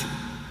path.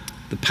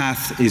 The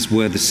path is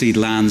where the seed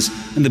lands,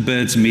 and the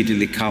birds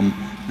immediately come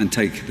and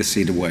take the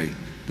seed away.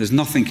 There's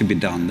nothing can be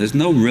done. There's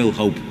no real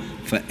hope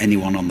for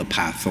anyone on the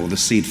path or the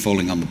seed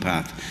falling on the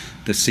path.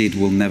 The seed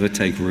will never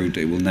take root,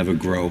 it will never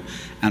grow,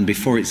 and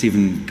before it's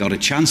even got a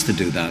chance to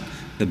do that,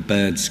 the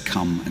birds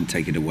come and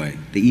take it away.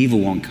 The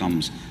evil one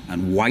comes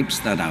and wipes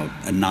that out,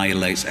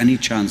 annihilates any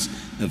chance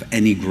of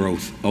any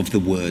growth of the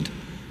word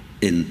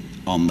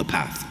on the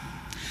path.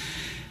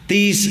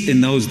 These, in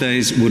those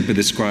days, would be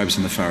the scribes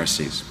and the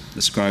Pharisees.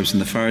 The scribes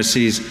and the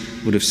Pharisees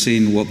would have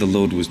seen what the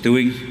Lord was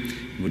doing.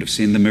 He would have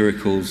seen the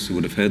miracles. He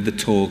would have heard the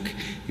talk.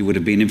 He would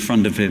have been in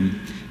front of him.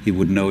 He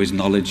would know his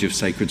knowledge of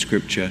sacred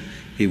scripture.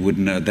 They would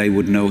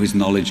know his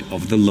knowledge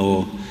of the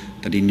law,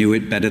 that he knew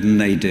it better than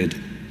they did.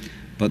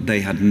 But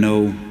they had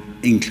no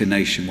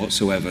inclination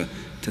whatsoever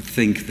to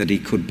think that he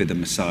could be the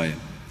Messiah.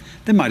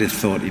 They might have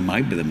thought he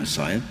might be the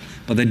Messiah,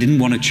 but they didn't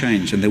want to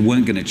change, and they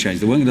weren't going to change.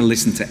 They weren't going to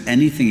listen to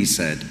anything he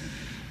said.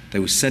 They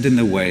were set in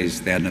their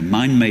ways. They had their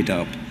mind made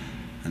up,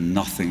 and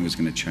nothing was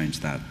going to change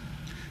that.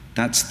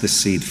 That's the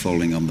seed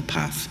falling on the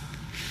path.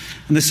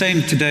 And the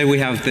same today, we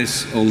have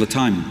this all the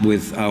time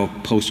with our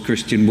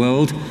post-Christian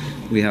world.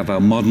 We have our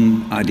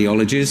modern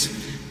ideologies,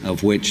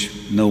 of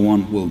which no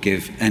one will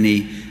give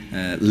any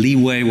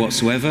leeway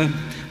whatsoever.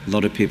 A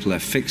lot of people are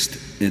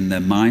fixed in their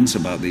minds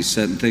about these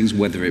certain things,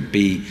 whether it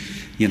be,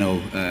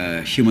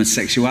 human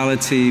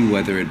sexuality,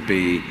 whether it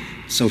be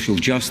social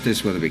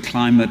justice, whether it be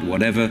climate,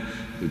 whatever.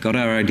 We've got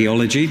our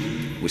ideology,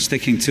 we're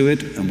sticking to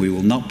it, and we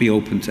will not be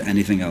open to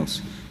anything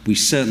else. We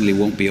certainly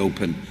won't be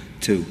open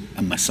to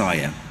a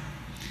Messiah.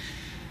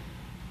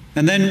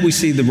 And then we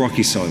see the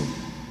rocky soil.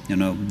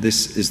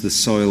 This is the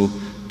soil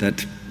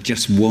that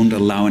just won't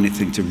allow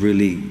anything to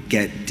really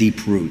get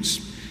deep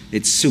roots.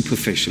 It's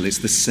superficial, it's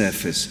the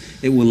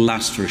surface. It will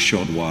last for a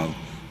short while.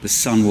 The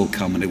sun will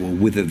come and it will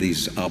wither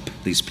these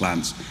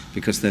plants,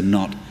 because they're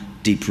not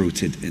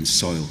deep-rooted in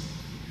soil.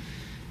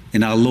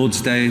 In our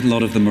Lord's day, a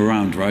lot of them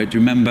around, right? Do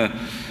you remember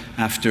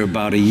after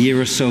about a year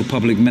or so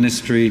public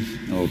ministry,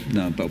 or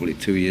no, probably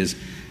 2 years,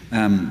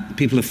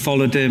 people have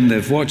followed him,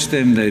 they've watched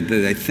him,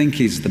 they think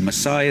he's the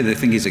Messiah, they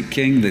think he's a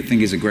king, they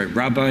think he's a great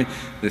rabbi,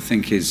 they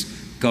think he's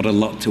got a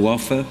lot to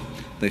offer.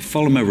 They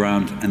follow him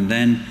around, and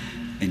then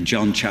in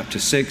John chapter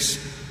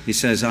 6, he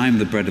says, I am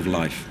the bread of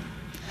life.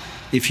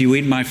 If you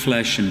eat my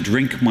flesh and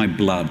drink my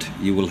blood,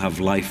 you will have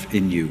life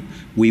in you.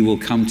 We will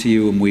come to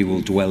you and we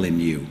will dwell in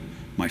you,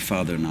 my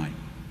Father and I.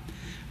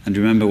 And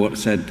remember what it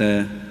said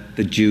there?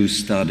 The Jews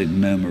started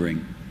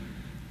murmuring.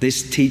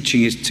 This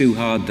teaching is too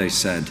hard, they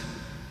said,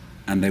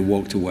 and they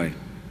walked away.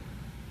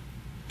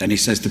 Then he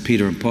says to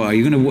Peter and Paul,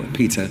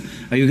 Peter,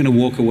 are you going to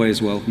walk away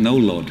as well? No,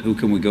 Lord, who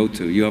can we go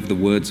to? You have the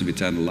words of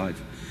eternal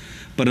life.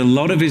 But a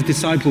lot of his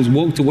disciples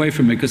walked away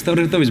from him because they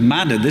thought he was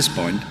mad at this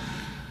point.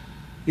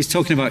 He's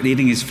talking about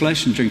eating his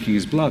flesh and drinking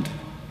his blood.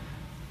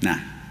 Nah,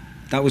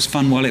 that was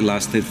fun while it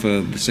lasted for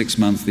the 6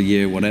 months, the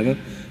year, whatever.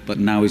 But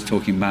now he's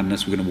talking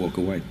madness, we're going to walk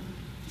away.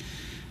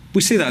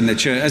 We see that in the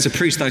church. As a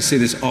priest, I see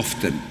this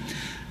often.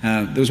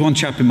 There was one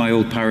chap in my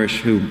old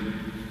parish who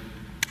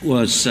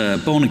was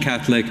born a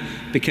Catholic,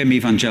 became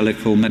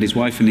evangelical, met his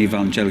wife in the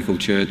evangelical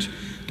church,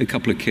 had a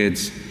couple of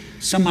kids,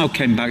 somehow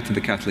came back to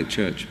the Catholic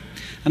Church.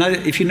 And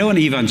if you know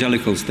any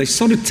evangelicals, they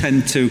sort of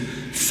tend to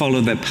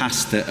follow their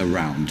pastor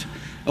around,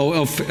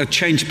 or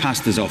change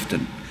pastors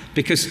often,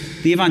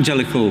 because the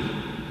evangelical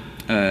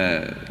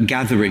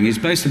gathering is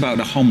based about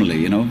a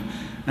homily,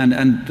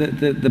 and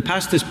the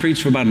pastors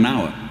preach for about an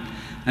hour.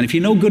 And if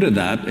you're no good at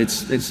that,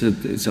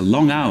 it's a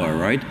long hour,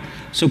 right?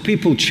 So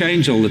people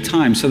change all the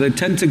time. So they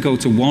tend to go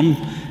to one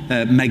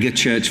mega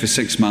church for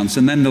 6 months,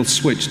 and then they'll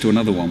switch to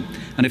another one.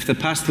 And if the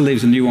pastor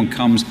leaves, a new one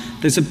comes.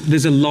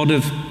 There's a lot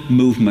of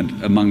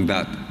movement among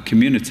that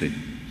community.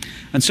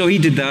 And so he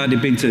did that.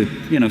 He'd been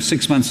to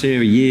 6 months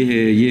here, a year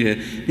here.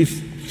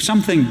 If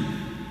something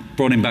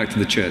brought him back to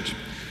the church,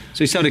 so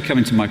he started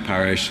coming to my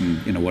parish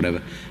and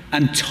whatever,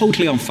 and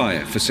totally on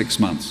fire for 6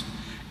 months.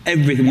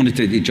 Everything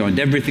he joined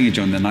everything. He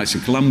joined the Knights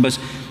of Columbus.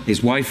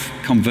 His wife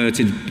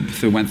converted,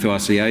 went through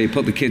RCA. He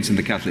put the kids in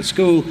the Catholic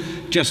school.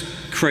 Just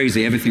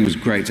crazy. Everything was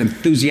great.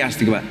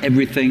 Enthusiastic about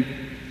everything.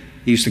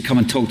 He used to come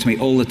and talk to me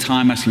all the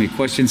time, asking me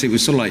questions. It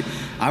was sort of like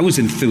I was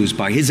enthused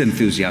by his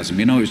enthusiasm.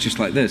 It was just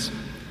like this.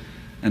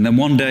 And then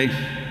one day,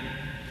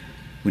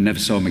 we never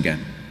saw him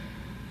again.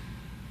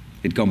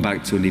 He'd gone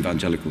back to an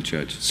evangelical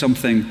church.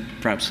 Something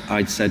perhaps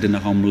I'd said in a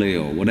homily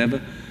or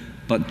whatever,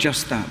 but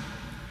just that.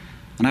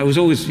 And I was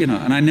always, and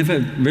I never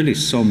really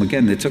saw him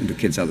again. They took the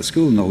kids out of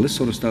school and all this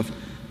sort of stuff.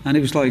 And it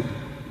was like,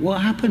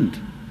 what happened?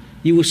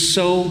 You were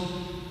so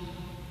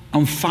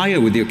on fire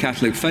with your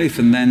Catholic faith,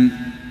 and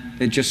then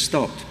it just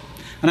stopped.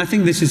 And I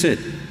think this is it.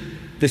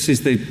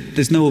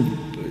 There's no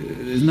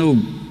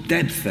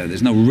depth there.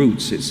 There's no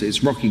roots.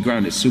 It's rocky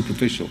ground. It's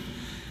superficial.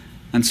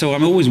 And so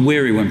I'm always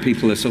weary when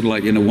people are sort of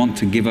like, want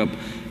to give up.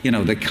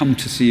 They come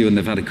to see you and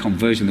they've had a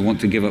conversion. They want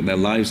to give up their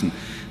lives, and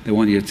they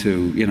want you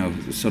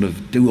to, sort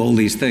of do all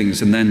these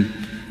things. And then,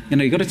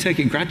 you've got to take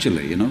it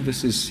gradually.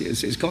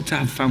 It's got to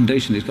have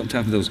foundation. It's got to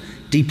have those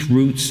deep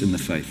roots in the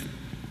faith.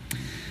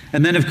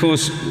 And then, of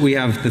course, we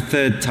have the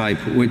third type,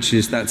 which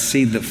is that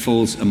seed that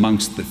falls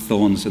amongst the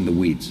thorns and the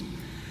weeds.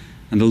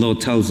 And the Lord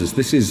tells us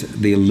this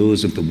is the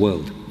allures of the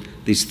world.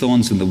 These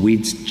thorns and the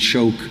weeds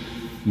choke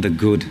the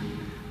good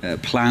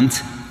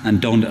plant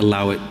and don't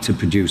allow it to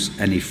produce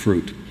any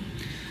fruit.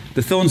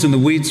 The thorns and the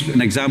weeds,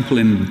 an example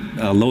in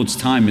our Lord's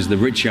time is the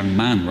rich young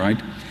man,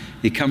 right?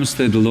 He comes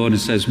to the Lord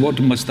and says, what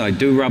must I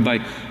do, Rabbi,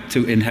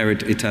 to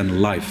inherit eternal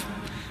life?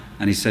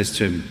 And he says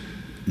to him,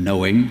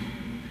 knowing.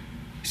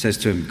 He says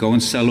to him, go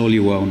and sell all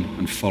you own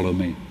and follow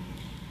me.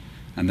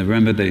 And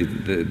remember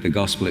the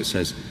gospel, it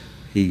says,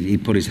 he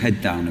put his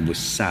head down and was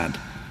sad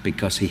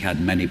because he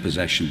had many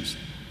possessions.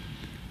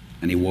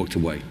 And he walked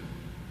away.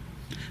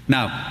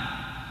 Now,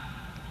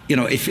 you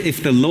know,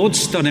 if the Lord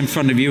stood in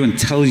front of you and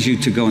tells you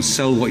to go and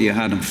sell what you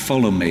had and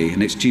follow me,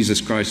 and it's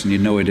Jesus Christ and you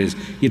know it is,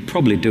 you'd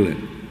probably do it.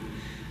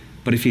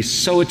 But if you're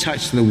so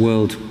attached to the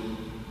world,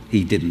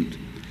 he didn't.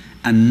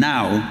 And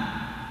now,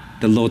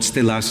 the Lord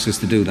still asks us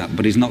to do that,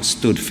 but he's not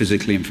stood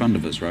physically in front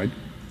of us, right?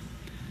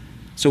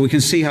 So we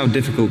can see how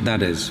difficult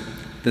that is,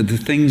 that the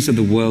things of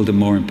the world are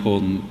more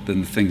important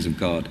than the things of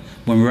God.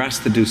 When we're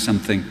asked to do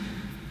something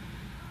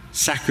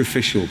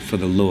sacrificial for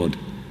the Lord,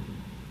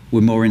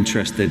 we're more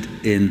interested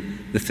in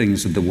the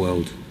things of the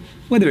world,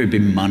 whether it be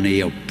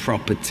money or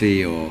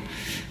property or,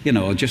 you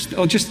know, or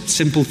just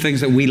simple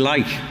things that we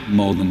like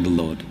more than the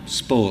Lord,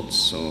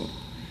 sports or,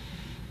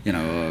 you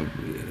know, or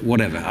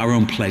whatever, our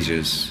own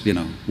pleasures, you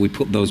know, we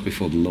put those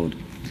before the Lord.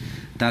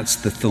 That's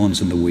the thorns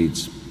and the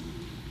weeds.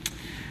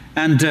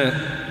 And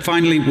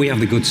finally, we have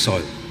the good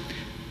soil.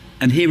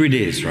 And here it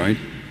is, right?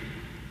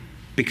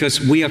 Because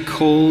we are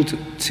called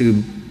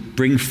to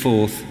bring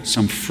forth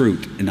some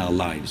fruit in our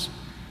lives.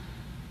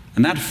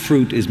 And that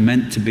fruit is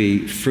meant to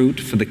be fruit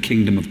for the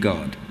kingdom of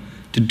God.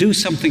 To do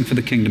something for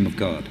the kingdom of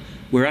God.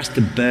 We're asked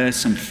to bear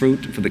some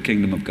fruit for the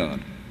kingdom of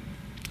God.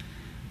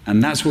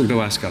 And that's what we'll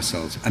go ask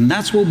ourselves. And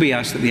that's what we'll be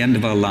asked at the end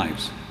of our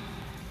lives.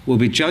 We'll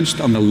be judged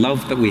on the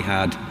love that we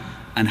had.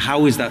 And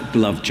how is that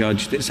love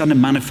judged? It's on a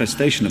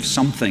manifestation of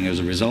something as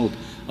a result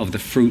of the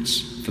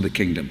fruits for the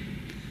kingdom.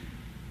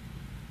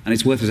 And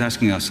it's worth us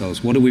asking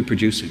ourselves, what are we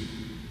producing?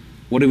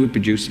 What are we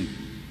producing?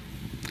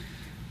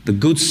 The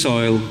good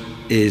soil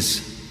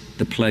is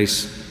the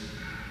place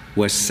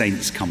where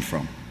saints come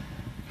from.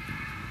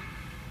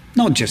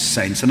 Not just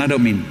saints, and I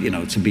don't mean, you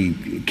know, to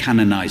be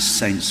canonized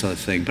saints sort of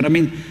thing, but I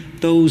mean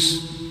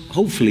those,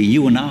 hopefully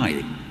you and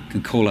I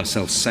can call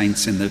ourselves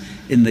saints in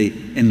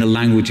the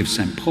language of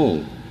St.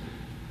 Paul.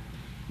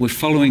 We're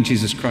following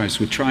Jesus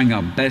Christ. We're trying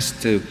our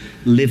best to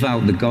live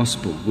out the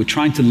gospel. We're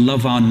trying to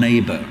love our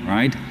neighbor,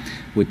 right?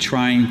 We're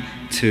trying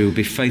to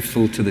be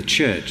faithful to the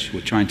church.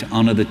 We're trying to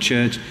honor the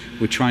church.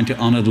 We're trying to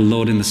honor the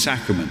Lord in the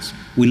sacraments.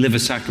 We live a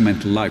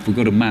sacramental life. We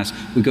go to Mass.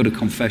 We go to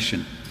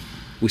confession.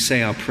 We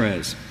say our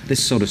prayers.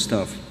 This sort of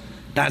stuff.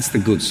 That's the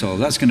good soul.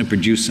 That's going to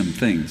produce some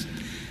things.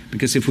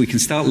 Because if we can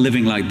start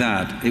living like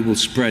that, it will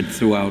spread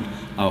throughout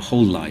our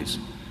whole lives.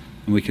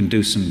 And we can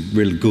do some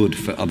real good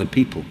for other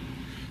people.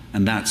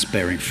 And that's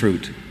bearing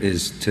fruit,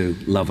 is to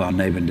love our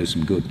neighbor and do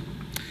some good.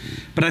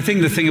 But I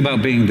think the thing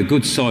about being the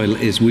good soil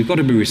is we've got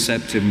to be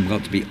receptive and we've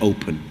got to be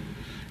open.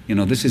 You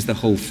know, this is the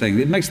whole thing.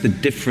 It makes the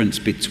difference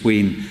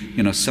between,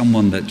 you know,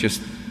 someone that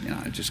just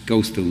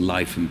goes through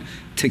life and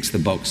ticks the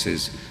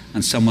boxes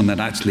and someone that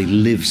actually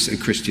lives a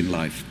Christian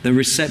life. They're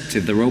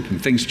receptive, they're open,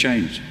 things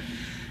change.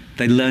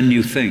 They learn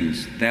new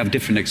things, they have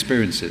different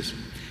experiences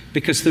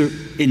because they're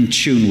in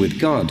tune with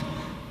God.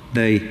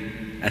 They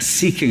are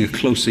seeking a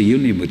closer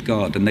union with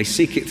God, and they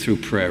seek it through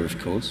prayer, of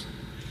course.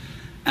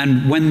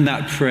 And when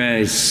that prayer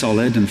is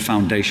solid and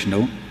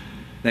foundational,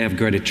 they have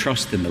greater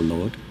trust in the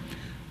Lord.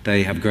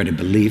 They have greater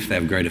belief, they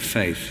have greater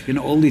faith. You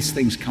know, all these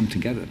things come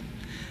together.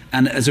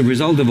 And as a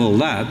result of all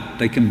that,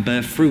 they can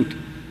bear fruit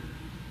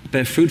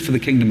for the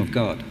kingdom of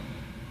God.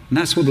 And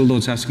that's what the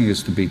Lord's asking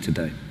us to be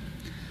today.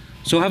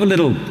 So have a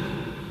little,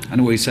 I don't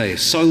know what you say, a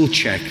soil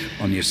check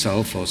on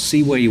yourself, or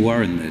see where you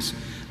are in this.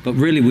 But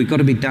really, we've got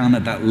to be down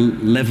at that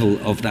level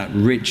of that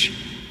rich,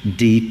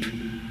 deep,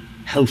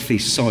 healthy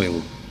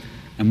soil.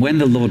 And when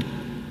the Lord,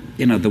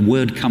 you know, the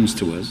word comes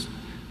to us,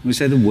 we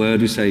say the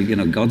word, we say, you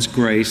know, God's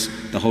grace,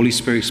 the Holy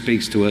Spirit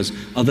speaks to us,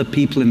 other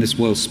people in this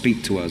world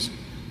speak to us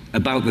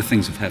about the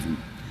things of heaven.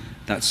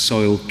 That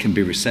soil can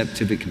be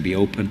receptive, it can be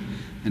open,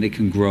 and it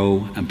can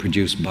grow and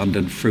produce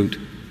abundant fruit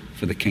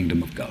for the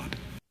kingdom of God.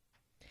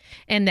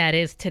 And that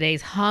is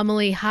today's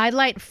homily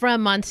highlight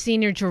from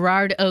Monsignor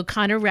Gerard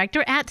O'Connor,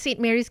 rector at St.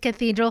 Mary's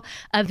Cathedral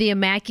of the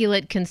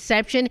Immaculate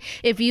Conception.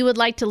 If you would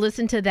like to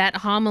listen to that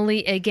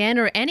homily again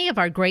or any of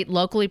our great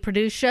locally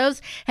produced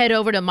shows, head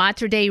over to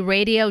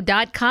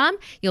materdeiradio.com.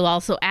 You'll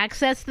also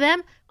access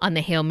them on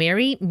the Hail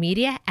Mary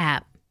Media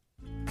app.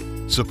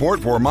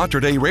 Support for Mater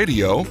Dei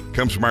Radio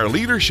comes from our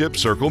Leadership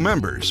Circle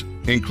members,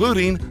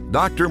 including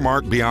Dr.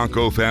 Mark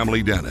Bianco,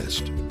 family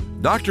dentist.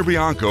 Dr.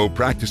 Bianco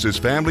practices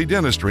family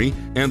dentistry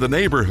in the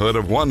neighborhood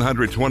of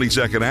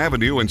 122nd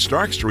Avenue and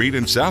Stark Street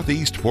in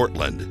Southeast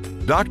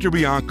Portland. Dr.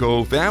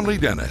 Bianco, family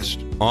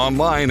dentist,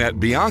 online at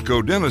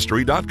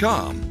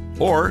biancodentistry.com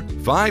or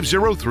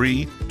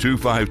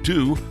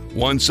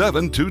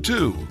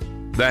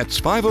 503-252-1722. That's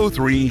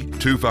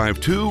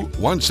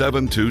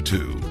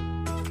 503-252-1722.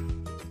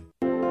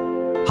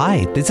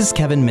 Hi, this is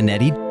Kevin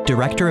Minetti,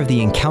 Director of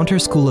the Encounter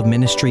School of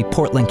Ministry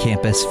Portland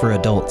campus for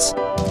adults.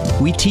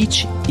 We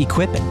teach,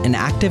 equip, and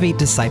activate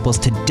disciples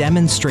to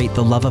demonstrate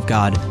the love of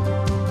God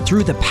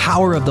through the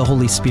power of the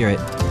Holy Spirit.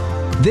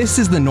 This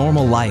is the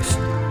normal life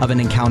of an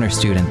Encounter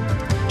student.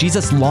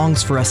 Jesus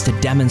longs for us to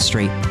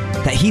demonstrate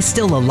that He's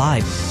still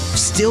alive,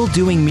 still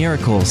doing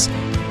miracles,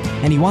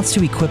 and He wants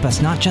to equip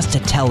us not just to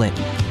tell it,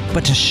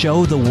 but to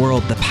show the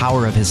world the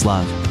power of His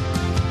love.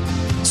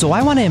 So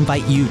I want to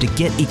invite you to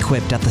get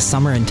equipped at the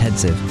Summer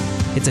Intensive.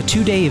 It's a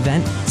 2-day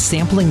event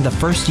sampling the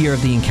first year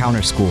of the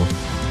Encounter School.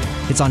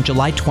 It's on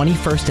July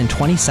 21st and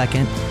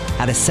 22nd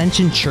at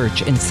Ascension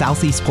Church in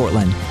Southeast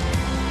Portland,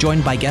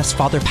 joined by guest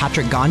Father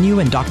Patrick Gagnon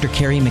and Dr.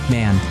 Carrie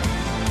McMahon.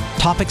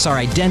 Topics are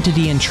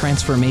identity and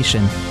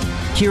transformation,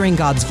 hearing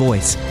God's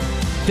voice,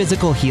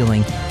 physical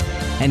healing,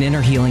 and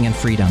inner healing and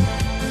freedom.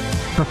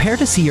 Prepare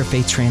to see your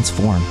faith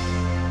transform.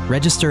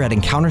 Register at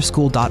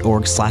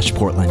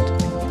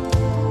encounterschool.org/Portland.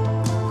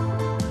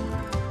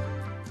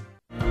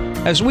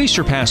 As we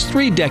surpass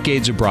 3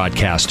 decades of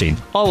broadcasting,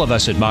 all of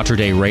us at Mater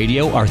Dei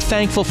Radio are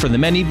thankful for the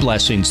many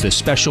blessings this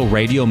special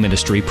radio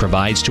ministry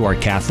provides to our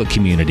Catholic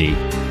community.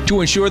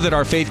 To ensure that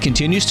our faith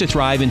continues to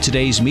thrive in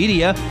today's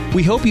media,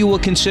 we hope you will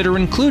consider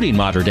including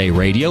Mater Dei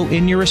Radio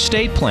in your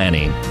estate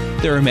planning.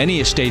 There are many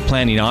estate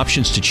planning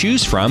options to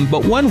choose from,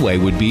 but one way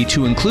would be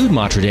to include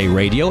Mater Dei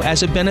Radio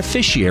as a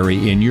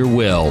beneficiary in your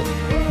will.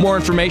 More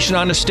information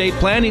on estate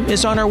planning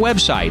is on our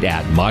website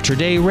at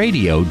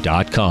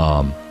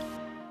materdeiradio.com.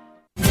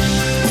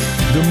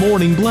 The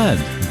Morning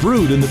Blend,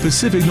 brewed in the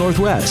Pacific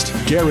Northwest,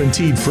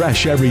 guaranteed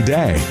fresh every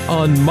day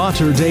on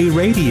Mater Dei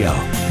Radio,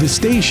 the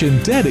station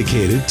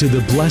dedicated to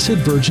the Blessed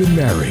Virgin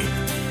Mary.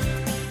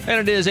 And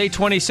it is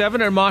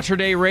 8:27 on Mater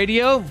Dei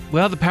Radio.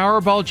 Well, the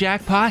Powerball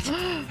jackpot,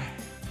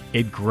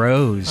 it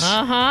grows.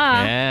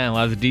 Yeah, a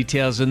lot of the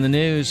details in the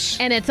news.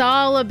 And it's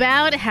all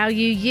about how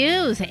you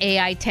use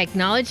AI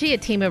technology. A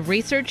team of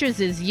researchers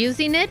is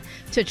using it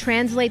to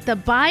translate the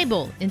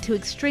Bible into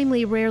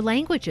extremely rare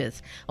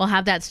languages. We'll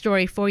have that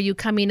story for you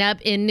coming up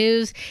in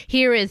news.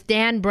 Here is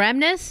Dan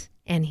Bremnes,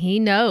 and he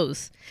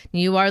knows.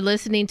 You are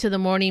listening to The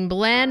Morning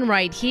Blend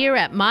right here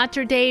at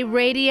Mater Dei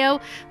Radio,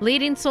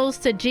 leading souls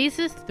to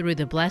Jesus through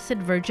the Blessed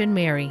Virgin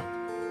Mary.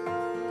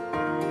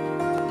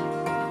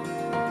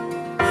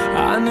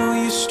 I know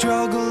you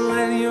struggle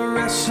and you're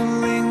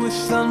wrestling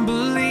with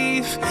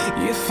unbelief.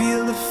 You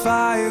feel the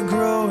fire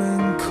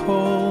growing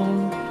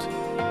cold.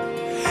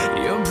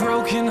 Your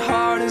broken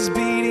heart is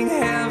beating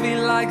heavy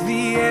like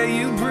the air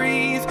you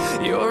breathe.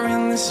 You're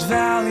in this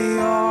valley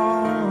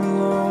all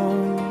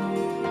alone.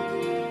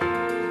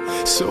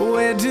 So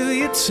where do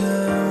you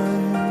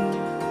turn?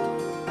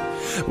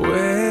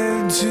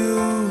 Where do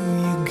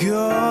you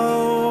go?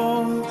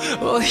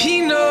 Well,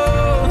 He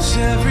knows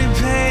every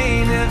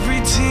pain,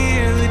 every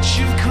tear that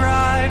you've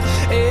cried,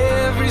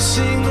 every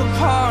single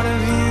part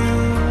of you.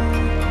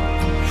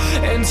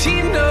 And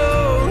He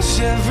knows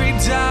every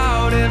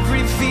doubt,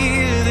 every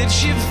fear that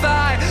you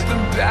fight, the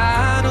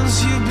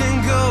battles you've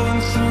been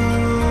going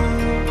through.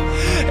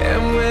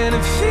 And when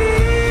it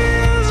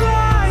feels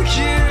like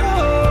you're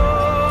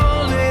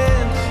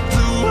holding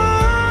the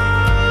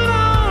world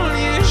on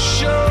your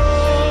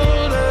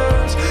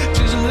shoulders,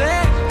 just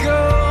let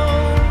go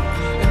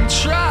and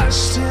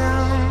trust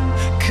Him,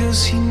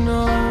 'cause He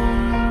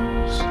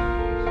knows.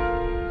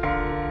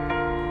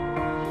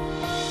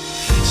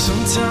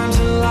 Sometimes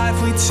in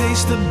life we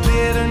taste the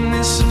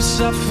bitterness of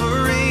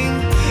suffering.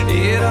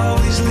 It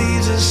always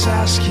leaves us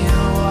asking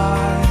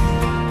why.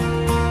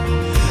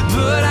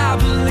 But I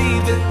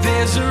believe that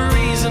there's a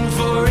reason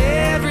for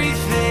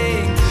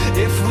everything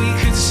if we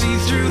could see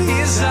through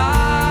His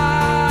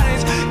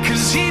eyes.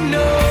 'Cause He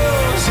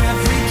knows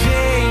every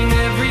pain,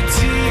 every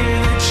tear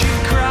that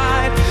you've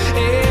cried,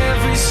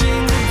 every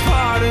single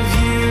part of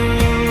you.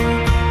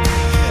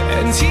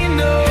 And He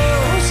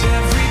knows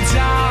every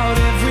doubt,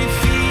 every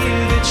fear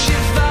that you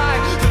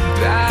fight, the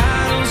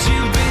battles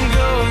you've been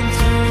going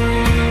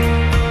through.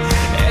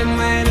 And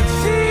when it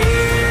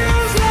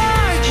feels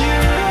like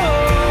you're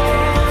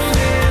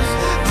holding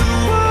the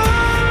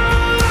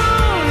world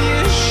on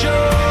your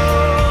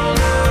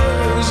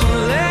shoulders,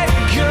 let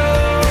go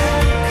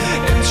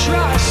and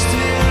trust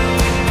Him,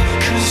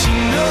 'cause He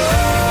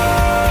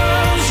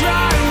knows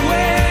right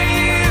where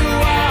you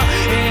are,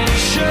 and He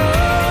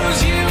shows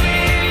you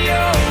in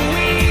your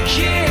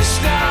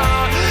weakest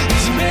hour.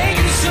 He's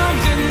making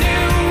something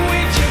new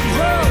with your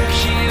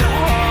broken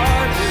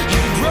heart,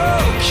 your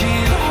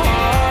broken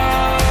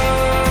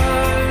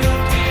heart.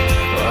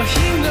 Oh,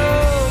 He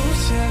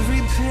knows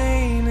every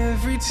pain,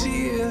 every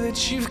tear that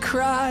you've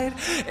cried,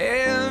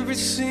 every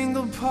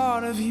single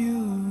part of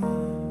you.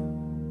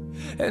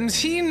 And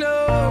He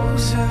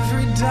knows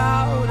every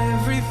doubt,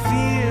 every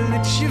fear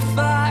that you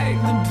fight,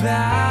 the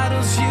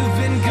battles you've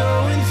been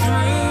going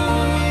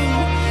through.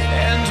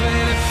 And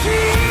when it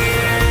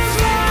feels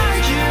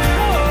like you're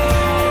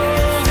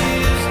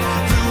holding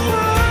the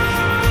world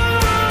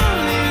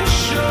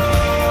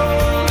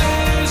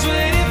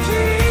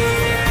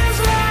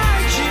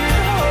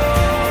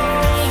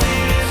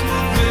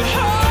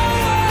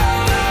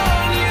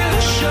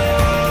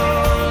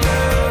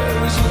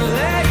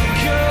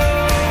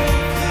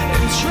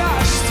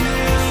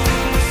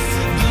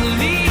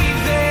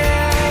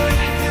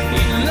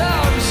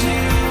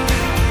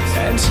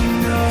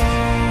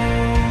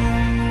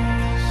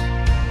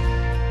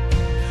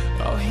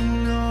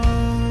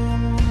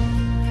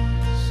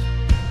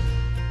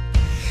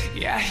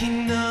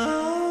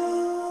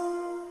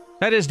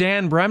That is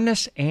Dan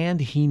Bremnes,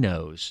 and he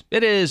knows.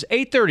 It is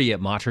 8:30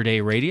 at Mater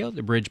Dei Radio,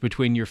 the bridge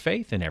between your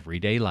faith and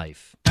everyday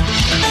life.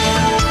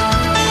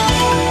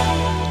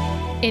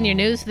 In your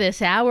news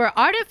this hour,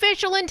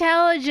 artificial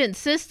intelligence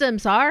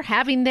systems are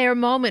having their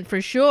moment for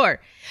sure.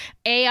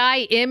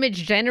 AI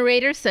image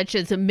generators such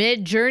as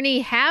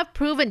Midjourney have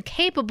proven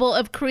capable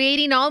of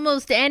creating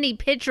almost any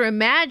picture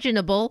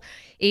imaginable,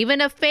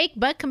 even a fake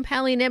but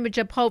compelling image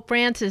of Pope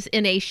Francis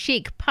in a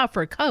chic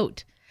puffer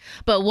coat.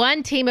 But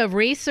one team of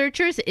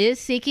researchers is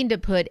seeking to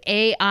put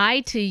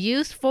AI to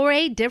use for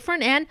a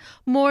different and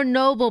more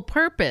noble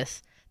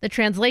purpose: the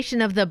translation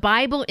of the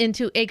Bible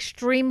into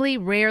extremely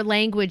rare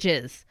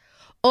languages.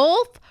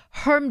 Ulf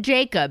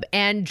Herm-Jacob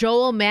and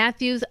Joel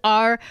Matthews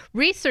are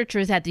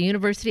researchers at the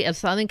University of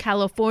Southern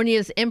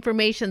California's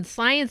Information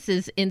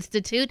Sciences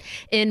Institute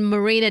in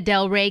Marina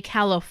del Rey,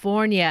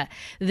 California.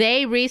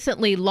 They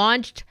recently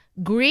launched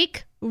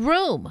Greek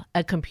Room,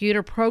 a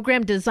computer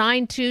program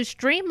designed to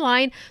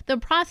streamline the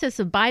process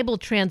of Bible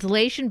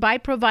translation by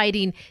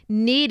providing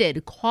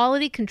needed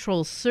quality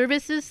control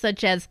services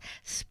such as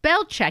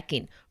spell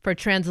checking for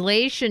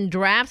translation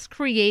drafts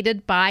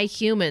created by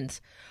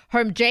humans.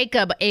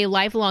 Herm-Jacob, a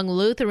lifelong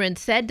Lutheran,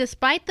 said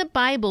despite the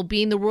Bible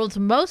being the world's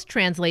most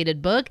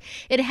translated book,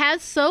 it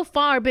has so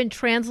far been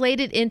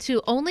translated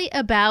into only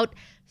about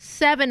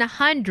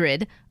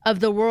 700 of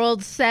the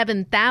world's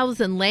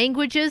 7,000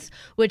 languages,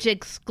 which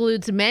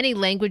excludes many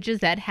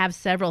languages that have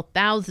several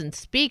thousand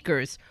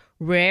speakers.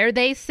 Rare,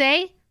 they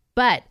say,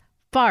 but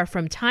far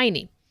from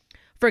tiny.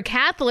 For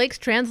Catholics,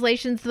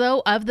 translations,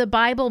 though, of the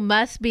Bible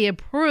must be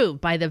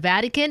approved by the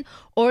Vatican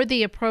or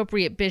the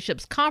appropriate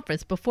bishops'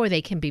 conference before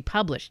they can be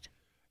published.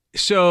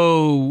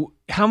 So,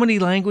 how many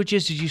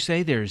languages did you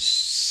say? There's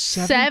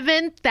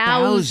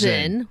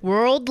 7,000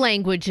 world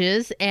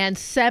languages, and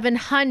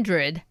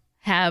 700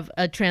 have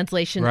a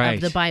translation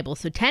of the Bible.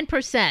 So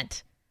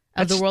 10%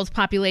 of the world's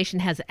population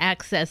has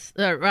access,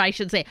 or I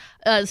should say,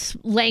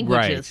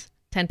 languages.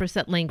 Right.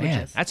 10% languages.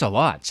 Man, that's a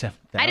lot.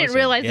 7,000. I didn't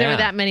realize there were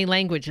that many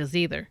languages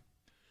either.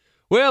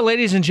 Well,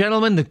 ladies and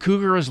gentlemen, the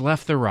cougar has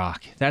left the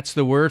rock. That's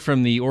the word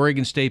from the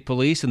Oregon State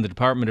Police and the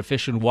Department of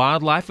Fish and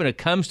Wildlife when it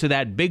comes to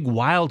that big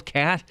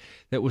wildcat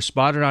that was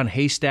spotted on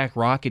Haystack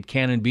Rock at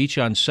Cannon Beach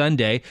on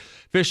Sunday.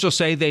 Officials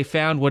say they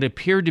found what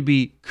appeared to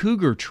be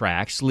cougar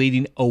tracks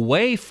leading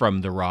away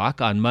from the rock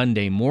on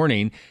Monday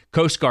morning.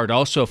 Coast Guard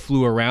also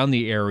flew around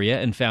the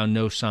area and found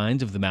no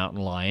signs of the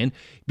mountain lion.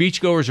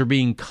 Beachgoers are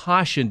being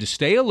cautioned to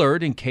stay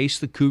alert in case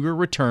the cougar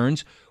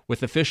returns,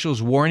 with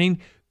officials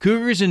warning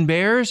cougars and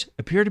bears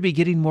appear to be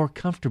getting more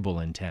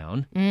comfortable in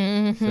town.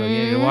 Mm-hmm. So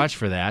you gotta watch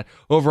for that.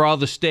 Overall,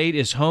 the state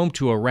is home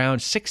to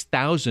around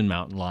 6,000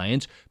 mountain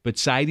lions, but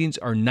sightings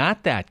are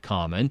not that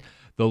common.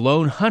 The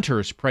lone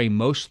hunters prey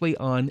mostly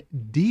on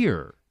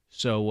deer.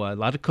 So a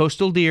lot of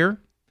coastal deer.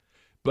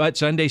 But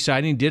Sunday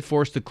sighting did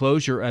force the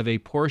closure of a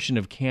portion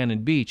of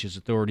Cannon Beach as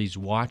authorities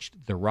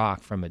watched the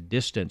rock from a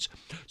distance.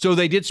 So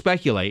they did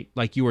speculate,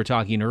 like you were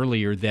talking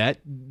earlier, that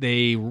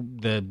the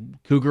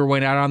cougar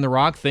went out on the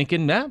rock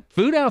thinking,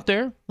 food out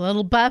there.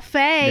 Little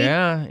buffet.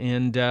 Yeah,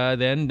 and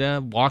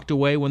then walked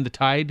away when the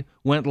tide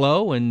went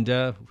low, and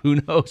who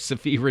knows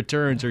if he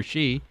returns or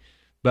she.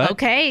 But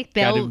okay,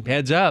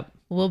 heads up.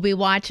 We'll be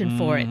watching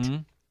for it.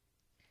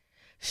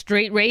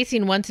 Street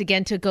racing once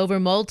again took over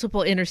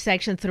multiple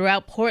intersections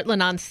throughout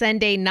Portland on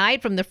Sunday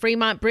night, from the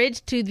Fremont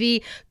Bridge to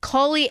the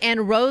Coley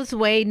and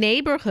Roseway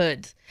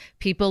neighborhoods.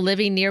 People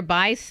living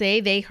nearby say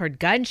they heard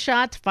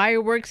gunshots,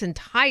 fireworks, and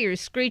tires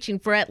screeching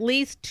for at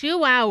least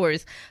 2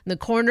 hours in the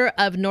corner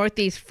of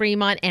Northeast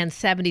Fremont and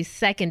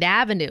 72nd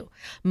Avenue.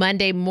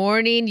 Monday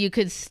morning, you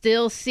could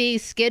still see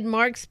skid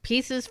marks,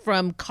 pieces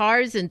from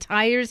cars and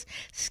tires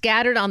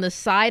scattered on the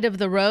side of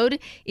the road,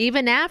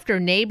 even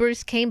after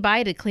neighbors came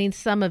by to clean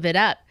some of it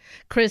up.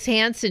 Chris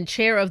Hansen,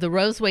 chair of the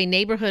Roseway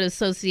Neighborhood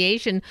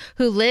Association,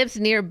 who lives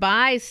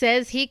nearby,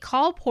 says he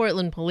called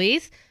Portland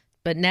police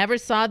but never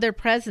saw their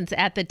presence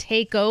at the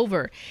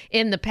takeover.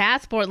 In the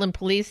past, Portland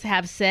police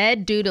have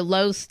said due to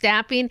low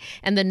staffing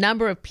and the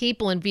number of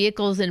people and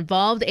vehicles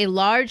involved, a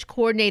large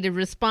coordinated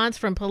response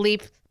from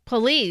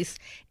police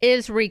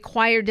is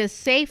required to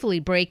safely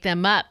break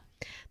them up.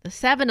 The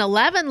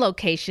 7-Eleven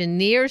location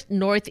near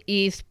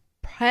Northeast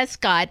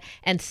Prescott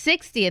and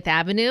 60th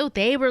Avenue,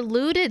 they were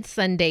looted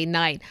Sunday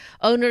night.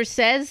 Owner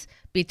says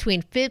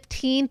between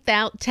 $10,000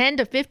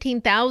 to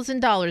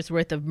 $15,000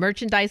 worth of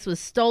merchandise was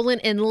stolen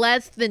in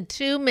less than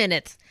 2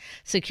 minutes.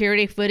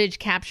 Security footage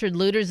captured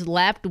looters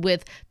left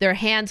with their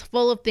hands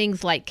full of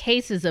things like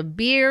cases of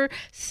beer,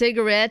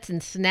 cigarettes,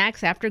 and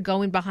snacks after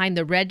going behind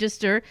the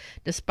register.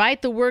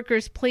 Despite the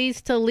workers' pleas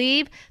to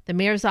leave, the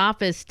mayor's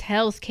office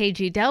tells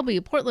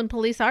KGW Portland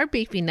police are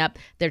beefing up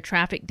their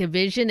traffic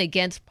division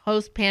against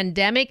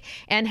post-pandemic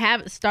and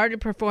have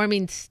started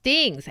performing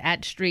stings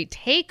at street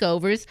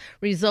takeovers,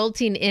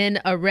 resulting in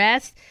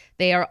arrests.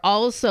 They are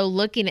also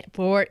looking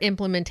for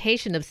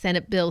implementation of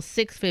Senate Bill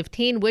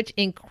 615, which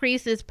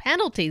increases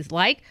penalties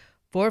like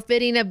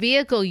forfeiting a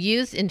vehicle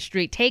used in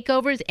street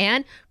takeovers,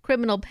 and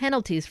criminal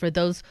penalties for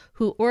those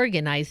who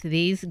organize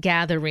these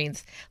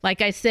gatherings.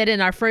 Like I said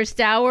in our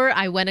first hour,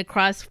 I went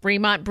across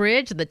Fremont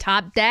Bridge, the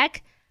top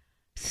deck,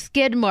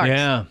 skid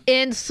marks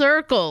in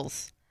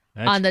circles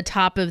on the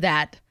top of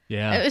that.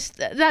 Yeah.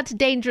 That's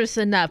dangerous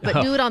enough,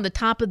 but do it on the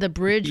top of the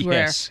bridge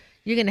where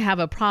you're going to have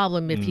a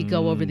problem if you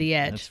go over the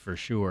edge. That's for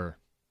sure.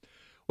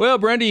 Well,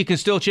 Brenda, you can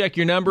still check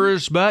your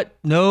numbers, but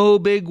no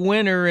big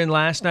winner in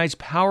last night's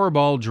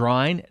Powerball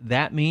drawing.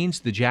 That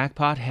means the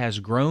jackpot has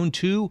grown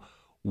to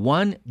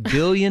 $1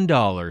 billion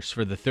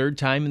for the third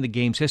time in the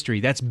game's history.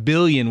 That's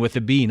billion with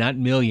a B, not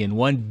million.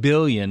 $1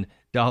 billion.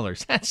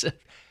 That's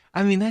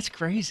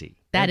crazy.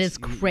 That's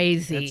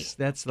crazy.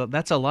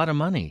 That's a lot of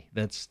money.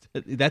 That's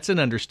an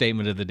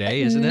understatement of the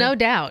day, isn't it? No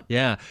doubt.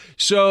 Yeah.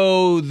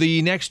 So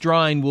the next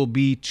drawing will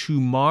be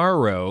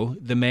tomorrow.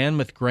 The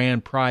Mammoth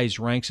Grand Prize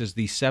ranks as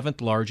the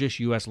 7th largest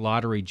U.S.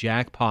 lottery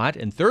jackpot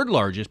and 3rd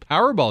largest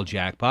Powerball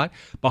jackpot,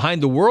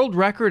 behind the world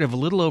record of a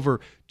little over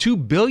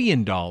 $2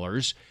 billion.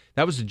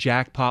 That was the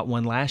jackpot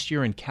won last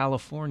year in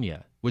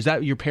California. Was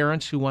that your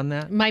parents who won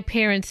that? My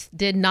parents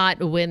did not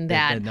win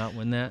that. They did not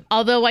win that?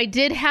 Although I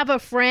did have a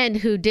friend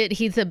who did.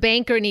 He's a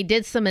banker, and he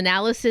did some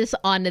analysis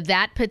on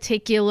that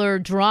particular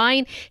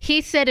drawing.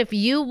 He said if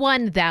you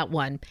won that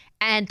one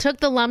and took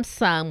the lump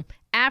sum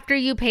after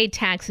you paid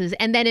taxes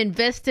and then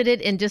invested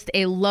it in just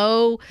a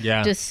low,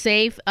 just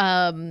safe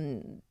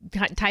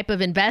type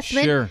of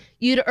investment,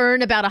 you'd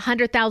earn about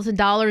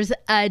 $100,000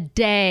 a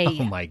day.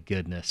 Oh, my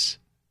goodness.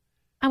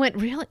 I went,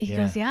 really? He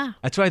goes, yeah.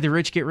 That's why the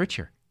rich get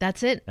richer.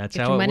 That's it. That's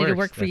Get how your it money works. to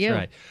work for That's you.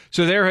 Right.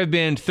 So there have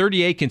been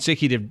 38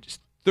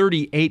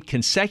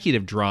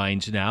 consecutive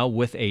drawings now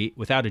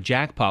without a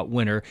jackpot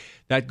winner.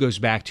 That goes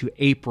back to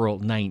April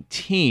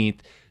 19th.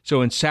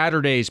 So in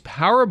Saturday's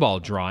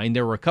Powerball drawing,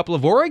 there were a couple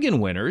of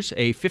Oregon winners.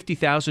 A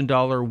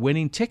 $50,000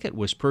 winning ticket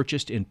was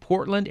purchased in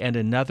Portland, and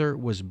another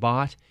was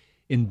bought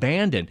in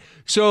Bandon.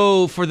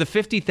 So for the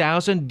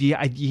 $50,000, do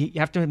you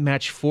have to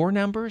match 4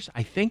 numbers?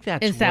 I think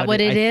that's Is that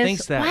what it is? I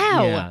think that,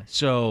 wow. Yeah.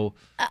 So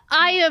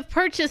I have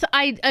purchased.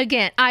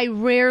 I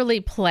rarely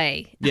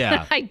play.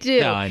 Yeah, I do.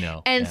 Yeah, I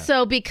know. And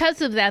so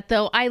because of that,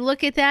 though, I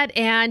look at that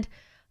and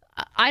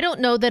I don't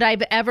know that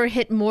I've ever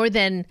hit more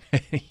than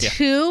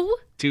 2.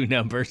 2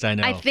 numbers, I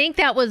know. I think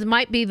that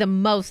might be the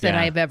most that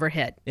I've ever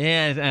hit.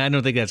 Yeah, I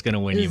don't think that's going to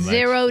win you much.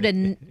 0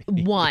 to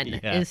 1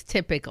 is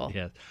typical.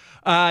 Yes.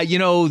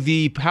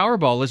 The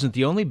Powerball isn't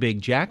the only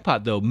big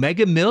jackpot, though.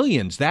 Mega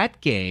Millions,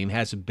 that game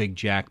has a big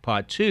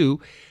jackpot, too.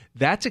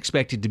 That's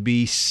expected to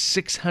be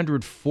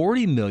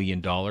 $640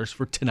 million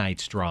for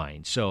tonight's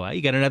drawing. So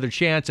you got another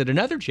chance at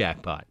another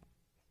jackpot.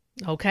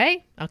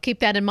 Okay. I'll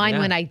keep that in mind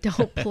when I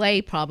don't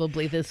play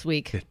probably this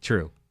week.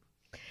 True.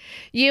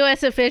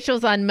 U.S.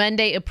 officials on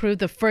Monday approved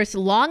the first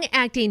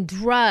long-acting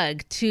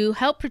drug to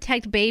help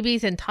protect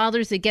babies and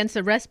toddlers against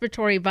a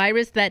respiratory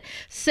virus that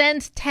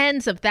sends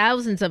tens of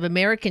thousands of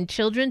American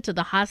children to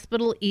the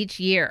hospital each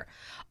year.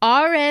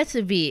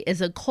 RSV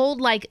is a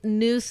cold-like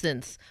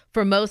nuisance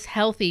for most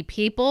healthy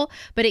people,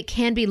 but it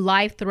can be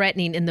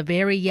life-threatening in the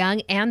very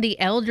young and the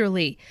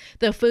elderly.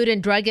 The Food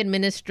and Drug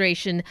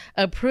Administration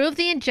approved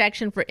the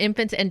injection for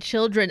infants and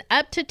children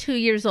up to 2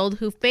 years old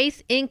who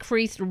face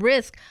increased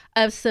risk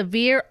of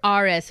severe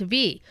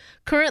RSV.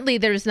 Currently,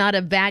 there's not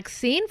a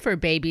vaccine for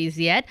babies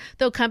yet,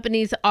 though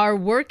companies are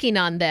working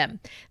on them.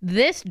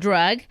 This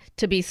drug,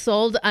 to be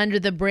sold under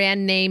the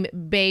brand name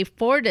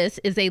Beyfortus,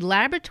 is a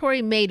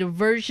laboratory-made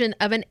version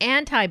of an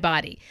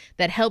antibody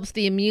that helps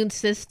the immune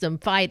system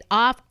fight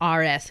off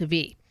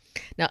RSV.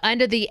 Now,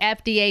 under the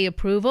FDA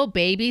approval,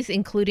 babies,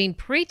 including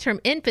preterm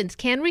infants,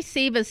 can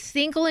receive a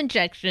single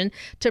injection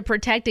to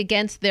protect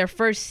against their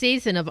first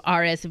season of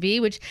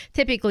RSV, which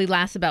typically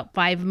lasts about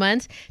 5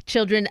 months.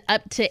 Children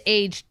up to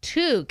age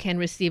 2 can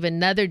receive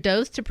another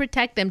dose to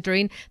protect them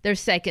during their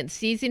second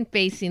season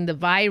facing the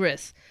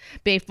virus.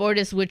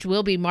 Beyfortus, which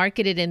will be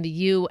marketed in the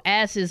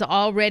U.S., is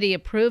already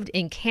approved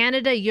in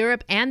Canada,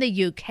 Europe, and the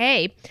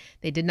U.K.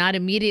 They did not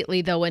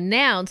immediately, though,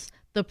 announce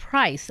the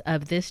price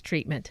of this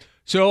treatment.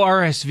 So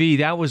RSV,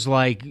 that was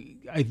like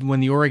when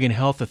the Oregon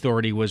Health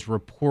Authority was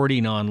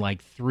reporting on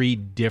like 3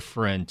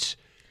 different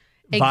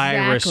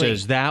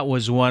viruses. That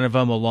was one of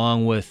them,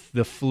 along with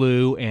the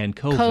flu and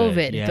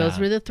COVID. Yeah. Those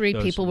were the 3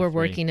 people we're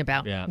working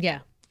about. Yeah.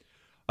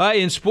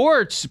 In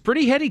sports,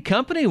 pretty heady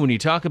company when you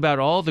talk about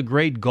all the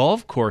great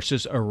golf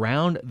courses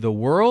around the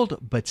world,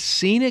 but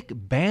scenic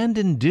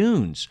Bandon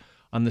Dunes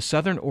on the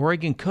southern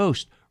Oregon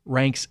coast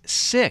ranks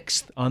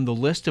 6th on the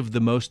list of the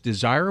most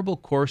desirable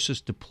courses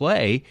to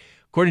play,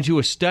 according to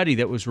a study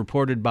that was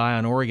reported by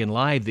On Oregon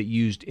Live that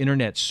used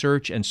internet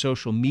search and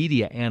social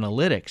media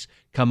analytics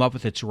come up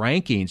with its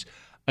rankings.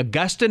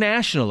 Augusta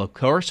National, of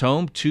course,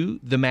 home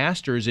to the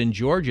Masters in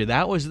Georgia.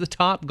 That was the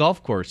top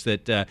golf course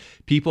that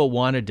people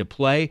wanted to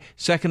play.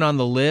 Second on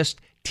the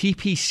list,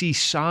 TPC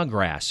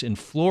Sawgrass in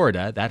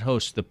Florida. That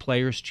hosts the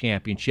Players'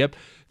 Championship.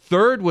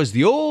 Third was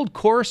the old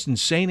course in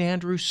St.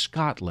 Andrews,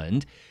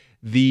 Scotland.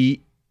 The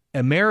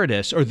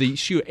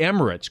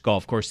Emirates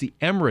Golf Course, the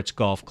Emirates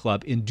Golf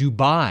Club in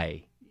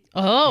Dubai,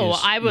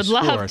 I would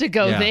love to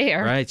go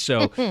there. Right.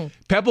 So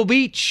Pebble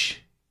Beach.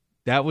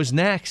 That was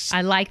next.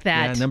 I like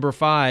that. Yeah, number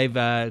 5,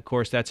 of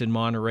course, that's in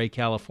Monterey,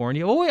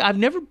 California. Oh, wait, I've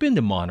never been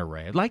to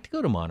Monterey. I'd like to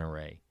go to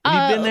Monterey.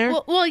 Have you been there?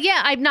 Well,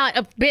 yeah,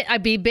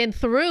 I've been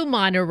through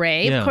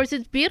Monterey. Yeah. Of course,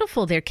 it's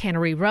beautiful there.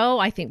 Cannery Row,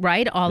 I think,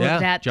 right? All of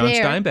that John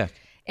there. Steinbeck.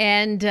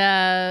 And,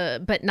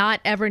 but not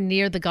ever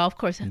near the golf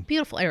course.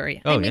 Beautiful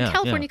area. Oh,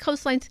 California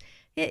coastlines,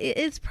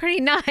 it's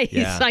pretty nice.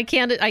 Yeah. I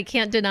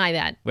can't deny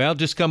that. Well,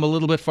 just come a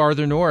little bit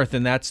farther north,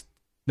 and that's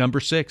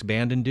number 6,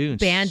 Bandon Dunes.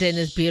 Bandon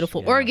is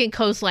beautiful. Yeah. Oregon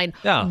coastline,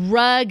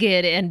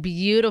 rugged and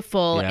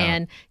beautiful,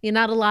 and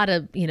not a lot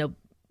of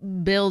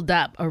build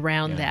up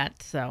around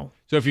that. So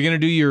if you're going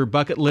to do your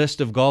bucket list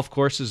of golf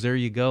courses, there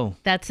you go.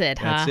 That's it.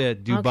 That's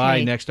it.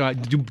 Dubai next on.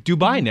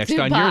 Dubai next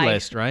on your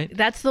list, right?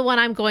 That's the one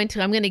I'm going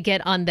to. I'm going to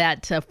get on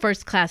that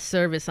first class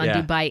service on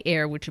Dubai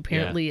Air, which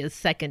apparently is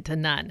second to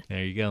none.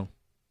 There you go.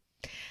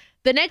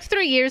 The next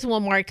 3 years will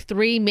mark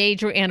 3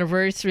 major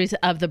anniversaries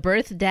of the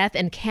birth, death,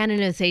 and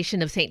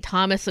canonization of St.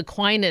 Thomas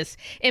Aquinas.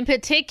 In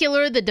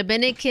particular, the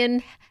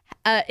Dominican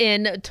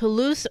in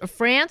Toulouse,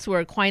 France,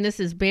 where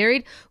Aquinas is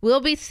buried, will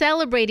be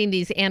celebrating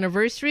these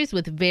anniversaries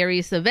with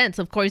various events.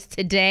 Of course,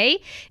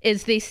 today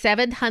is the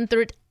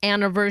 700th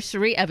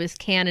anniversary of his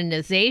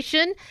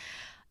canonization.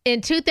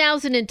 In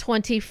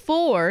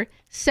 2024,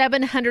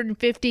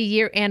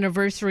 750-year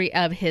anniversary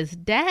of his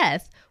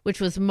death,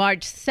 which was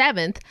March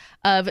 7th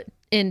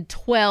in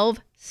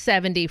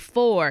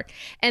 1274.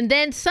 And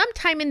then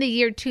sometime in the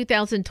year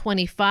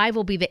 2025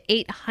 will be the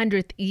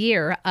 800th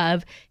year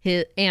of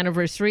his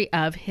anniversary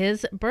of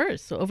his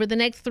birth. So over the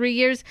next 3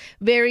 years,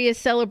 various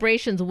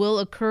celebrations will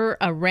occur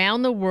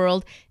around the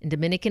world in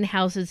Dominican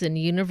houses and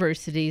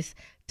universities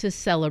to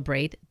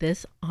celebrate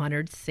this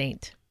honored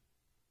saint.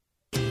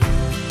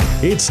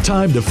 It's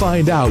time to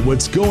find out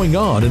what's going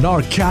on in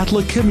our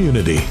Catholic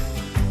community.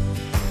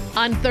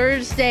 On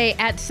Thursday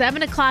at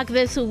 7 o'clock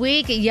this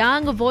week,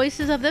 Young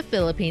Voices of the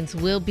Philippines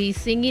will be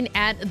singing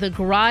at the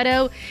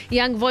Grotto.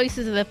 Young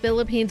Voices of the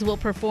Philippines will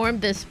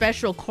perform this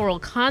special choral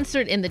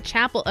concert in the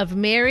Chapel of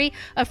Mary.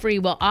 A free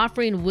will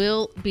offering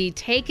will be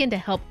taken to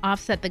help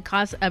offset the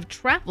cost of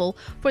travel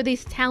for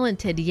these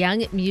talented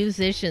young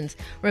musicians.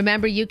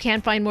 Remember, you can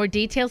find more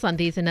details on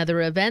these and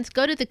other events.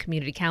 Go to the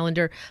community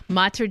calendar,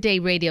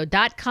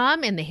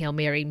 materdeiradio.com, and the Hail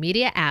Mary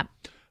Media app.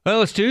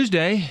 Well, it's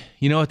Tuesday.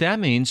 You know what that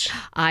means.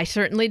 I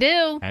certainly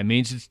do. That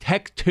means it's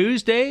Tech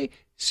Tuesday.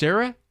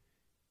 Sarah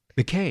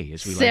the K,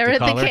 as we like Sarah to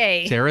call the her.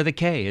 K. Sarah the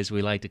K, as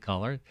we like to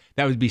call her.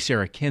 That would be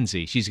Sarah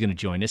Kinsey. She's going to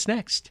join us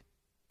next.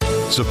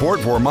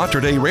 Support for Mater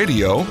Dei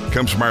Radio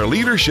comes from our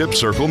Leadership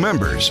Circle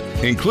members,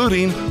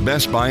 including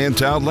Best Buy in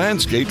Town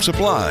Landscape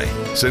Supply.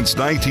 Since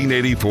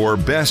 1984,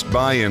 Best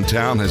Buy in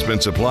Town has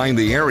been supplying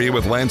the area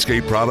with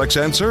landscape products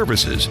and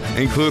services,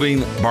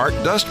 including bark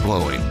dust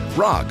blowing,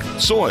 rock,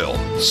 soil,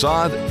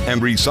 sod,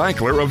 and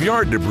recycler of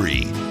yard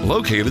debris.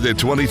 Located at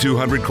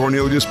 2200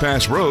 Cornelius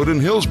Pass Road in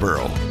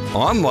Hillsboro.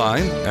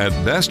 Online at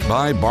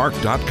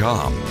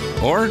bestbuybark.com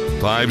or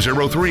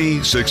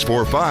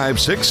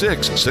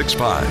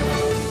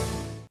 503-645-6665.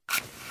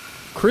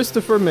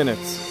 Christopher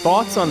Minutes,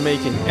 thoughts on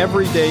making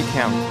every day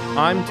count.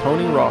 I'm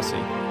Tony Rossi.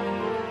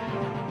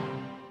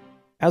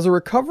 As a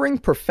recovering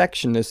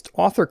perfectionist,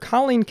 author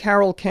Colleen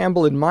Carroll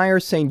Campbell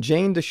admires St.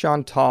 Jane de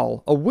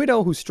Chantal, a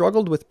widow who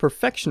struggled with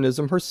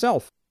perfectionism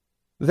herself.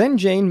 Then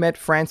Jane met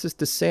Francis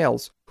de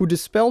Sales, who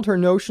dispelled her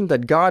notion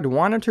that God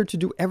wanted her to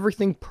do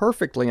everything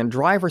perfectly and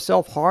drive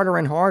herself harder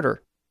and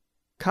harder.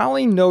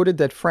 Colleen noted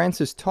that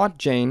Francis taught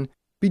Jane,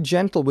 be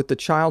gentle with the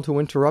child who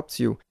interrupts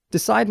you.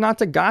 Decide not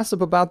to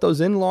gossip about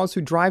those in-laws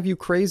who drive you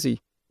crazy.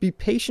 Be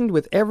patient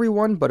with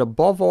everyone, but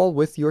above all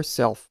with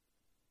yourself.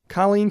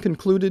 Colleen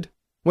concluded,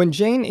 when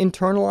Jane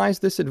internalized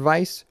this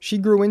advice, she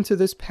grew into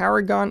this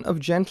paragon of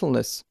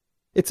gentleness.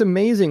 It's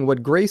amazing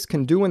what grace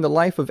can do in the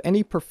life of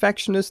any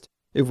perfectionist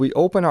if we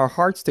open our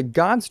hearts to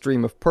God's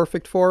dream of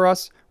perfect for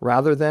us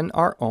rather than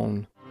our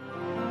own.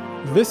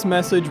 This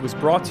message was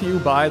brought to you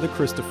by the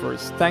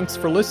Christophers. Thanks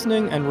for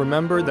listening, and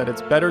remember that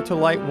it's better to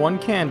light one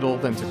candle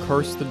than to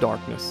curse the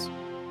darkness.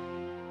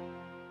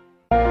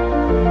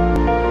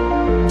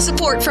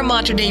 Support from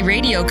Mater Dei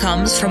Radio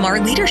comes from our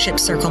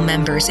Leadership Circle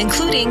members,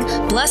 including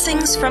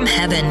Blessings from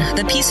Heaven,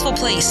 the peaceful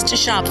place to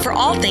shop for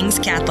all things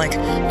Catholic.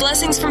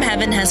 Blessings from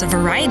Heaven has a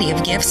variety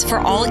of gifts for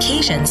all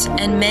occasions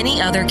and many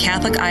other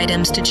Catholic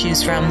items to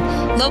choose from.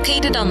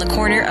 Located on the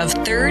corner of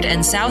 3rd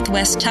and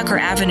Southwest Tucker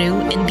Avenue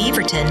in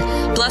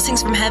Beaverton,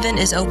 Blessings from Heaven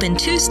is open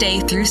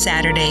Tuesday through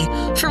Saturday.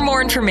 For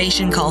more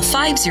information, call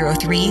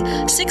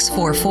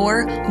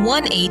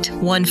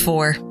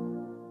 503-644-1814.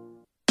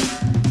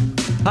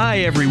 Hi,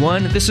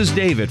 everyone. This is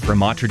David from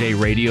Mater Dei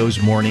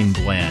Radio's Morning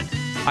Blend.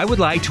 I would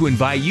like to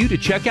invite you to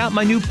check out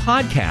my new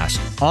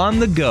podcast, On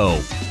the Go,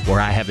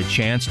 where I have a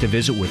chance to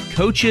visit with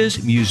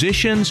coaches,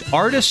 musicians,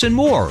 artists, and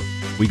more.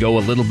 We go a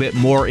little bit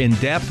more in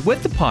depth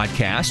with the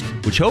podcast,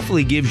 which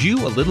hopefully gives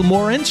you a little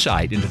more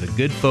insight into the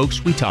good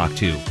folks we talk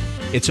to.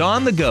 It's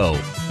On the Go,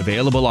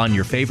 available on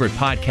your favorite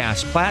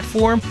podcast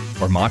platform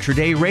or Mater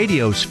Dei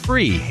Radio's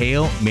free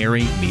Hail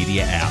Mary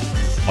Media app.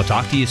 I'll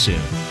talk to you soon.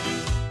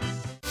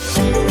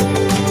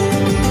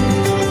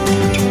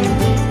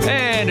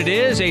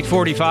 is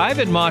 8:45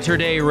 at Mater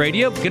Dei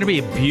Radio. Going to be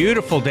a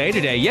beautiful day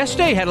today.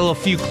 Yesterday had a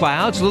few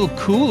clouds, a little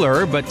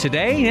cooler, but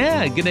today,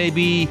 going to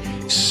be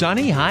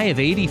sunny, high of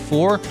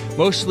 84,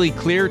 mostly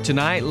clear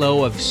tonight,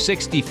 low of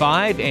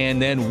 65,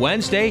 and then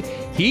Wednesday,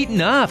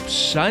 heating up,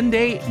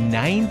 Sunday,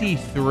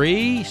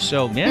 93.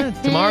 So,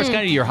 tomorrow's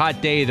kind of your hot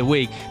day of the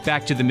week.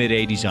 Back to the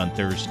mid-80s on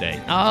Thursday.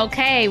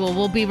 Okay, well,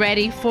 we'll be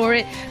ready for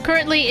it.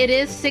 Currently, it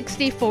is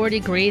 64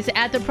 degrees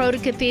at the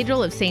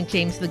Proto-Cathedral of St.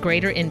 James the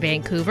Greater in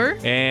Vancouver.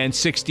 And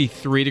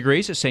 63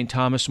 degrees at St.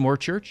 Thomas More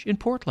Church in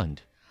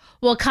Portland.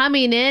 Well,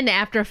 coming in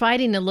after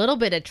fighting a little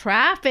bit of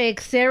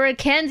traffic, Sarah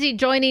Kenzie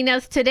joining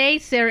us today.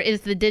 Sarah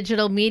is the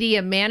digital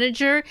media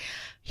manager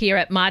here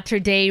at Mater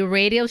Dei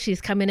Radio.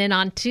 She's coming in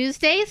on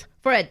Tuesdays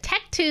for a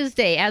Tech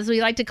Tuesday, as we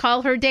like to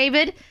call her,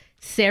 David.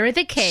 Sarah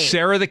the K.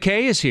 Sarah the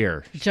K is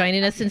here.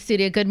 Joining us in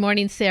studio. Good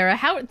morning, Sarah.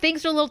 How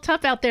things are a little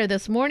tough out there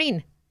this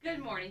morning? Good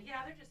morning.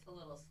 Yeah, they're just a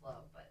little slow,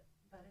 but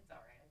it's all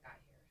right. I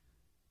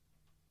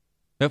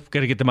got here.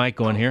 Got to get the mic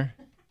going here.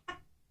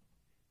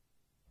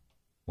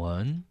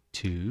 1,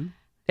 2.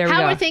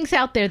 How are things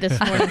out there this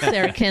morning,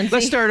 Sarah Kenzie?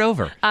 Let's start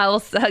over.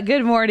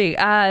 Good morning.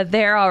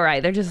 They're all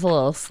right. They're just a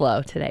little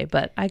slow today,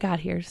 but I got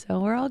here, so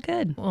we're all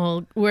good.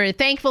 Well, we're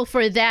thankful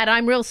for that.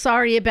 I'm real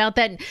sorry about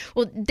that.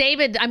 Well,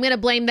 David, I'm going to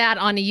blame that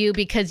on you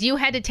because you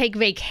had to take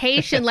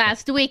vacation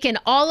last week and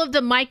all of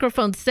the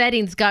microphone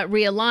settings got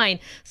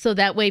realigned. So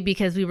that way,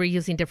 because we were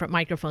using different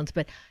microphones,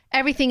 but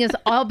everything is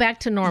all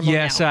back to normal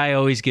Yes, now. I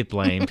always get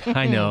blamed.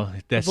 I know.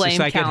 That's Blame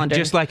calendar.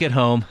 just like at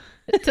home.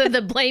 To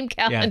the blame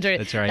calendar. Yeah,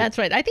 that's right. That's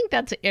right. I think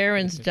that's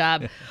Aaron's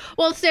job.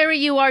 Well, Sarah,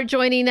 you are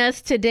joining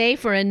us today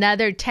for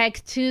another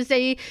Tech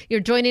Tuesday.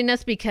 You're joining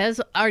us because,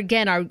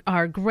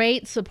 our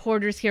great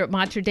supporters here at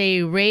Mater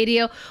Dei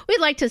Radio, we'd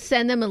like to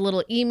send them a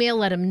little email,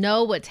 let them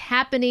know what's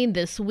happening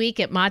this week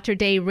at Mater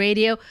Dei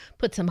Radio.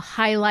 Put some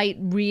highlight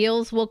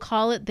reels, we'll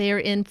call it, there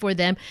in for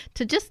them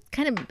to just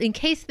kind of, in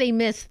case they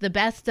miss the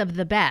best of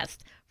the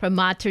best from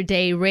Mater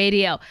Dei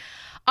Radio.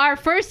 Our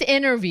first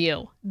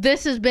interview,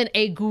 this has been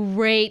a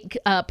great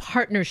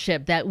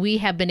partnership that we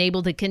have been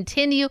able to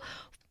continue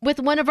with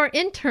one of our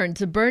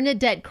interns.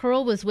 Bernadette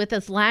Curl was with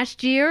us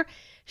last year.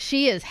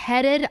 She is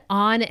headed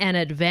on an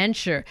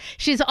adventure.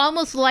 She's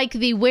almost like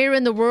the Where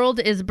in the World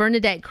is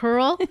Bernadette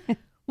Curl?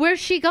 Where's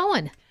she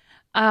going?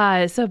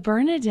 So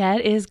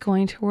Bernadette is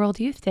going to World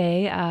Youth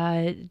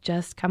Day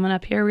just coming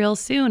up here real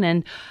soon.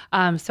 And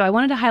so I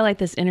wanted to highlight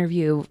this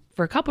interview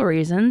for a couple of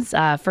reasons.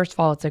 First of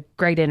all, it's a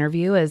great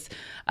interview as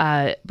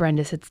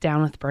Brenda sits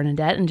down with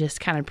Bernadette and just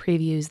kind of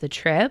previews the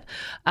trip.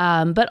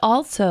 But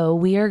also,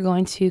 we are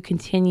going to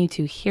continue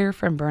to hear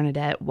from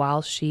Bernadette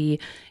while she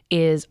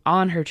is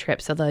on her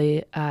trip.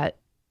 So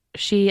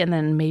she and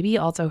then maybe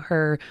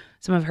also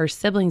some of her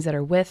siblings that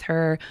are with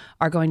her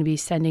are going to be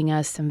sending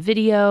us some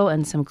video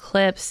and some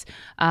clips,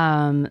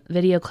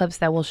 video clips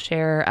that we'll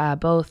share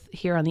both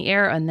here on the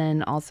air and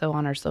then also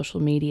on our social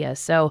media.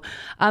 So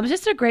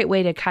just a great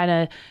way to kind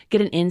of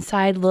get an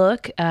inside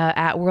look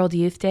at World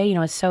Youth Day. You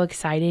know, it's so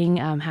exciting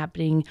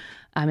happening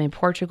in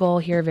Portugal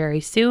here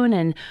very soon.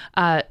 And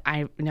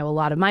I know a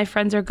lot of my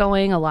friends are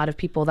going. A lot of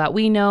people that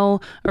we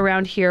know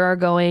around here are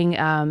going.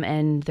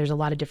 And there's a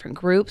lot of different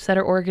groups that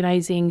are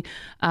organizing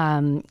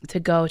to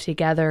go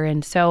together.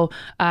 And so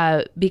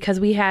because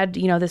we had,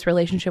 this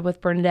relationship with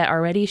Bernadette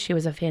already, she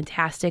was a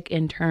fantastic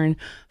intern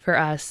for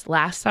us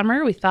last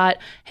summer. We thought,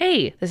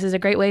 hey, this is a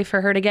great way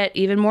for her to get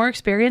even more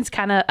experience,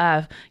 kind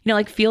of,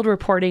 like field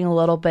reporting a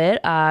little bit,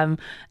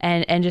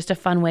 and just a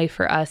fun way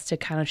for us to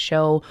kind of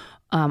show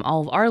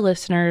all of our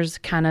listeners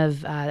kind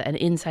of an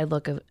inside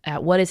look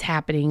at what is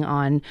happening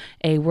on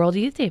a World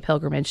Youth Day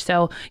pilgrimage.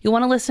 So you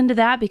want to listen to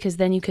that because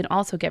then you can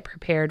also get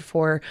prepared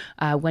for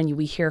when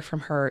we hear from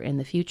her in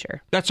the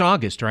future. That's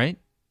August, right?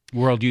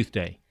 World Youth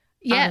Day.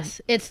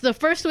 Yes, it's the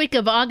first week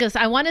of August.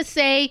 I want to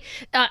say,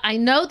 I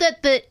know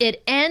that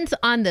it ends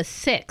on the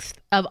 6th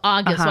of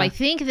August. So I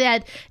think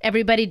that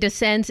everybody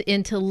descends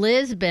into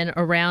Lisbon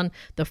around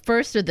the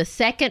 1st or the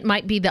 2nd,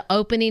 might be the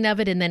opening of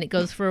it, and then it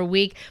goes for a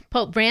week.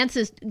 Pope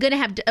Francis is going to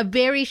have a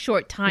very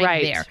short time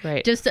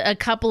there, just a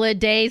couple of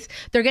days.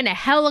 They're going to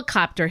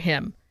helicopter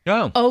him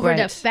over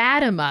to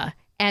Fatima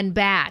and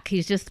back.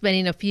 He's just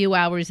spending a few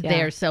hours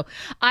there. So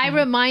I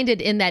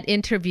reminded in that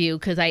interview,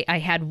 because I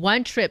had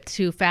one trip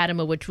to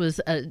Fatima, which was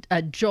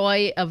a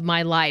joy of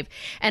my life.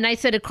 And I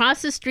said,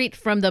 across the street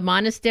from the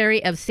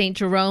monastery of St.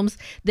 Jerome's,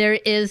 there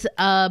is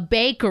a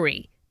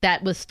bakery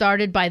that was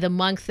started by the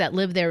monks that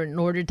live there in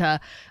order to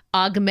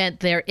augment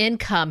their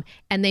income.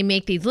 And they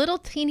make these little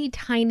teeny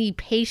tiny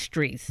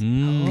pastries.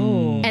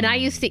 And I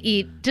used to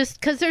eat, just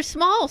because they're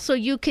small, so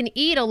you can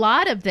eat a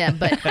lot of them.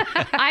 But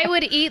I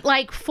would eat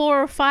like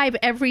 4 or 5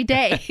 every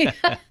day.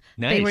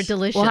 Nice. They were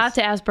delicious. We'll have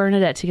to ask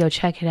Bernadette to go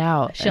check it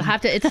out. She'll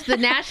have to. It's the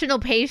national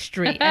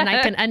pastry, and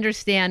I can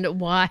understand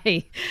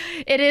why.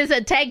 It is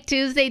a Tech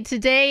Tuesday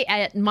today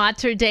at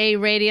Mater Dei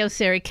Radio.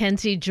 Sarah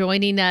Kenzie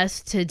joining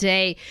us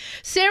today.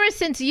 Sarah,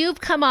 since you've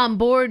come on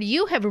board,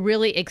 you have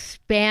really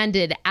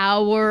expanded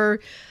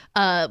our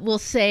we'll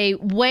say,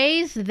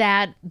 ways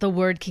that the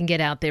word can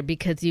get out there,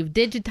 because you've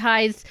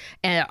digitized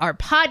our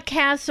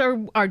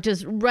podcasts are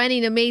just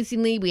running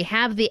amazingly. We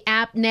have the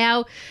app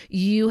now.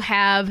 You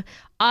have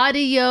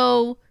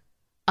audio,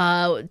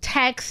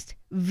 text,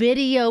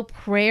 video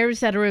prayers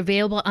that are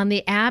available on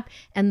the app,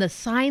 and the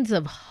Signs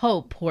of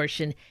Hope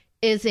portion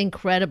is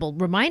incredible.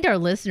 Remind our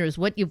listeners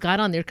what you've got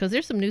on there, because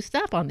there's some new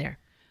stuff on there.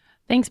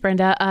 Thanks,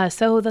 Brenda.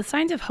 So the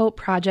Signs of Hope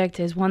project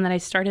is one that I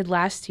started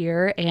last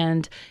year,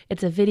 and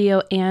it's a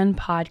video and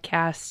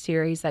podcast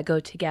series that go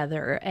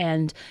together.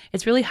 And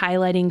it's really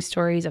highlighting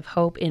stories of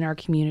hope in our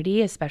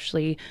community,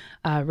 especially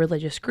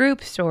religious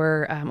groups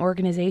or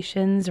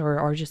organizations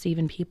or just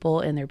even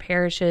people in their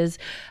parishes.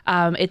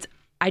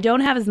 I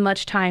don't have as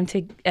much time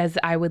as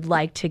I would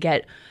like to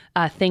get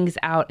things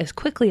out as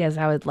quickly as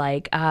I would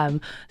like.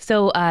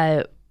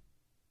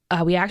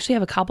 We actually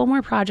have a couple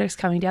more projects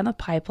coming down the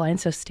pipeline,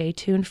 so stay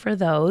tuned for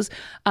those.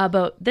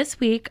 But this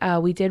week,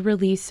 we did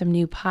release some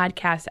new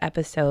podcast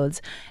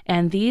episodes,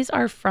 and these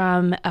are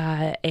from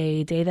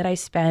a day that I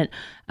spent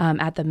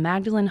at the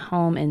Magdalene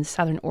Home in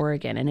Southern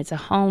Oregon. And it's a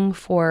home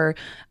for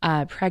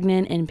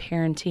pregnant and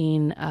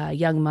parenting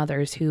young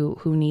mothers who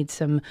need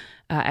some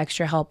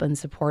extra help and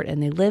support,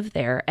 and they live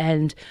there.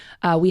 And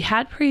we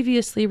had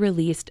previously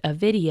released a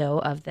video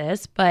of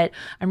this, but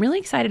I'm really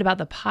excited about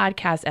the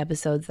podcast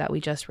episodes that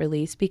we just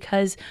released,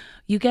 because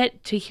you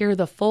get to hear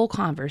the full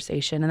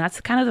conversation. And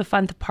that's kind of the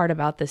fun part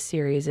about this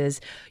series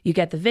is you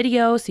get the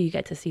video, so you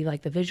get to see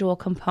like the visual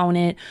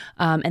component.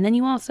 And then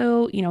you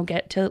also,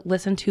 get to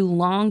listen to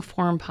long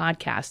form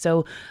podcasts.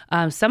 So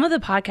some of the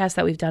podcasts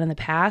that we've done in the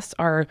past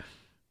are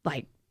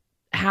like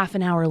half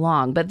an hour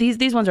long, but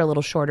these ones are a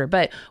little shorter,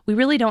 but we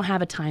really don't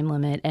have a time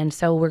limit. And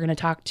so we're going to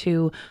talk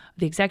to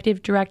the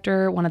executive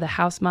director, one of the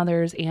house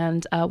mothers,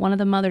 and one of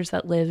the mothers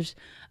that lived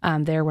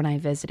there when I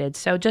visited.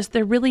 So just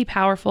they're really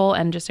powerful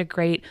and just a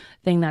great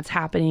thing that's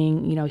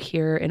happening,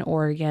 here in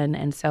Oregon.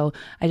 And so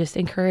I just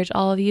encourage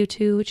all of you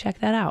to check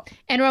that out.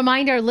 And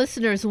remind our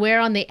listeners where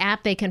on the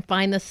app they can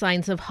find the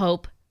Signs of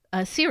Hope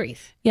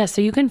series. Yeah,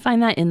 so you can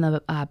find that in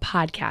the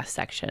podcast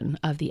section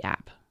of the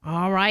app.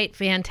 All right,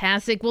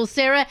 fantastic. Well,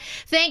 Sarah,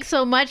 thanks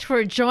so much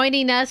for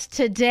joining us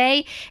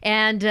today,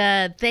 and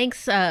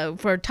thanks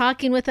for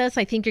talking with us.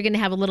 I think you're going to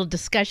have a little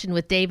discussion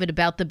with David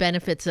about the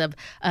benefits of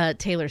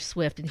Taylor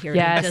Swift in here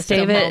in just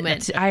David, a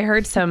moment. I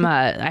heard some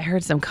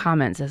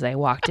comments as I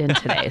walked in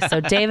today.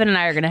 So David and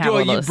I are going to have a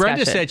little discussion.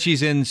 Brenda said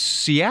she's in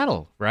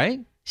Seattle, right?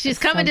 She's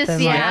coming to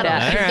Seattle.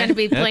 Like She's going to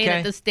be playing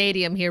at the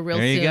stadium here real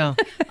soon. There you go.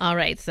 All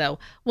right, so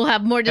we'll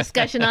have more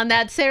discussion on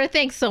that. Sarah,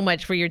 thanks so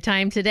much for your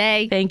time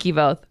today. Thank you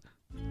both.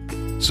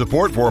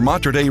 Support for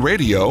Mater Dei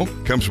Radio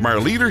comes from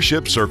our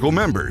Leadership Circle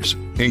members,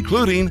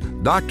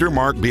 including Dr.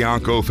 Mark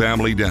Bianco,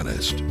 family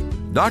dentist.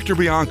 Dr.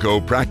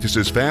 Bianco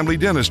practices family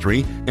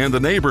dentistry in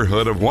the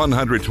neighborhood of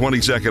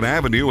 122nd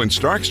Avenue and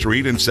Stark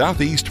Street in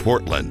Southeast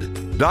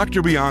Portland.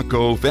 Dr.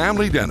 Bianco,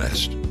 family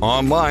dentist,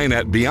 online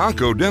at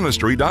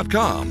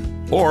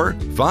biancodentistry.com or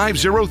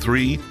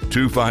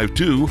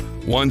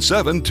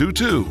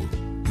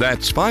 503-252-1722.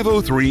 That's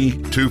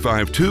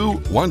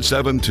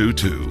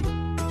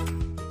 503-252-1722.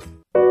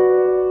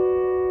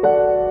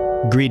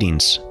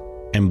 Greetings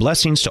and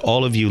blessings to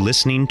all of you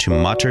listening to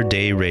Mater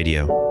Dei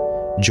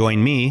Radio.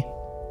 Join me,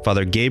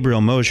 Father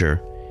Gabriel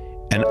Mosier,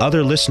 and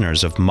other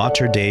listeners of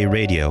Mater Dei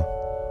Radio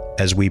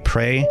as we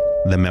pray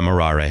the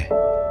Memorare.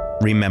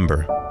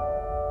 Remember,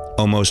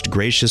 O most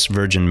gracious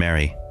Virgin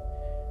Mary,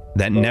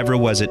 that never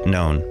was it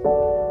known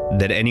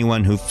that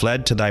anyone who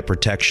fled to thy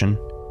protection,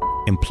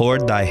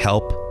 implored thy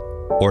help,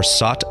 or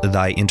sought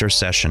thy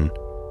intercession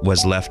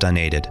was left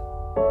unaided.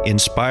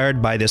 Inspired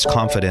by this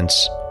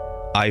confidence,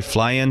 I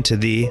fly unto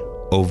thee,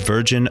 O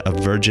Virgin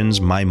of Virgins,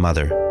 my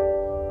Mother.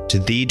 To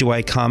thee do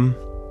I come,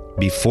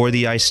 before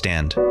thee I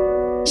stand,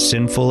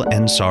 sinful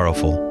and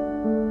sorrowful.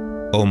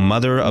 O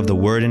Mother of the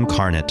Word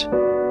incarnate,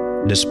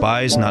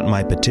 despise not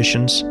my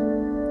petitions,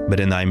 but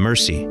in thy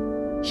mercy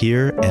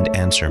hear and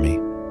answer me.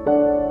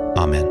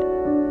 Amen.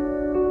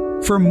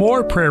 For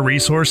more prayer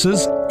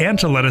resources and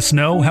to let us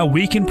know how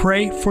we can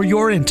pray for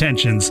your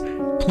intentions,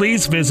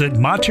 please visit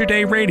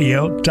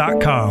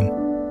materdeiradio.com.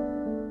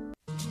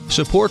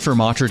 Support for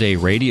Mater Dei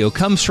Radio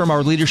comes from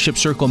our Leadership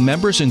Circle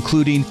members,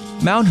 including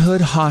Mount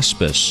Hood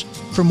Hospice.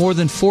 For more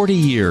than 40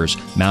 years,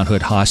 Mount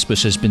Hood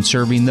Hospice has been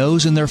serving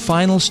those in their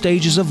final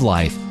stages of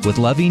life with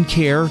loving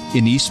care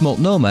in East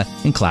Multnomah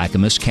and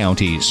Clackamas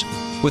counties.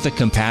 With a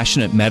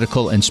compassionate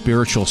medical and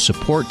spiritual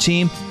support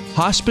team,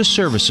 hospice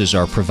services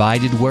are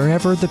provided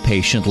wherever the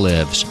patient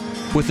lives.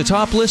 With the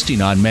top listing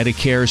on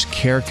Medicare's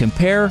Care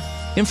Compare,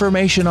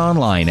 information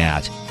online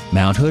at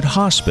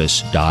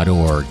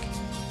mounthoodhospice.org.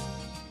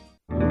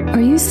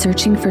 Are you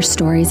searching for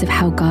stories of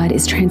how God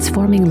is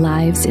transforming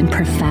lives in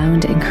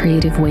profound and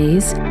creative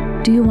ways?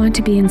 Do you want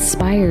to be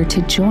inspired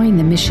to join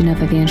the mission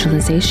of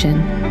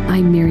evangelization?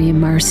 I'm Miriam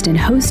Marston,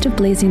 host of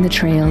Blazing the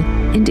Trail,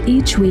 and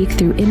each week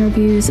through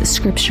interviews,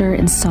 scripture,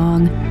 and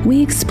song,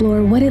 we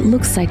explore what it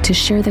looks like to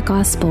share the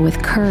gospel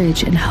with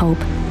courage and hope.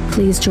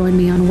 Please join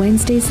me on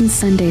Wednesdays and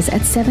Sundays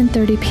at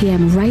 7:30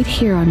 p.m. right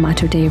here on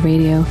Mater Dei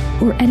Radio,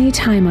 or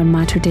anytime on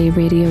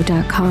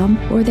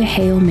materdeiradio.com or the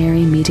Hail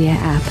Mary Media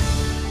app.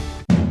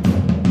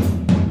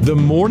 The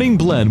Morning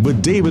Blend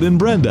with David and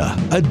Brenda,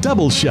 a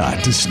double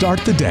shot to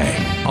start the day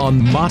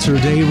on Mater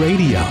Dei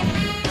Radio.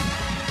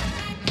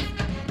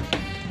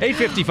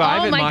 8:55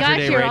 at Mater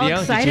Dei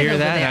Radio. Did you hear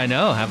that? I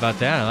know. How about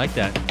that? I like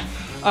that.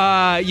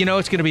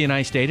 It's going to be a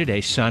nice day today.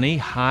 Sunny,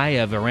 high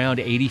of around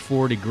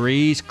 84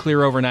 degrees.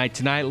 Clear overnight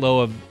tonight,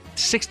 low of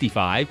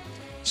 65.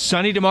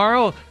 Sunny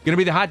tomorrow. Going to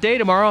be the hot day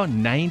tomorrow,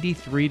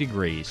 93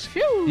 degrees.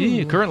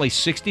 Currently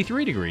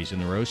 63 degrees in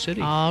the Rose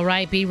City. All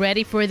right, be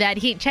ready for that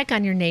heat. Check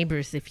on your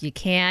neighbors if you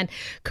can.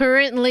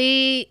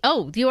 Currently,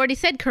 you already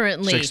said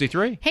currently.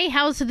 63. Hey,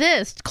 how's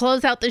this?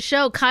 Close out the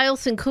show, Kyle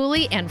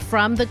Sincooley and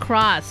From the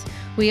Cross.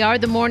 We are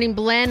the Morning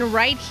Blend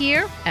right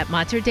here at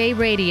Mater Dei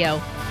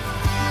Radio.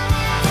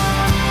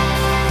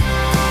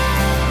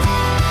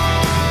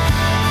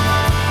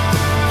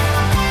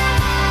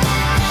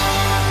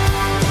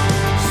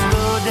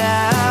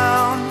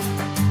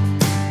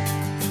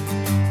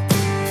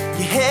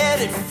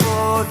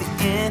 The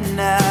in and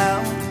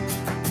out,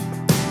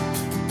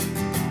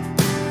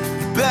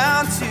 you're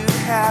bound to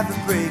have a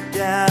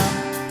breakdown.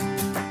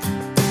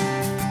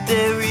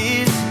 There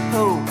is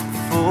hope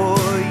for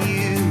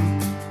you.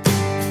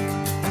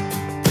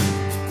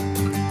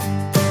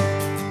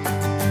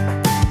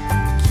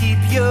 Keep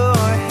your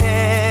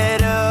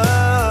head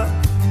up.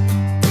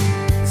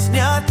 There's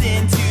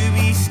nothing to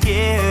be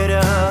scared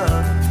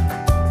of.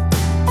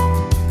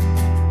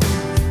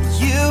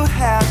 You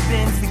have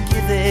been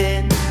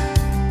forgiven.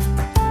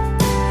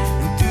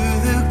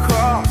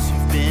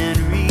 You've been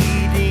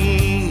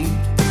redeemed.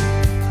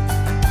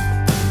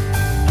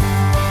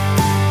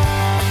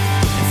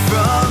 And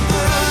from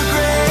the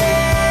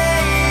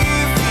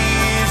grave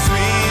he's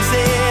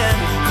risen.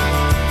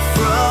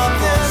 From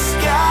the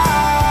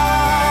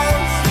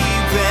skies he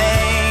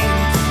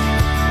reigns.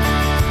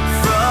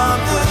 From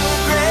the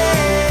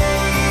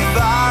grave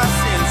our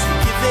sins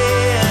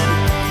forgiven.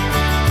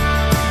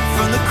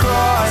 From the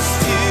cross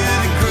to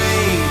the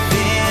grave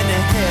in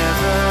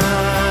heaven.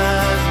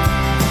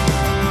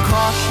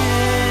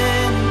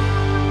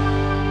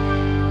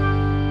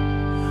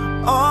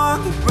 On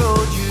the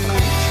road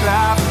you're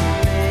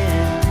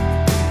traveling,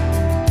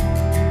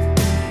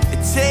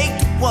 take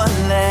one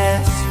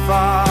last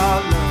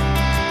follow,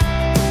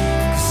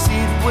 'cause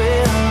it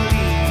will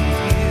lead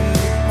you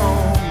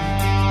home.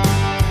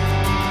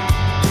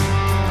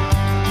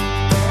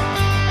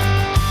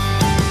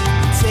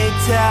 Take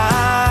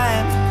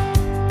time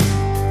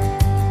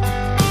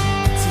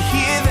to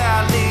hear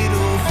that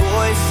little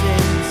voice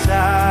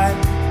inside.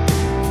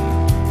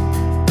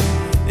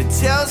 It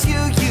tells you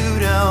you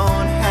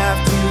don't have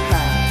to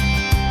hide.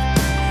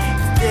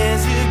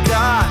 There's a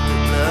God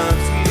that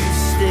loves you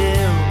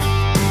still.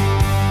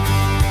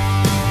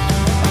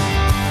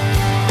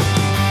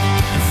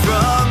 And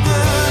from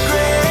the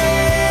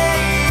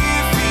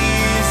grave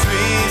he's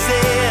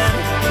risen.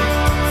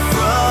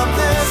 From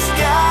the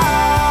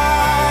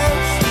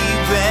skies he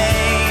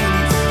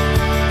reigns.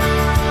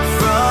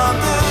 From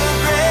the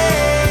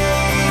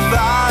grave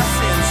our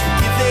sins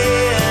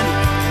forgiven.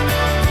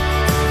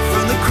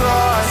 From the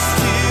cross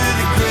to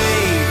the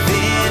grave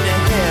in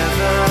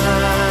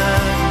heaven.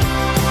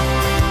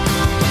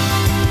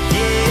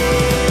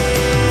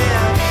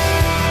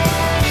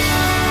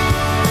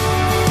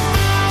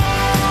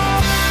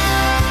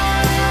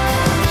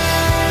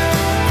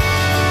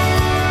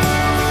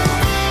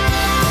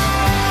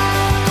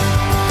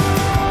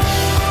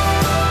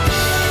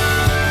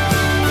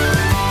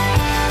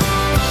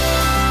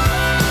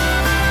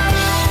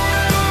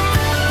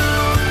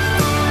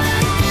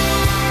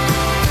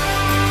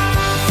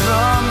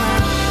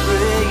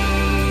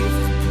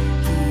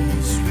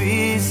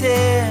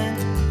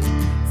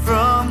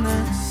 From the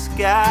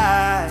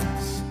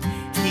skies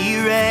he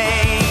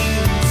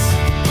reigns.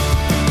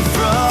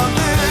 From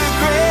the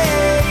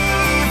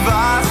grave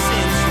our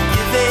sins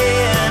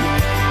forgiven.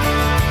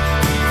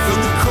 From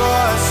the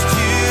cross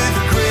to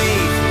the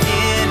grave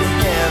in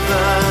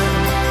heaven.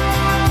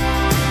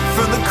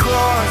 From the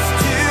cross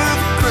to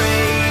the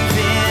grave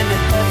in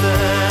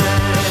heaven.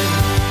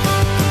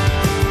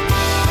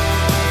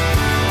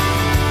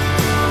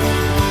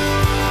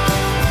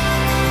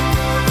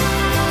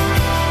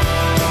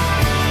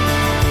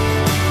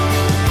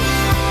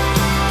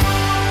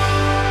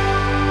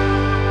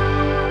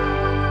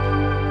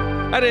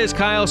 That is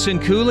Kyle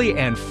Sincooley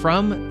and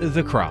From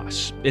the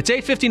Cross. It's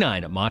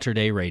 8:59 at Mater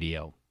Dei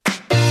Radio.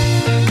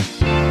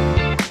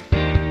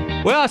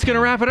 Well, that's going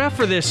to wrap it up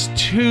for this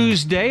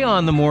Tuesday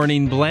on the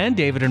Morning Blend.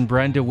 David and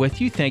Brenda with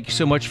you. Thank you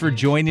so much for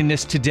joining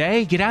us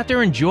today. Get out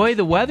there, enjoy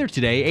the weather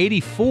today.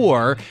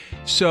 84.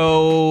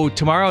 So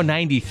tomorrow,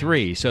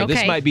 93. So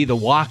this might be the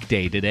walk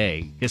day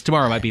today. Because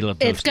tomorrow might be a little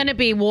toasty. It's going to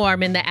be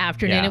warm in the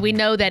afternoon. And we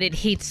know that it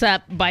heats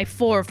up by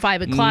 4 or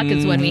 5 o'clock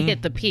is when we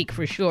hit the peak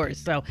for sure.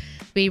 So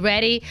be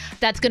ready.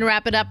 That's going to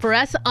wrap it up for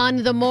us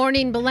on the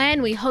Morning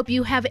Blend. We hope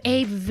you have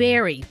a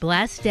very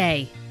blessed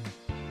day.